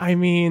 right? I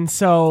mean,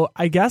 so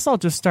I guess I'll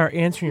just start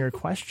answering your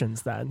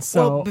questions then.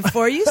 So well,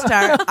 before you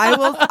start,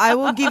 I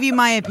will give you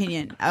my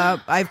opinion.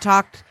 I've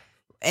talked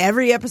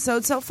every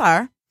episode so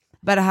far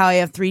about how I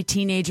have 3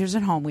 teenagers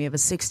at home. We have a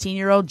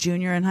 16-year-old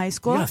junior in high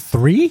school. Yeah,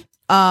 3?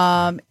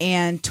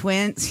 And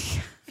twins.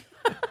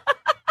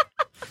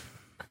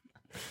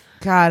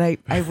 God,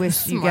 I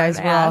wish you guys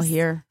were all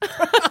here.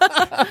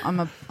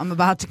 I'm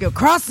about to go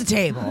across the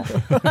table.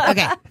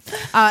 Okay.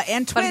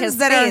 And twins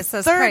that are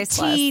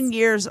 13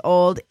 years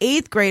old,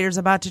 8th graders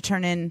about to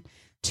turn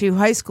into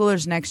high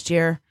schoolers next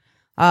year.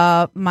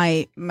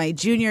 My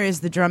junior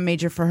is the drum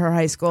major for her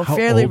high school. How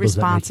fairly old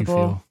responsible. Does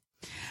that make you feel?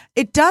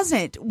 It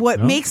doesn't.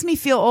 What makes me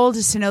feel old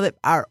is to know that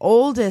our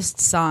oldest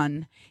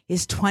son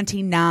is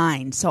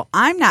 29. So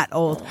I'm not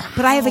old,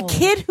 but I have a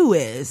kid who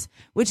is,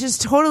 which is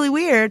totally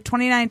weird.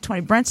 29,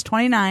 20. Brent's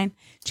 29.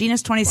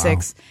 Gina's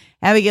 26.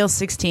 Wow. Abigail's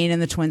 16,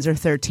 and the twins are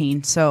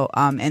 13. So,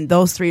 and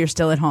those 3 are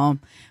still at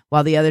home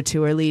while the other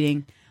 2 are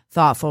leading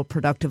thoughtful,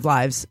 productive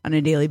lives on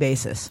a daily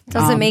basis.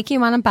 Does it make you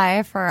want to buy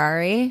a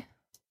Ferrari?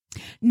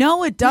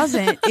 No, it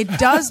doesn't. It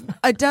does.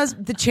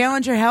 The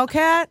Challenger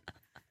Hellcat.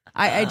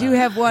 I do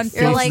have one.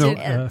 You're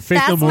like,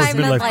 Faith No More's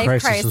midlife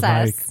crisis is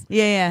like,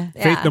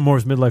 Faith No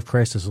More's midlife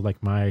crisis is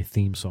like my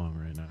theme song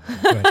right now.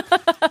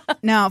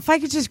 Now, if I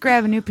could just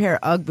grab a new pair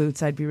of UGG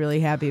boots, I'd be really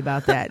happy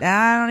about that.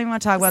 I don't even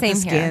want to talk about the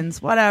skins.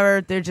 Here.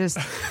 Whatever.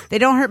 They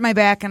don't hurt my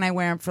back, and I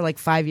wear them for like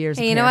 5 years.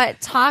 Hey, you know what?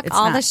 Talk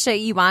the shit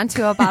you want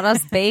to about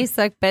us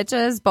basic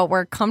bitches, but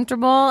we're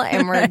comfortable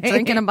and we're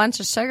drinking a bunch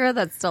of sugar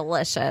that's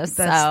delicious.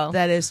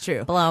 That is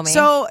true. Blow me.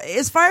 So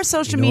as far as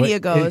social media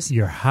goes,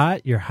 you're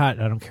hot. You're hot.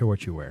 I don't care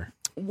what you wear.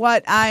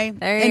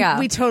 There you go.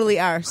 We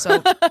totally are.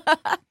 So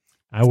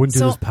I wouldn't do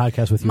this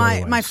podcast with you.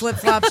 My flip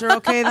flops are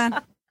okay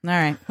then. All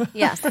right.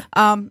 Yes.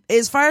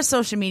 As far as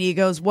social media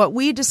goes, what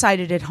we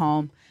decided at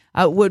home,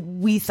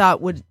 we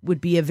thought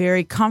would be a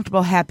very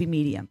comfortable, happy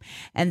medium,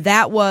 and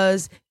that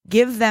was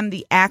give them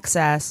the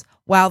access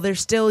while they're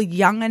still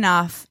young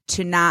enough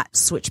to not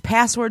switch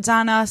passwords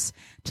on us,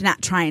 to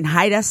not try and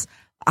hide us.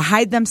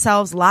 hide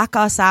themselves, lock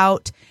us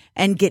out,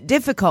 and get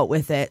difficult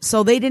with it.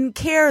 So they didn't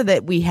care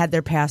that we had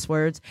their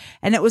passwords,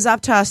 and it was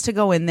up to us to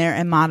go in there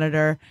and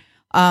monitor,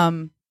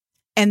 and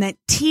then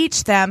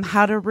teach them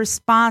how to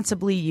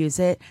responsibly use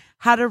it,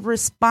 how to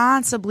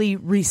responsibly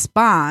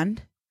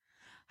respond,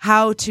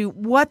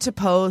 what to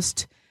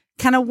post,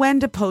 kind of when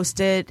to post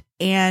it,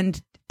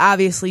 and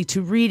obviously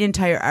to read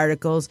entire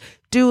articles,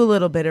 do a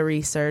little bit of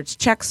research,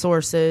 check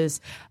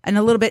sources, and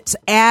a little bit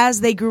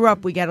as they grew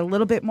up, we got a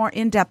little bit more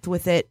in depth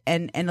with it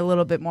and a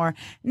little bit more.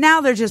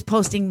 Now they're just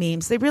posting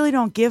memes. They really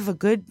don't give a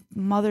good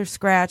mother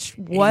scratch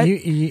what.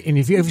 And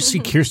if you ever see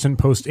Kirsten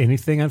post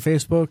anything on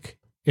Facebook,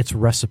 it's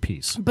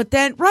recipes. But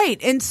then,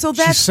 right. And so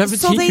that's,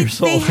 she's 17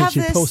 years old and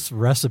she posts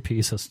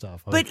recipes of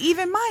stuff. But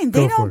even mine,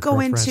 they don't go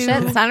into. Shit,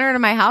 send her to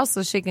my house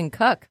so she can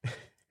cook.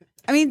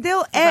 I mean,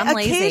 they'll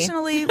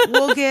occasionally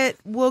we'll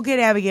get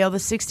Abigail, the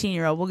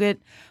 16-year-old.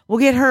 We'll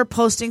get her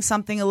posting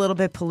something a little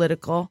bit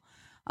political.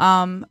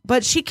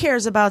 But she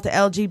cares about the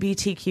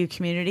LGBTQ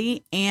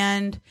community,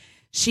 and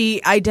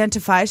she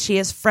identifies, she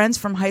has friends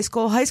from high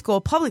school.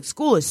 Public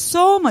school is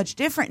so much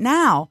different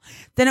now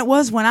than it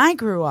was when I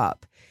grew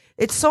up.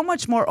 It's so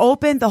much more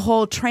open. The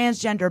whole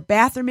transgender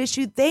bathroom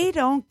issue, they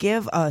don't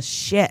give a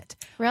shit.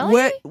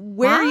 Really?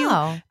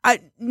 Wow.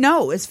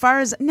 No, as far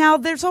as now,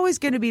 there's always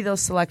going to be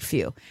those select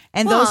few.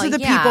 And those are the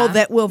people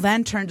that will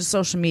then turn to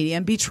social media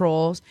and be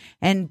trolls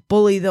and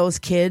bully those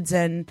kids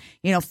and,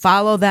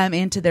 follow them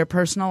into their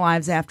personal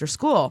lives after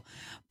school.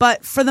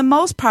 But for the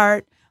most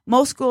part,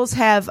 most schools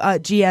have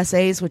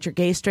GSAs, which are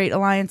gay straight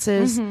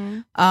alliances.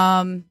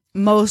 Mm-hmm.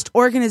 Most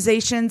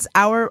organizations,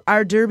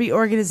 our Derby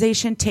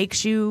organization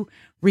takes you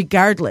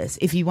regardless.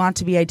 If you want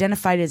to be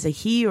identified as a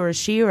he or a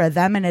she or a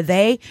them and a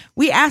they,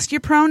 we ask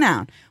your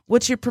pronoun.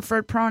 What's your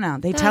preferred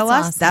pronoun? They tell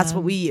us. Awesome. That's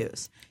what we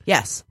use.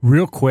 Yes.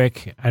 Real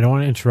quick, I don't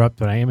want to interrupt,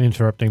 but I am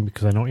interrupting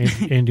because I know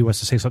Andy wants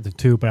to say something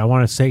too, but I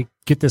want to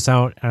get this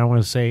out, and I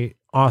want to say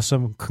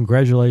awesome,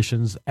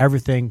 congratulations,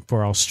 everything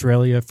for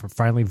Australia for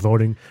finally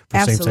voting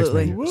for same-sex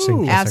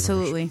marriage.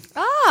 Absolutely.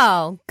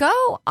 Oh,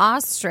 go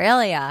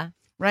Australia.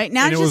 Right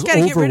now, you just got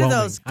to get rid of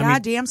those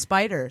goddamn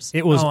spiders.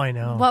 It was. Oh, I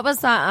know. What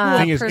was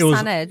the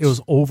percentage? It was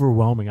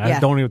overwhelming. I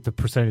don't know what the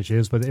percentage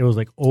is, but it was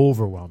like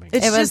overwhelming.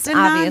 It was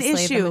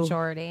obviously the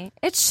majority.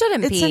 It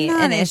shouldn't be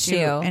an issue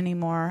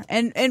anymore.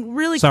 And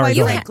really, quite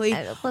frankly,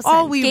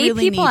 all we gay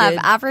really people have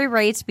every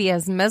right to be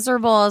as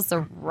miserable as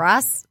the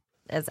rest.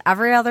 As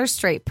every other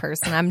straight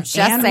person. I'm just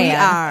saying. We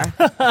are.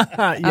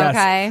 Yes.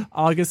 Okay.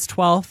 August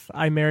 12th,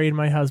 I married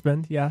my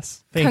husband.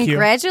 Yes. Thank you.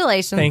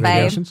 Congratulations,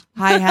 babe.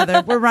 Hi,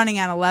 Heather. We're running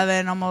on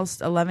almost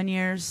 11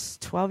 years,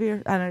 12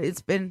 years. I don't know.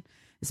 It's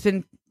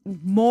been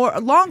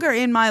longer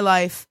in my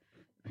life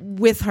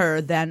with her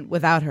than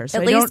without her. So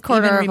At I least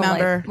don't even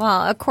remember.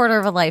 A quarter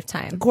of a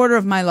lifetime. A quarter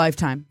of my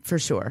lifetime, for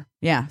sure.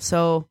 Yeah.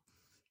 So.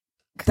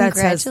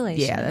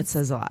 Congratulations. That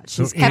says a lot.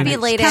 She's happy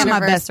late anniversary.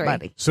 My best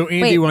buddy. So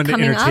Andy wanted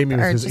to entertain me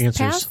with his answers.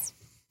 Past?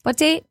 What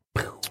date?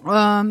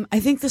 I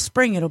think the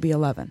spring it'll be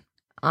 11.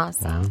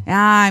 Awesome.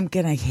 Wow. I'm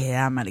gonna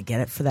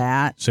get it for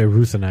that. So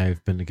Ruth and I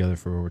have been together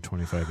for over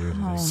 25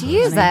 years.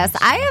 Jesus,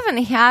 I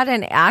haven't had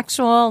an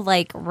actual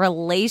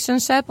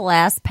relationship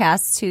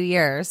past 2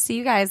 years. So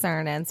you guys are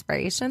an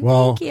inspiration.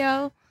 Well, thank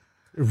you.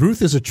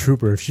 Ruth is a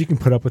trooper. If she can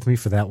put up with me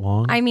for that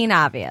long. I mean,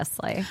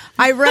 obviously.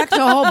 I wrecked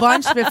a whole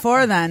bunch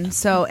before then.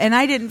 And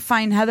I didn't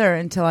find Heather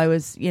until I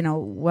was,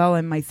 well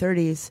in my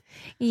 30s.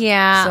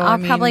 Yeah. So, I'll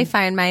probably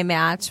find my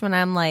match when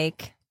I'm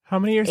how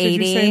many years 80,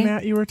 did you say,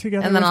 Matt, you were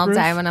together and then I'll Ruth?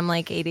 die when I'm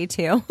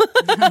 82.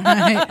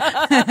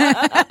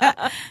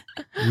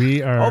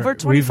 We are over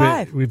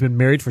 25. We've been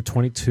married for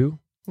 22.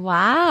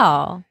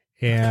 Wow.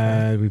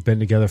 And we've been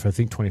together for, I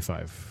think,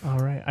 25. All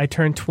right. I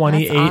turned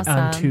 28 awesome.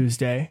 on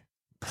Tuesday.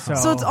 So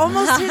it's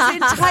almost his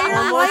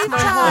entire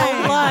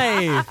lifetime.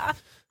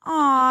 Life.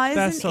 Aw,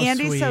 isn't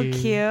Andy so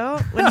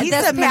cute? When he's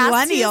a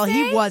millennial,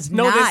 he was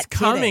not this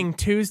coming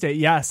Tuesday.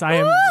 Yes, I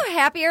am. Ooh,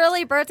 happy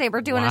early birthday. We're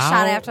doing a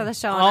shot after the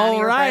show on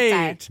your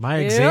birthday. My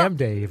exam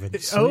day even.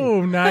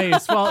 Oh,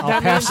 nice. Well,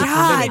 that means you're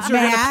going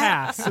to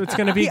pass. So it's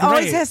going to be great. He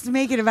always has to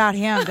make it about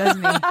him,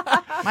 doesn't he?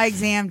 My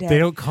exam day. They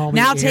don't call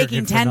me now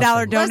taking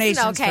 $10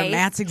 donations for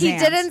Matt's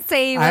exams. He didn't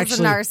say he was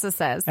a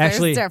narcissist. There's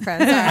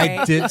difference.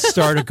 I did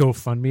start a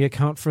GoFundMe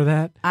account for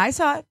that. I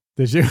saw it.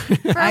 Did you?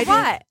 For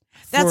what?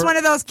 That's one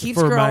of those keep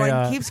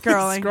scrolling, keep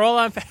scrolling. Scroll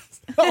on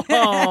fast. Oh,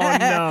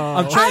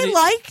 no. I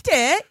liked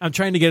it. I'm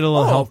trying to get a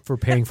little help for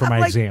paying for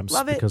my exams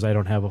love it. Because I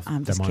don't have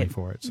the money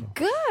for it. So.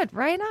 Good.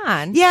 Right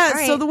on. Yeah,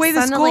 right. So the way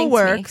the school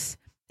works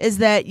is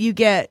that you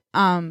get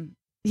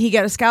he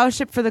got a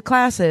scholarship for the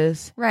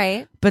classes.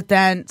 Right. But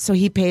then so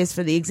he pays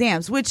for the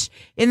exams, which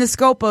in the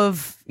scope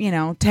of,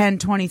 $10, $20,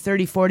 $30,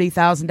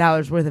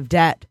 $40,000 worth of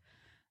debt.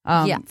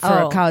 For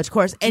a college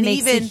course, and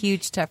makes even a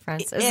huge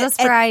difference. Is this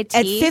for IT?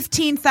 At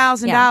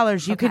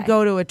 $15,000, you could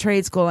go to a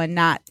trade school and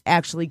not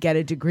actually get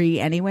a degree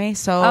anyway.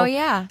 So,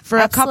 for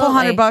a couple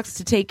 $100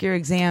 to take your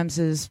exams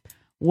is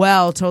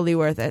totally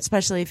worth it.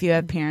 Especially if you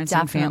have parents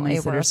and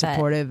families that are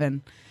supportive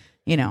and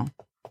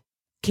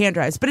CAN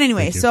drives. But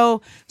anyway,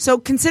 so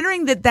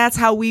considering that that's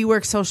how we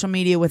work social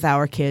media with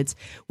our kids,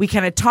 we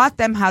kind of taught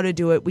them how to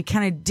do it. We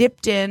kind of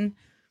dipped in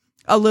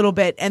a little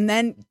bit, and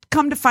then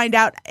come to find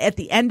out at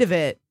the end of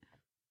it,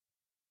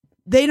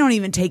 they don't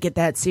even take it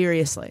that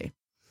seriously.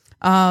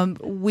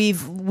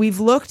 We've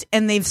looked,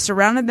 and they've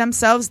surrounded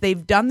themselves.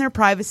 They've done their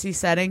privacy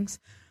settings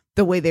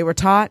the way they were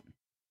taught,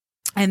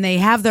 and they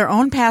have their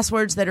own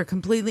passwords that are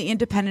completely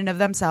independent of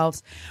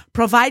themselves,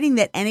 providing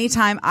that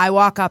anytime I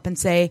walk up and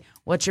say,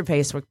 "What's your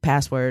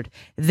password?"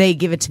 they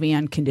give it to me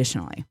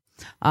unconditionally.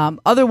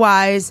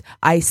 Otherwise,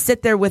 I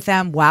sit there with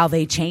them while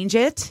they change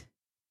it,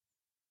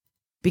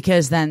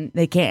 because then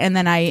they can't,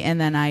 and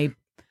then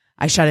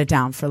I shut it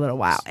down for a little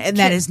while, and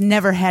that has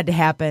never had to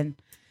happen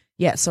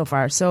yet so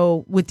far.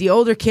 So with the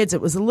older kids,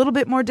 it was a little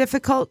bit more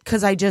difficult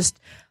because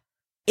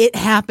it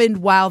happened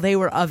while they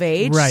were of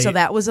age, right. So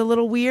that was a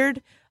little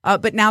weird.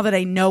 But now that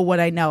I know what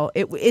I know,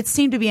 it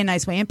seemed to be a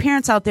nice way. And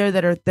parents out there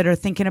that are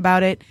thinking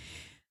about it,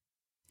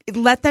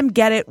 let them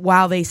get it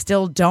while they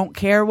still don't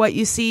care what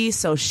you see.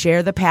 So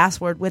share the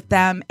password with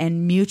them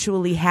and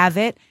mutually have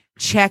it.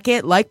 Check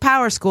it like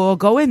Power School.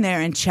 Go in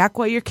there and check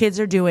what your kids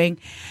are doing,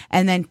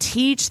 and then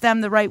teach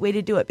them the right way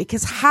to do it.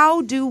 Because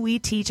how do we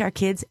teach our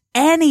kids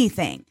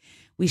anything?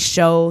 We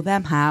show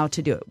them how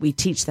to do it. We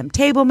teach them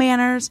table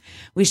manners.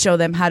 We show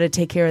them how to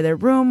take care of their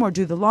room or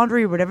do the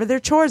laundry or whatever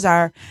their chores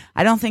are.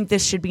 I don't think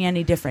this should be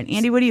any different.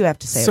 Andy, what do you have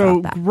to say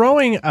about that? So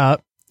growing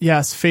up,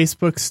 yes,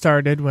 Facebook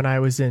started when I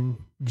was in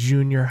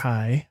junior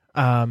high.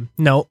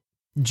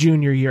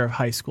 Junior year of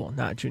high school,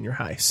 not junior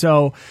high.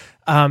 So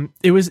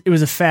it was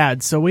a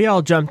fad. So we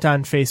all jumped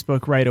on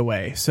Facebook right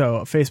away. So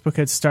Facebook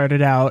had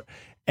started out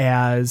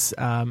as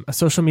a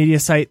social media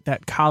site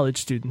that college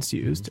students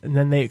used, and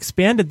then they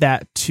expanded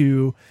that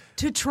to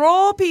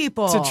troll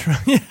people.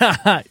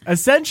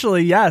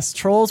 Essentially, yes,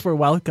 trolls were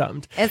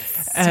welcomed. It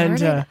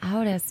started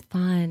out as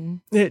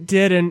fun. It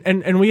did,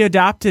 and we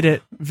adopted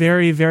it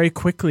very, very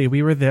quickly.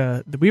 We were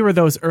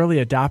those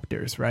early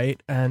adopters,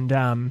 right?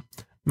 And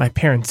my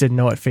parents didn't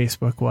know what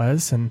Facebook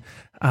was, and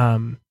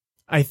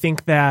I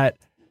think that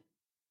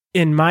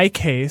in my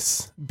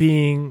case,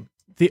 being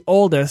the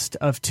oldest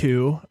of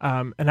two,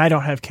 and I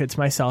don't have kids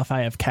myself,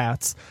 I have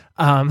cats.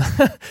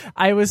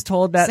 I was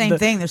told that same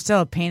thing. They're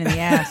still a pain in the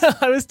ass.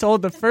 I was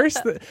told the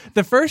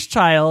first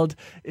child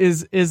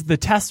is the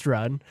test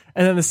run,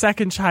 and then the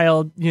second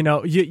child,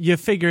 you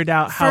figured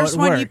out how it works. First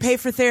one you pay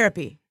for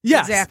therapy.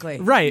 Yes, exactly.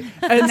 Right.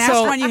 And the next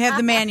one you have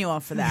the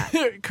manual for that.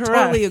 Correct.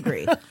 Totally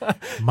agree.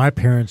 My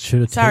parents should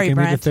have taken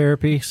me to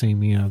therapy, seeing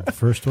me on the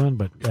first one,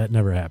 but that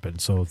never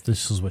happened. So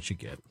this is what you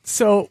get.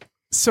 So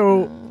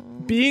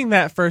being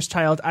that first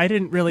child, I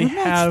didn't really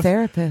have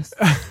therapist.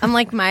 I'm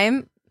like,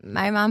 my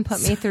mom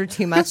put me through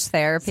too much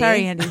therapy.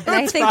 Sorry, Andy. And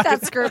I think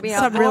that screwed me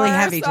up. Something really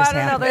heavy just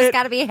happened. There's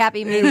got to be a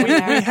happy medium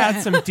there. We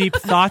had some deep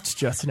thoughts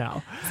just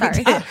now.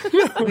 Sorry.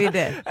 We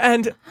did.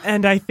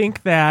 And I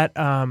think that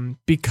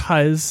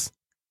because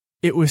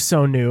it was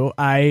so new,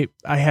 I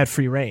had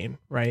free reign,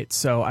 right?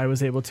 So I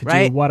was able to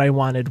do what I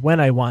wanted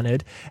when I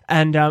wanted.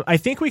 And I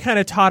think we kind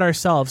of taught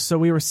ourselves. So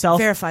we were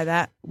verify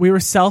that. We were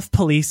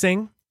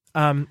self-policing,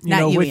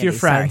 with your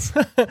friends.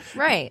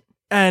 Right.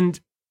 And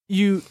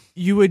you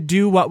would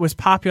do what was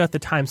popular at the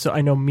time. So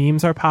I know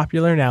memes are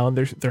popular now, and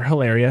they're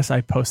hilarious.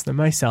 I post them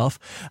myself.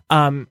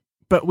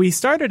 But we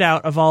started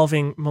out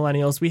evolving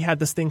millennials. We had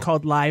this thing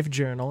called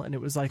LiveJournal, and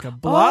it was like a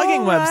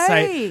blogging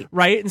website,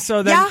 right? And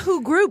so then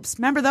Yahoo groups,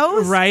 remember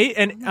those? Right?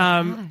 And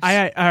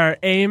our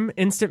AIM,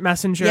 Instant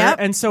Messenger,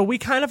 and so we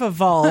kind of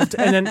evolved,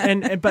 and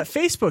then but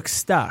Facebook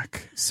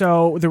stuck.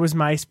 So there was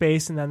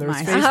MySpace, and then there was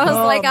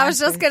Facebook. I was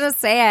just gonna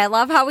say, I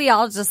love how we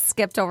all just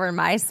skipped over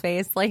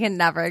MySpace, like it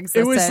never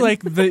existed. It was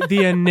like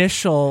the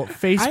initial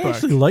Facebook. I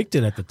actually liked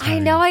it at the time. I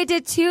know, I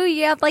did too.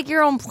 You had like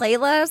your own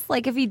playlist.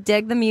 Like if you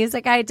dig the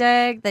music I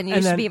dig, then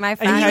you should be my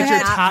friend. And you had your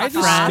top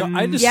friend.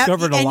 I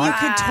discovered a lot.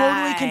 And you could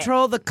totally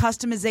control the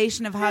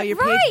customization of how your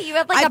page. Right, you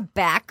had like a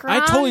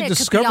background. I totally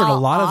discovered a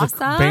lot of the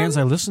bands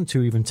I listen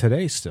to even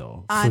today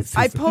still. I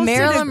posted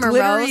Marilyn a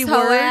glittery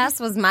Monroe's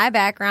was my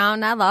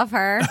background. I love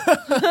her.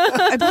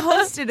 I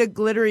posted a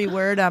glittery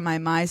word on my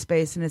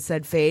MySpace and it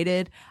said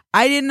faded.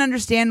 I didn't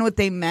understand what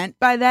they meant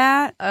by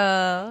that.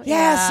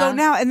 Yeah. So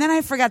now, and then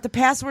I forgot the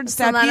password and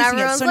stopped using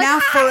it. So now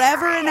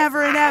forever and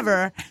ever and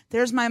ever,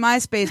 there's my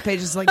MySpace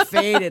page is like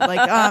faded. Like,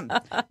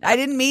 I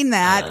didn't mean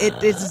that.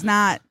 It is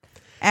not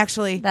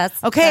actually. That's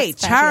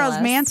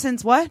Charles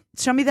Manson's what?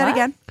 Show me that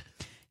again.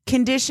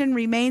 Condition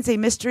remains a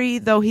mystery,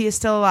 though he is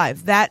still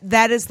alive.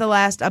 That is the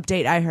last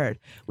update I heard.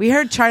 We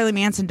heard Charlie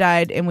Manson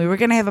died, and we were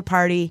going to have a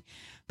party,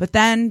 but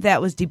then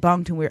that was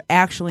debunked, and we're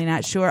actually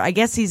not sure. I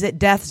guess he's at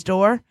death's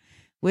door,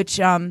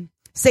 which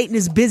Satan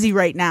is busy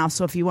right now.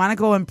 So if you want to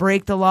go and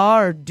break the law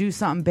or do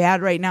something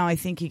bad right now, I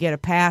think you get a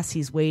pass.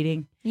 He's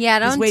waiting. Yeah,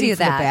 don't do that.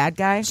 For the bad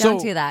guy.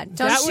 Don't do that.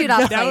 Don't shoot up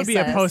places. That would be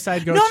a post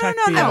I'd go check.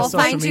 I will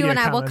find you and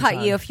I will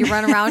cut you if you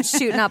run around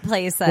shooting up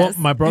places. Well,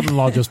 my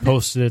brother-in-law just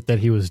posted it that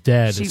he was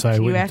dead, and so I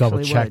went and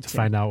double check to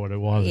find out what it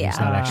was. Yeah, he's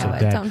not actually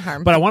dead. Don't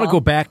harm but people. I want to go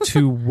back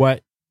to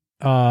what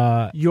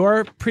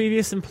Your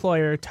previous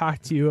employer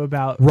talked to you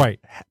about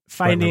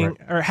finding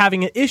or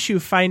having an issue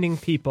finding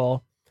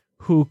people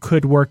who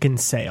could work in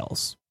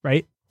sales,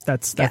 right?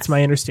 That's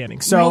my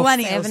understanding. So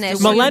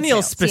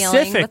millennials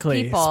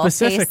specifically,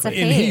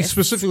 and he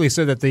specifically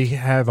said that they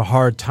have a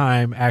hard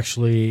time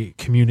actually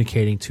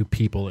communicating to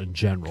people in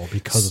general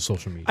because of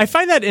social media. I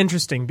find that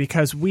interesting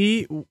because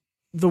the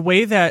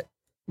way that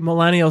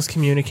millennials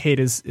communicate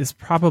is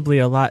probably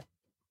a lot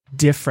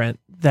different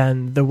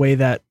than the way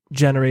that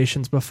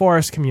generations before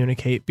us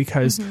communicate,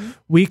 because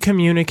we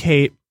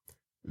communicate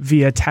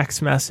via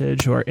text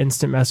message or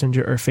instant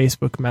messenger or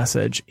Facebook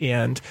message.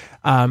 And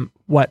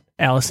what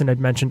Allison had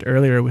mentioned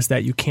earlier was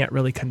that you can't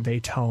really convey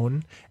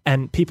tone.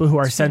 And people who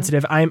are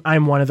sensitive,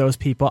 I'm one of those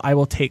people. I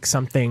will take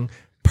something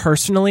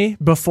personally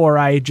before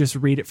I just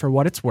read it for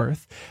what it's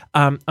worth.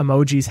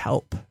 Emojis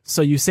help.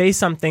 So you say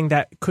something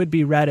that could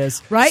be read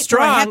as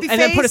strong and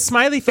then put a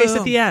smiley face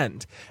at the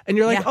end. And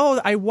you're like,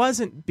 oh, I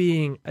wasn't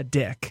being a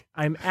dick.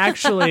 I'm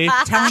actually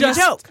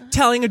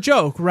telling a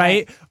joke,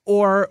 right?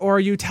 Or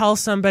you tell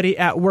somebody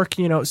at work,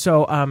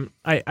 so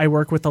I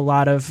work with a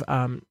lot of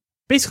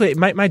basically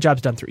my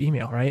job's done through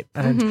email, right?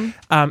 And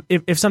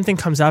if something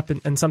comes up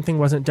and something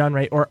wasn't done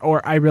right,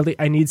 or I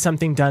need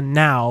something done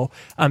now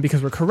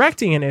because we're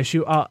correcting an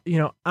issue,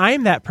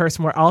 I'm that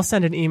person where I'll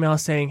send an email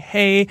saying,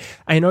 hey,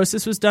 I noticed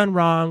this was done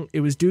wrong.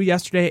 It was due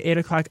yesterday at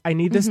 8:00. I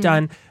need this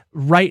done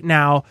right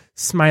now,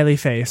 smiley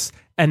face.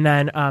 And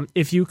then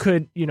if you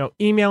could,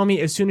 email me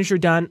as soon as you're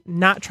done,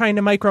 not trying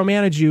to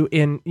micromanage you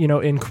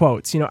in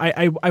quotes.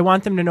 I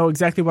want them to know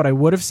exactly what I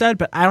would have said,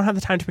 but I don't have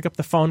the time to pick up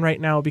the phone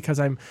right now because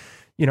I'm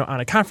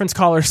on a conference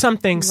call or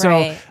something.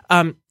 Right.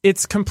 So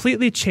it's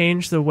completely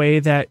changed the way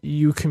that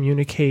you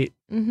communicate,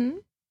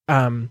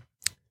 not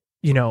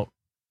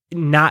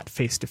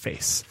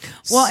face-to-face.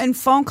 Well, and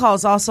phone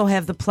calls also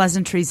have the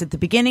pleasantries at the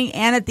beginning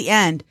and at the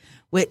end,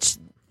 which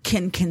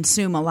can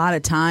consume a lot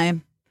of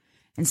time.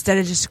 Instead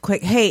of just a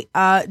quick, hey,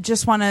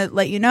 just want to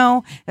let you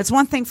know, it's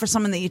one thing for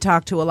someone that you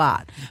talk to a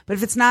lot. But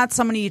if it's not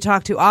someone you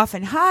talk to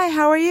often, hi,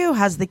 how are you?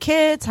 How's the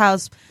kids?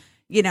 How's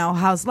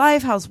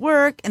life? How's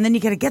work? And then you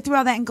got to get through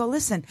all that and go,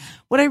 listen,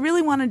 what I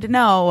really wanted to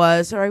know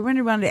was, or I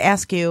really wanted to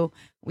ask you,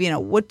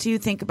 what do you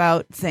think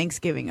about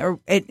Thanksgiving?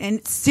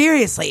 And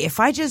seriously, if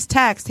I just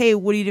text, hey,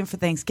 what are you doing for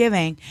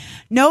Thanksgiving?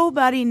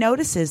 Nobody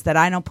notices that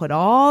I don't put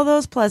all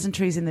those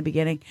pleasantries in the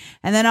beginning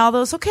and then all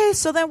those, okay,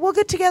 so then we'll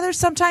get together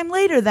sometime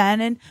later then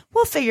and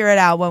we'll figure it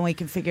out when we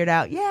can figure it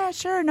out. Yeah,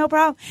 sure, no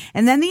problem.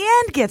 And then the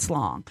end gets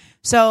long.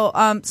 So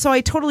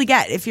I totally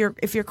get if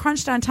you're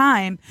crunched on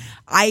time,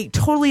 I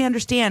totally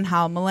understand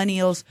how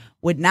millennials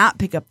would not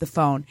pick up the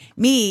phone.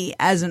 Me,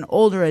 as an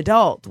older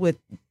adult with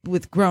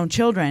grown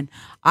children,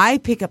 I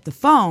pick up the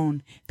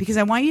phone because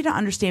I want you to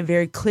understand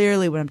very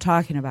clearly what I'm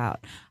talking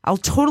about. I'll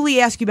totally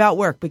ask you about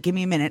work, but give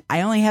me a minute.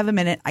 I only have a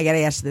minute. I got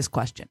to ask this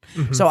question.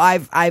 So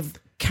I've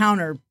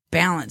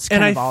counterbalanced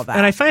kind of all that.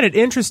 And I find it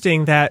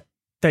interesting that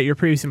your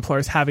previous employer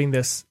is having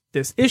this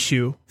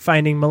issue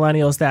finding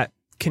millennials that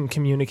can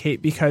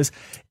communicate, because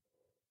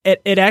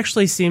it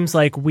actually seems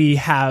like we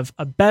have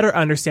a better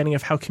understanding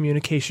of how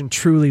communication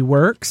truly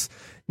works.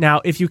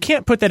 Now, if you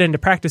can't put that into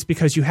practice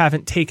because you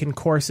haven't taken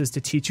courses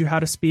to teach you how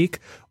to speak,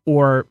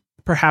 or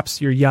perhaps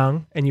you're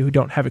young and you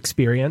don't have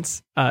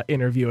experience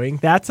interviewing,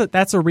 that's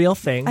a real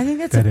thing. I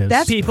think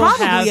that's people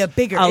probably have a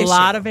bigger issue. A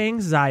lot of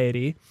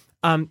anxiety.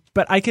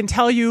 But I can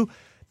tell you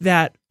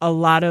that a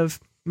lot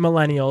of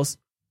millennials,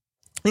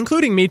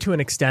 including me to an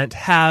extent,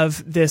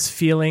 have this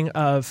feeling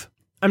of,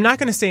 I'm not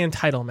going to say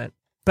entitlement,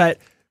 but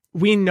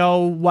we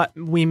know what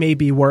we may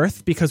be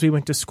worth because we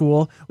went to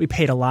school. We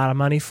paid a lot of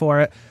money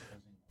for it,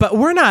 but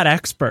we're not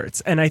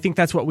experts. And I think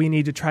that's what we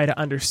need to try to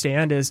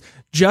understand is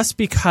just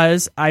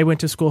because I went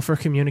to school for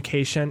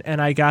communication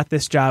and I got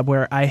this job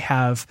where I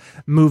have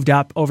moved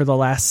up over the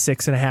last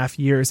 6.5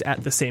 years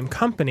at the same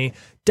company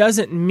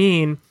doesn't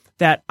mean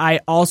that I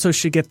also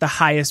should get the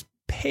highest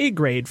pay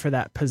grade for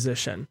that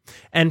position.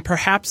 And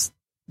perhaps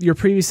your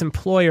previous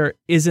employer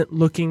isn't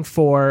looking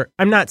for,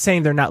 I'm not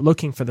saying they're not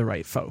looking for the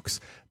right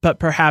folks, but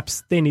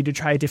perhaps they need to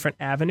try a different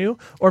avenue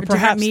or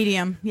perhaps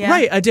medium. Yeah.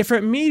 Right, a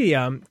different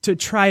medium to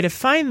try to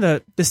find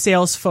the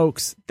sales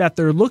folks that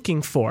they're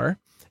looking for.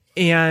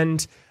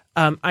 And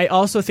I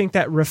also think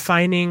that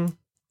refining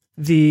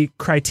the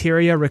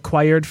criteria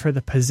required for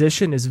the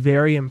position is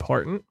very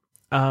important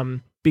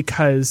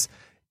because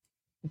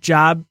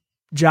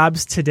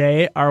jobs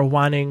today are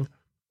wanting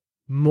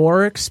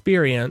more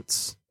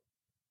experience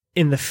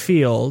in the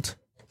field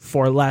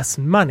for less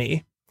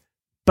money,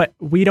 but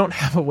we don't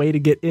have a way to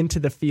get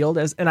into the field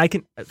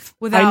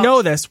I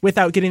know this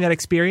without getting that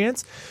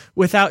experience,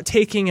 without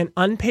taking an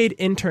unpaid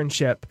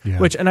internship,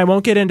 and I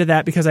won't get into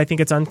that because I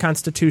think it's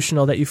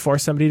unconstitutional that you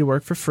force somebody to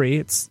work for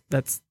free.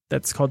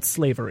 That's called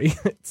slavery.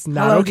 It's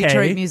not okay.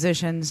 Detroit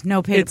musicians,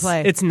 no pay to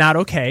play. It's not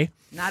okay.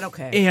 Not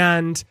okay.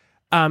 And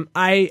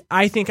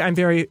I think I'm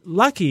very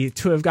lucky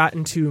to have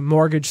gotten to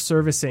mortgage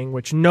servicing,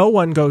 which no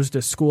one goes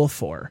to school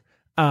for.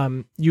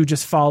 you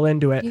just fall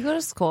into it. You go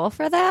to school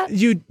for that?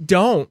 You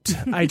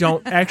don't. I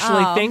don't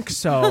actually think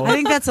so. I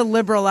think that's a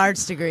liberal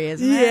arts degree,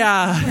 isn't it?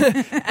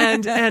 Yeah.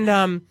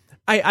 and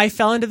I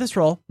fell into this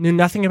role, knew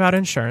nothing about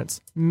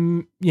insurance,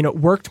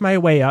 worked my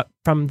way up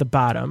from the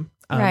bottom.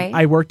 Right.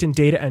 I worked in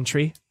data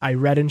entry. I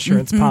read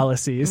insurance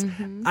policies.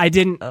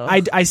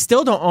 I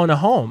still don't own a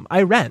home.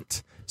 I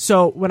rent.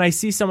 So when I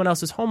see someone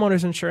else's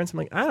homeowner's insurance, I'm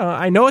like,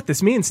 I know what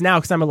this means now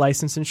because I'm a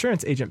licensed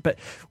insurance agent. But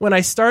when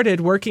I started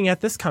working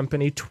at this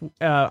company,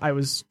 I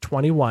was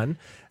 21.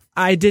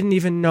 I didn't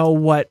even know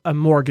what a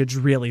mortgage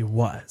really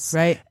was.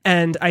 Right.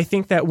 And I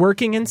think that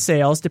working in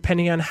sales,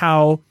 depending on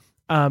how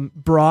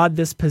broad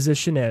this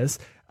position is,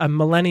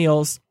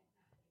 millennials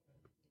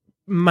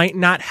might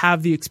not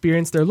have the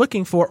experience they're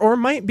looking for, or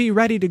might be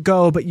ready to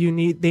go, but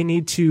they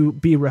need to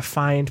be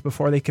refined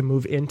before they can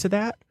move into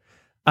that.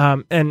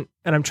 And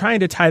I'm trying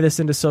to tie this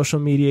into social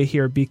media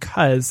here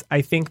because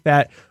I think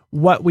that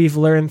what we've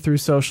learned through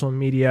social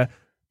media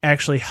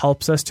actually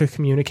helps us to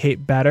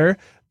communicate better,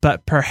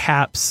 but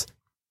perhaps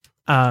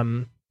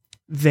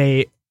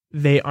they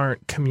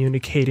aren't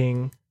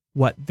communicating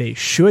what they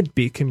should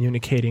be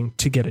communicating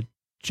to get a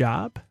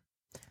job.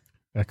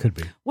 That could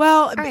be.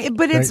 Well,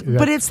 but it's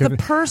the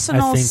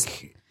personal.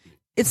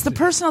 It's the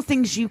personal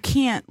things you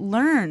can't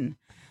learn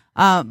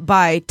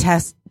by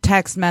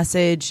text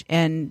message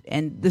and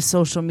the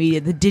social media,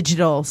 the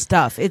digital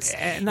stuff. It's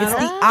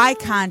the eye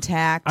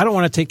contact. I don't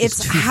want to take this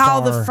It's too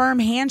how far. the firm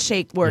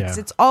handshake works.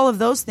 Yeah. It's all of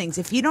those things.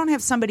 If you don't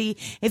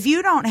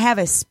have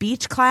a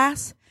speech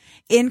class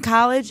in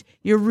college,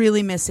 you're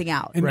really missing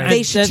out. Right.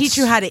 They should teach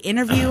you how to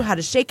interview, how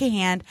to shake a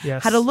hand,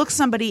 Yes. how to look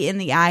somebody in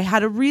the eye, how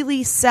to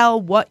really sell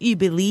what you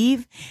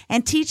believe,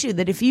 and teach you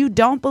that if you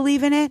don't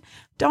believe in it,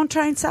 don't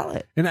try and sell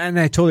it. And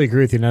I totally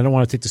agree with you. And I don't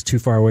want to take this too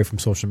far away from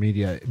social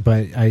media,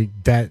 but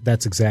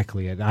that's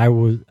exactly it.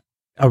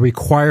 A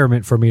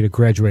requirement for me to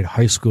graduate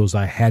high school is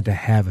I had to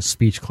have a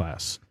speech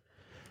class.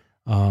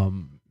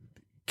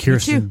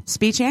 Kirsten,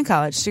 speech and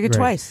college, took it Right.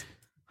 twice.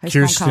 High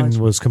school and college.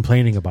 Kirsten was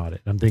complaining about it.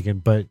 I'm thinking,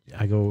 but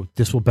I go,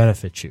 this will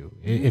benefit you.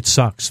 It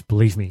sucks.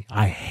 Believe me.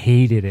 I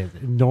hated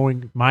it.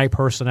 Knowing my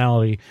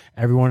personality,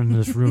 everyone in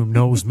this room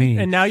knows me.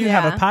 And now you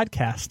have a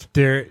podcast.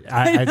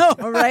 I know,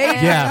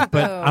 right? Yeah,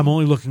 but I'm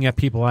only looking at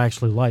people I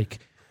actually like.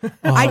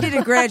 I did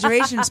a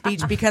graduation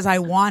speech because I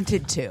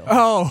wanted to.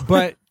 Oh,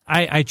 But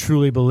I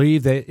truly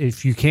believe that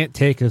if you can't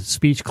take a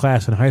speech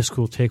class in high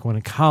school, take one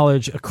in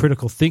college. A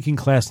critical thinking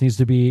class needs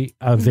to be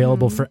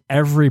available for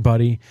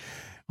everybody.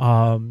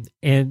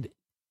 And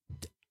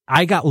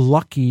I got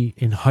lucky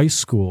in high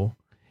school.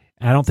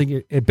 And I don't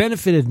think it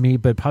benefited me,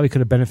 but probably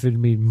could have benefited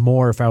me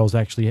more if I was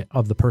actually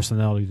of the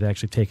personality to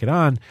actually take it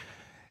on.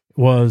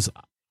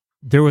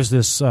 There was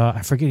this,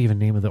 I forget even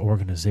the name of the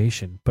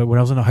organization, but when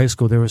I was in high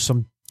school, there was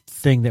some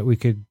thing that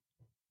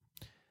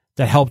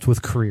helped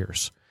with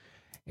careers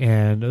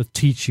and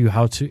teach you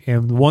how to.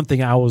 And one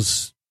thing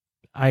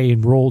I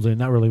enrolled in,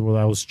 not really what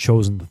I was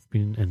chosen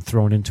and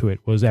thrown into it,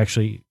 was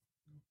actually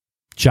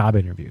job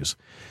interviews,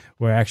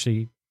 where I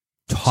actually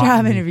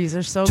interviews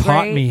are so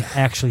taught great. me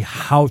actually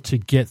how to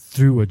get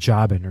through a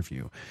job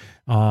interview.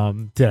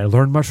 Did I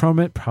learn much from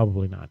it?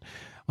 Probably not.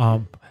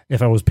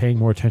 If I was paying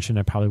more attention,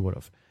 I probably would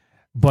have.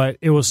 But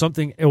it was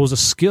a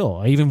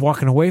skill. Even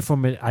walking away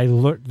from it, I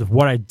learned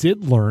what I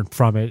did learn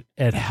from it.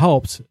 It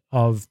helped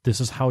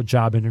this is how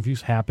job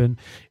interviews happen.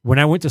 When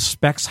I went to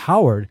Specs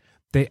Howard,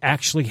 they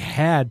actually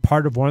had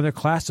part of one of their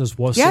classes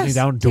was sitting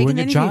down doing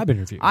a job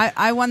interview.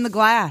 I won the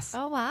glass.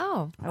 Oh,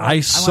 wow. I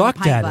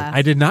sucked at it.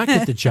 I did not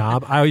get the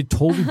job. I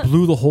totally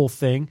blew the whole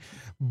thing,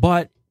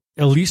 but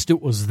at least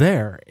it was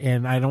there.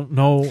 And I don't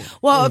know.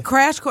 Well, a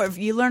crash course,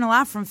 you learn a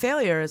lot from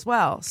failure as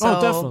well.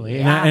 So, definitely.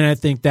 Yeah. And I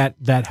think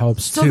that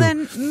helps too. So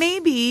then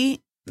maybe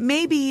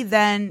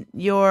then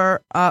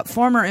your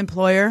former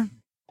employer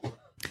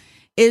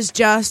is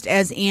just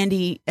as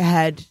Andy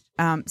had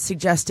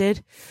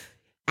suggested,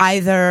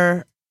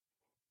 either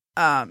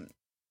kind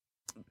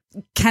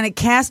of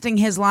casting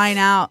his line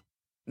out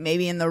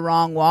maybe in the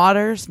wrong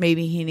waters.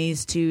 Maybe he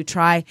needs to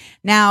try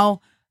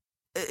now.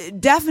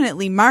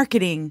 Definitely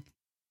marketing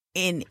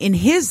in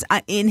his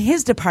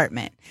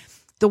department,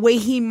 the way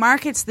he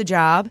markets the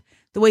job,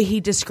 the way he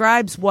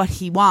describes what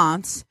he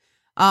wants.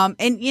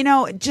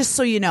 And just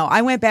so you know,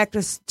 I went back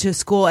to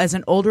school as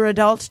an older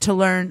adult to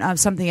learn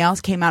something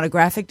else. Came out a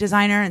graphic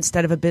designer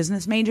instead of a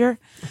business major,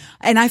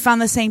 and I found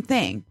the same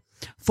thing.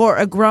 For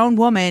a grown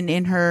woman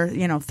in her,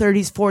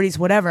 30s, 40s,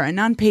 whatever, an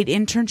unpaid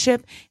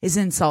internship is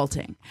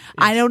insulting. Yes.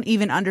 I don't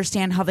even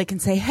understand how they can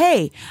say,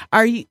 hey,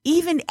 are you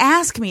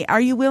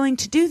willing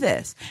to do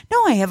this?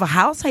 No, I have a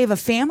house. I have a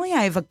family.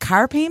 I have a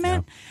car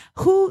payment.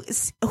 Yeah.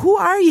 Who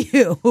are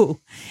you?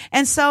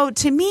 And so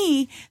to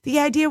me, the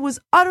idea was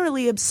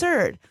utterly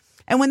absurd.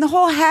 And when the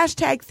whole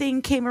hashtag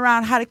thing came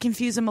around, how to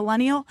confuse a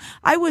millennial,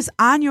 I was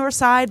on your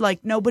side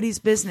like nobody's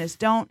business.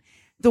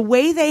 The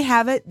way they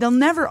have it, they'll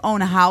never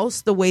own a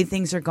house the way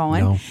things are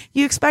going. No.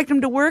 You expect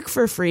them to work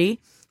for free,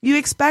 You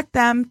expect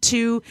them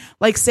to,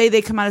 like, say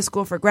they come out of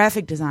school for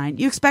graphic design.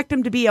 You expect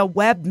them to be a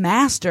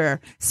webmaster.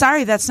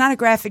 Sorry, that's not a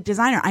graphic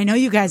designer. I know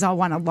you guys all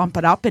want to lump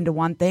it up into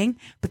one thing,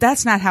 but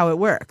that's not how it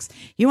works.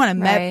 You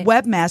want a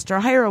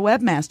webmaster, hire a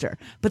webmaster,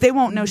 but they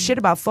won't know shit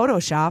about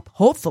Photoshop,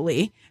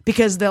 hopefully,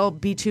 because they'll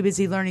be too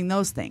busy learning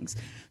those things.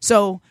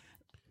 So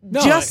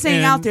just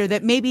saying out there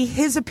that maybe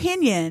his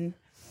opinion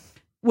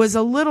was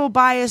a little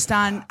biased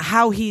on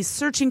how he's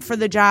searching for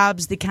the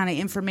jobs, the kind of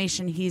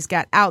information he's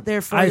got out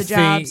there for the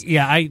jobs.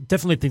 I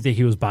definitely think that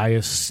he was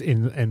biased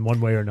in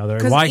one way or another.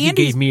 And why he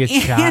gave me a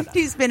shot.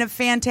 Andy's been a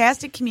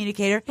fantastic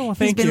communicator.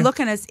 He's been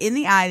looking us in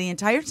the eye the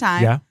entire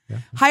time. Yeah.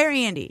 Hire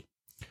Andy.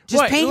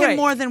 Just pay him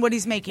more than what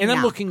he's making now. And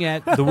I'm looking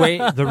at the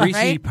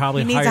reason he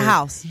probably needs a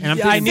house. And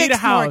I need a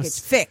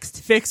house.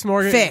 Mortgage. Fixed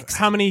mortgage. Fixed.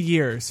 How many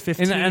years?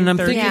 15, and I'm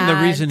 30? Thinking the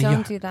reason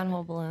don't do that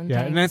whole balloon.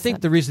 Yeah, and I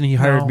think the reason he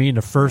hired me in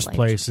the first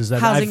place is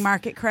that housing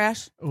market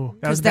crash.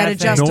 Because that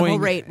adjustable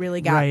rate really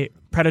got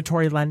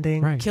predatory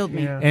lending killed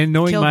me. And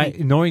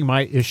knowing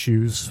my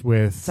issues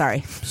with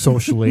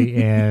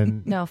socially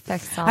and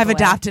fixed. I've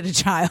adopted a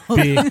child.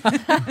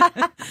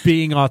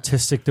 Being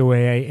autistic the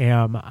way I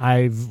am,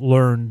 I've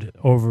learned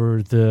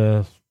over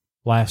the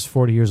last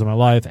 40 years of my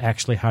life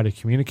actually how to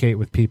communicate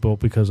with people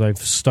because I've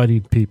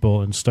studied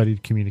people and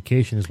studied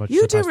communication as much as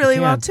I possibly can. You do really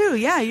well too.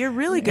 Yeah, you're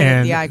really good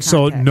at the eye contact.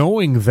 So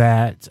knowing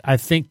that, I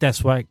think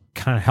that's what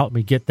kind of helped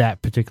me get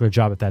that particular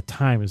job at that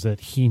time, is that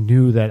he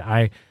knew that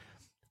I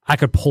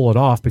could pull it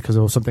off because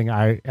it was something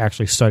I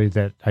actually studied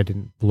that I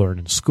didn't learn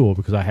in school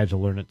because I had to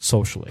learn it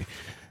socially.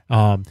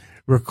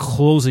 We're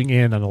closing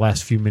in on the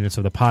last few minutes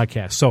of the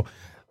podcast. So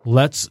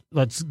let's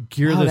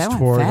gear this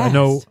toward. I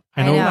know.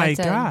 My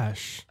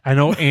gosh. I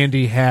know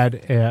Andy had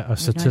a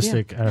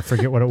statistic. I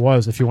forget what it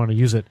was. If you want to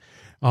use it,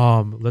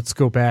 let's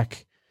go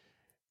back.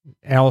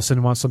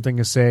 Allison wants something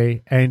to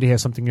say. Andy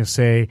has something to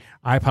say.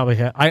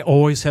 I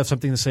always have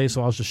something to say,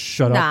 so I'll just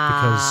shut up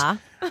because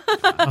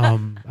I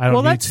don't.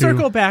 Well, let's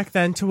circle back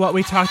then to what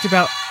we talked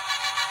about.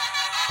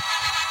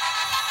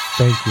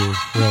 Thank you.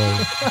 Really,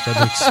 that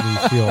makes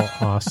me feel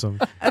awesome.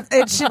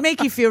 It should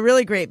make you feel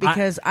really great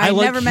because I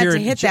never meant to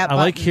hit that button.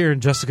 I like hearing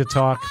Jessica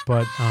talk,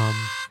 but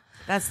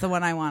that's the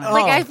one I wanted.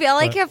 I feel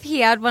like if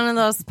he had one of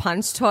those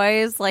punch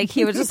toys, like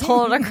he would just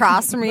hold it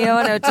across from you,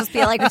 and it would just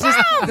be like just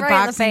the right boxing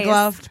in the face.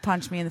 glove to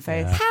punch me in the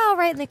face. Pow,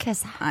 right in the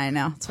kiss. I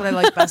know. That's what I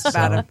like best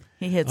about him.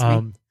 He hits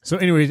me. So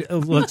anyway,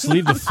 let's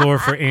leave the floor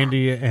for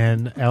Andy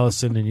and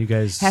Allison, and you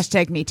guys.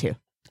 #me too.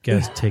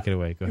 Guys, take it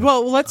away. Go ahead.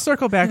 Well, let's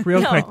circle back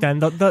real quick then.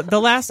 The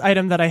last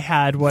item that I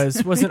had was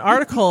an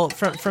article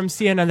from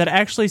CNN that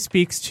actually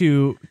speaks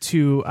to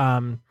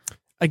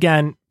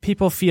again,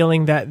 people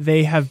feeling that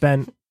they have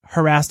been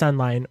harassed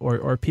online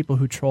or people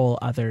who troll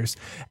others.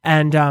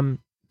 And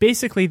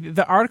basically,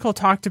 the article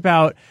talked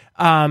about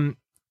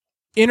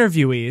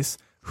interviewees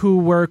who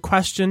were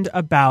questioned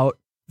about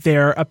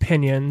their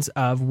opinions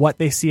of what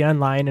they see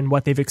online and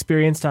what they've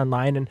experienced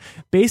online. And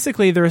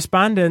basically, the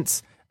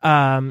respondents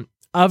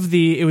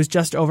it was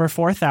just over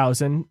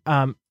 4,000.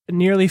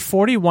 Nearly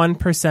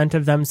 41%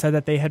 of them said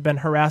that they had been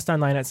harassed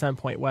online at some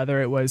point,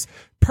 whether it was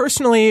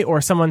personally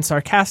or someone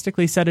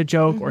sarcastically said a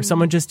joke or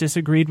someone just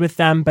disagreed with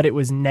them, but it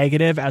was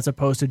negative as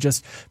opposed to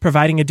just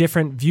providing a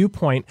different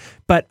viewpoint.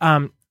 But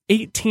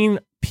 18%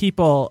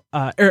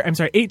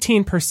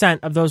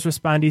 of those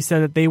respondees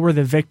said that they were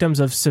the victims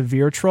of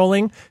severe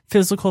trolling,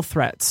 physical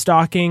threats,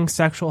 stalking,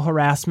 sexual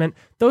harassment.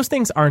 Those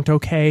things aren't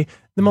okay.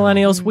 The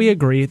millennials, we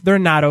agree, they're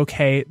not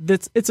okay.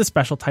 It's a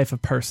special type of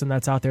person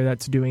that's out there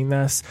that's doing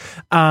this.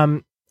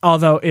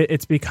 Although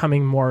it's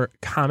becoming more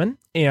common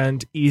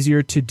and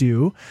easier to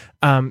do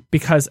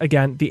because,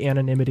 again, the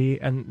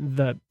anonymity and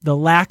the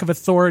lack of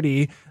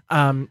authority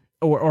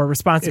or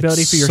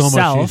responsibility for yourself. It's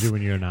so much easier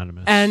when you're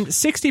anonymous. And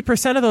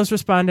 60% of those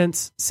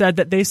respondents said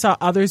that they saw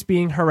others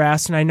being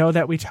harassed. And I know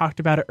that we talked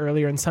about it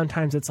earlier, and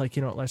sometimes it's like,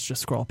 let's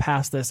just scroll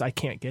past this. I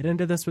can't get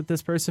into this with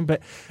this person.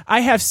 But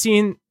I have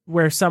seen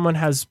where someone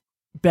has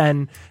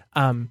been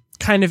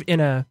kind of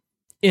in a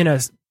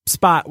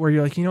spot where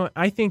you're like,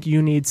 I think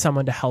you need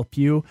someone to help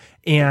you.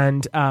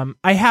 And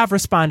I have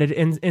responded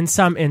in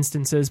some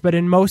instances, but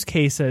in most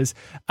cases,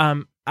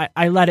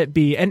 I let it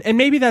be. And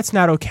maybe that's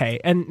not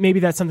okay. And maybe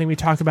that's something we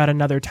talk about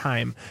another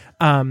time.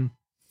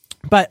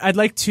 But I'd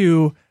like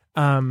to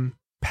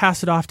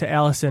pass it off to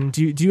Allison.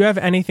 Do you have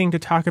anything to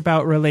talk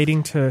about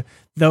relating to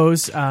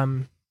those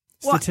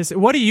statistics?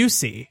 What do you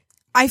see?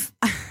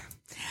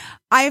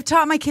 I have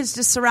taught my kids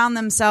to surround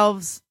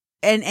themselves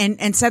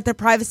and set their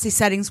privacy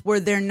settings where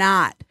they're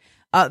not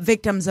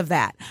victims of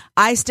that.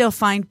 I still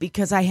find,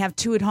 because I have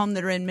two at home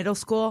that are in middle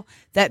school,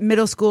 that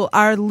middle school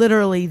are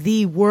literally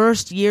the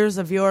worst years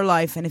of your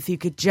life. And if you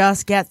could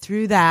just get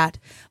through that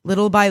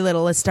little by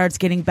little, it starts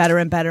getting better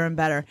and better and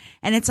better.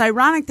 And it's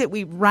ironic that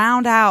we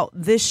round out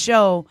this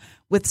show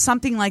with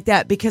something like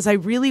that, because I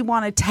really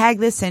want to tag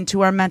this into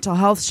our mental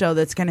health show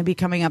that's going to be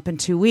coming up in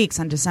 2 weeks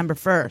on December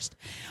 1st.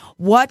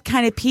 What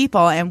kind of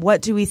people and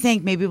what do we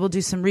think? Maybe we'll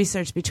do some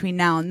research between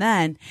now and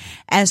then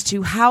as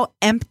to how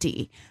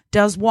empty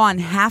does one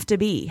have to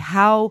be?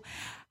 How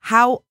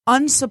how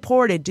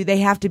unsupported do they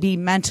have to be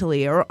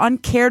mentally or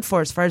uncared for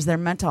as far as their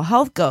mental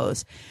health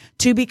goes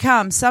to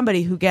become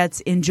somebody who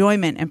gets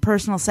enjoyment and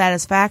personal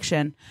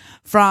satisfaction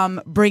from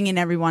bringing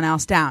everyone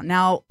else down.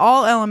 Now,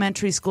 all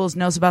elementary schools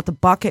knows about the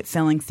bucket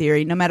filling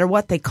theory. No matter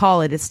what they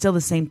call it, it's still the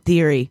same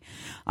theory.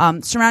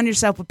 Surround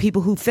yourself with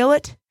people who fill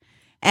it,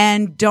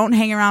 and don't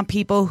hang around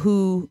people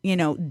who,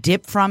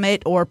 dip from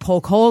it or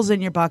poke holes in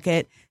your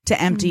bucket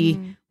to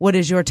empty what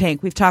is your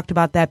tank. We've talked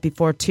about that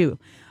before too.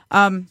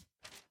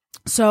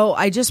 So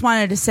I just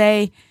wanted to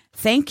say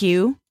thank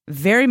you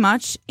very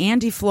much,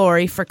 Andy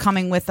Flory, for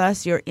coming with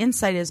us. Your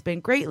insight has been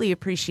greatly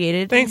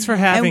appreciated. Thanks for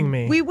having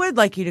me. We would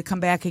like you to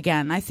come back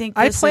again. I think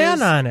I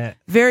plan on it.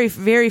 Very,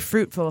 very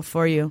fruitful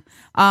for you.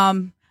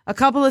 A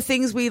couple of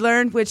things we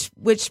learned,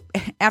 which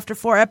after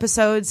 4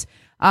 episodes,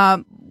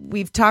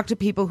 we've talked to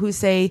people who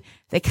say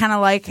they kind of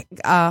like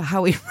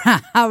how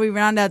we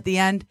round out the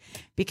end,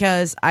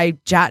 because I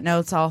jot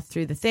notes all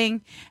through the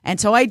thing. And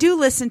so I do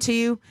listen to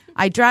you.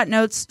 I jot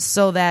notes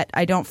so that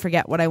I don't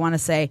forget what I want to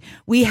say.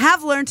 We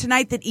have learned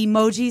tonight that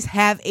emojis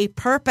have a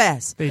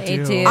purpose. They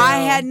do. I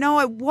had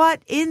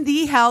what in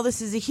the hell?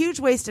 This is a huge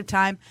waste of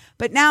time.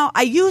 But now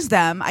I use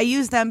them. I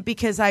use them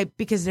because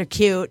they're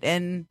cute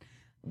and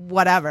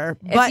whatever.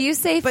 If you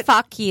say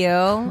fuck you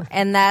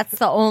and that's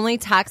the only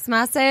text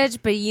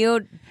message, but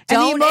you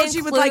don't and the emoji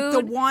include, with like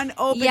the one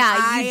open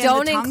eye, you don't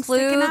and the tongue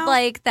include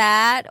like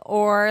that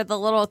or the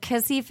little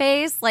kissy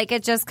face, like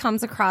it just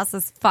comes across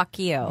as fuck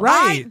you.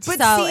 Right. But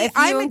so if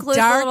you include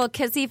the little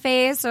kissy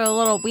face or a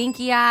little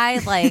winky eye,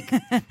 like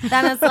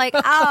then it's like,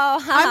 oh,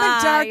 I'm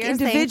a dark you're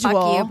individual,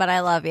 saying fuck you, but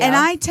I love you. And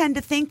I tend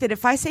to think that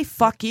if I say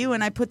fuck you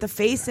and I put the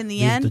face in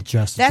the end,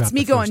 that's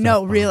me going,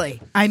 no, really,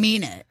 I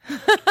mean it.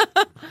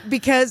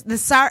 Because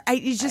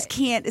you just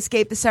can't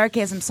escape the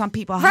sarcasm. Some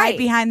people hide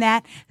behind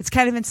that. It's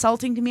kind of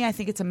insulting to me. I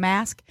think it's a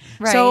mask.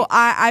 Right. So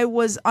I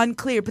was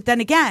unclear. But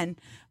then again,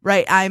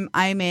 right, I'm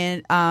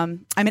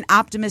an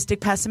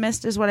optimistic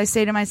pessimist is what I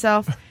say to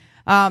myself.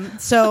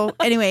 So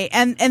anyway,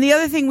 and the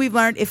other thing we've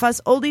learned, if us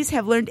oldies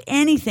have learned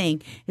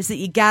anything, is that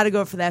you got to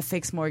go for that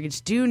fixed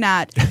mortgage. Do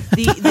not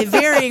the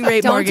varying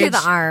rate mortgage. Don't do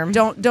the ARM.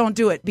 Don't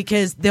do it,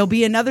 because there'll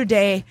be another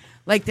day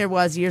like there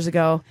was years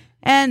ago.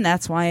 And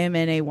that's why I'm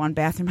in a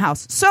 1-bathroom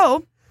house.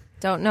 So,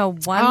 don't know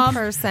one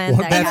person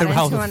that got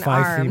into an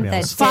ARM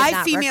that did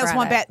 5 females,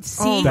 1 bath.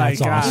 See, oh my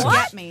God.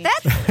 What?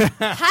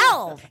 That's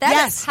hell.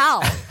 That is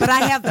hell. But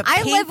I have the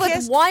I live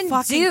with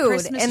one dude,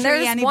 Christmas and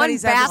there's one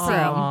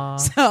bathroom.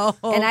 So,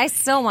 and I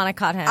still want to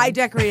cut him. I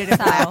decorated it.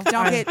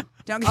 Don't get.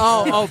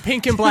 Oh,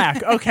 pink and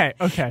black. Okay.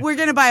 We're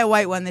gonna buy a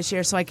white one this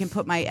year, so I can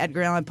put my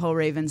Edgar Allan Poe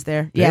ravens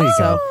there. There you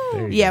so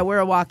go. We're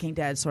a Walking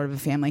Dead sort of a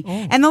family.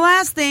 Oh. And the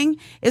last thing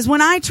is,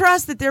 when I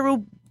trust that there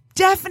will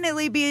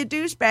definitely be a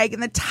douchebag in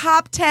the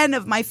top 10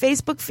 of my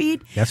Facebook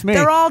feed, that's me.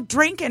 They're all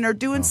drinking or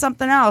doing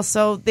something else,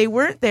 so they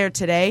weren't there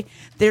today.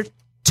 They're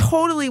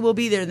totally will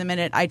be there the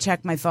minute I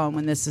check my phone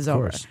when this is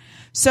over.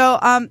 So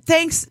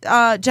thanks,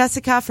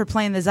 Jessica, for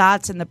playing the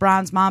Zots and the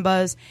Bronze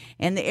Mambas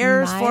and the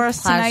errors for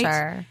us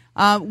tonight.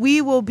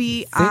 We will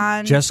be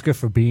on Jessica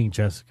for being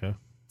Jessica.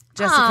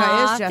 Jessica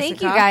is Jessica.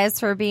 Thank you guys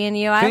for being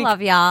you. I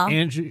love y'all.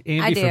 Andy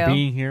for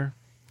being here.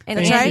 And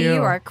Andy,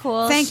 you are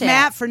cool. Thank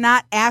Matt for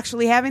not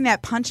actually having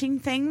that punching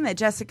thing that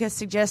Jessica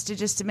suggested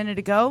just a minute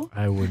ago.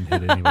 I wouldn't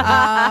hit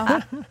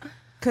anyone.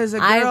 Because the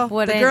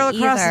girl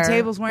across the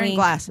table is wearing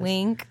glasses.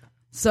 Wink.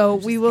 So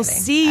we will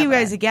see you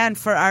guys again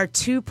for our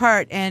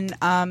 2-part,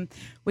 and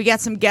we got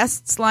some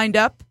guests lined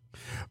up.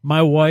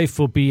 My wife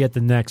will be at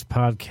the next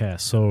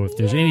podcast, so if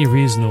there's any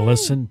reason to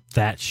listen,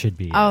 that should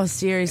be it. Oh,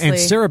 seriously. And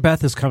Sarah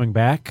Beth is coming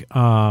back.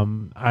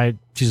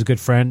 She's a good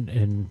friend,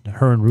 and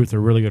her and Ruth are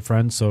really good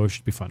friends, so it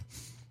should be fun.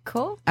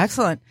 Cool.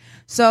 Excellent.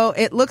 So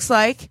it looks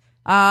like,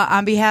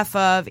 on behalf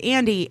of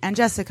Andy and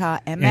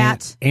Jessica and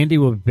Matt. Andy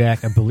will be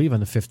back, I believe, on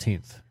the 15th.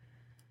 Isn't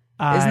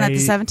that the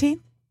 17th?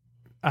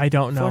 I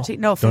don't know. 14th?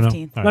 No,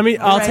 15th. Right.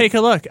 I'll take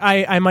a look.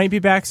 I might be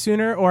back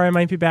sooner, or I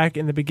might be back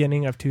in the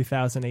beginning of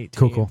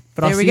 2018. Cool.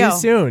 But I'll see you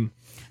soon.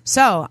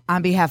 So,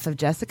 on behalf of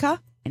Jessica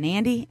and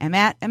Andy and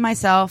Matt and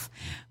myself,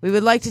 we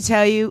would like to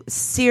tell you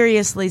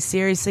seriously,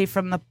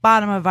 from the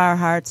bottom of our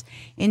hearts,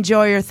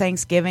 enjoy your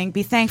Thanksgiving.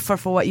 Be thankful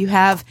for what you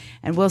have,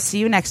 and we'll see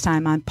you next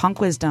time on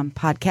Punk Wisdom,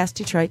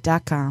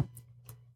 podcastdetroit.com.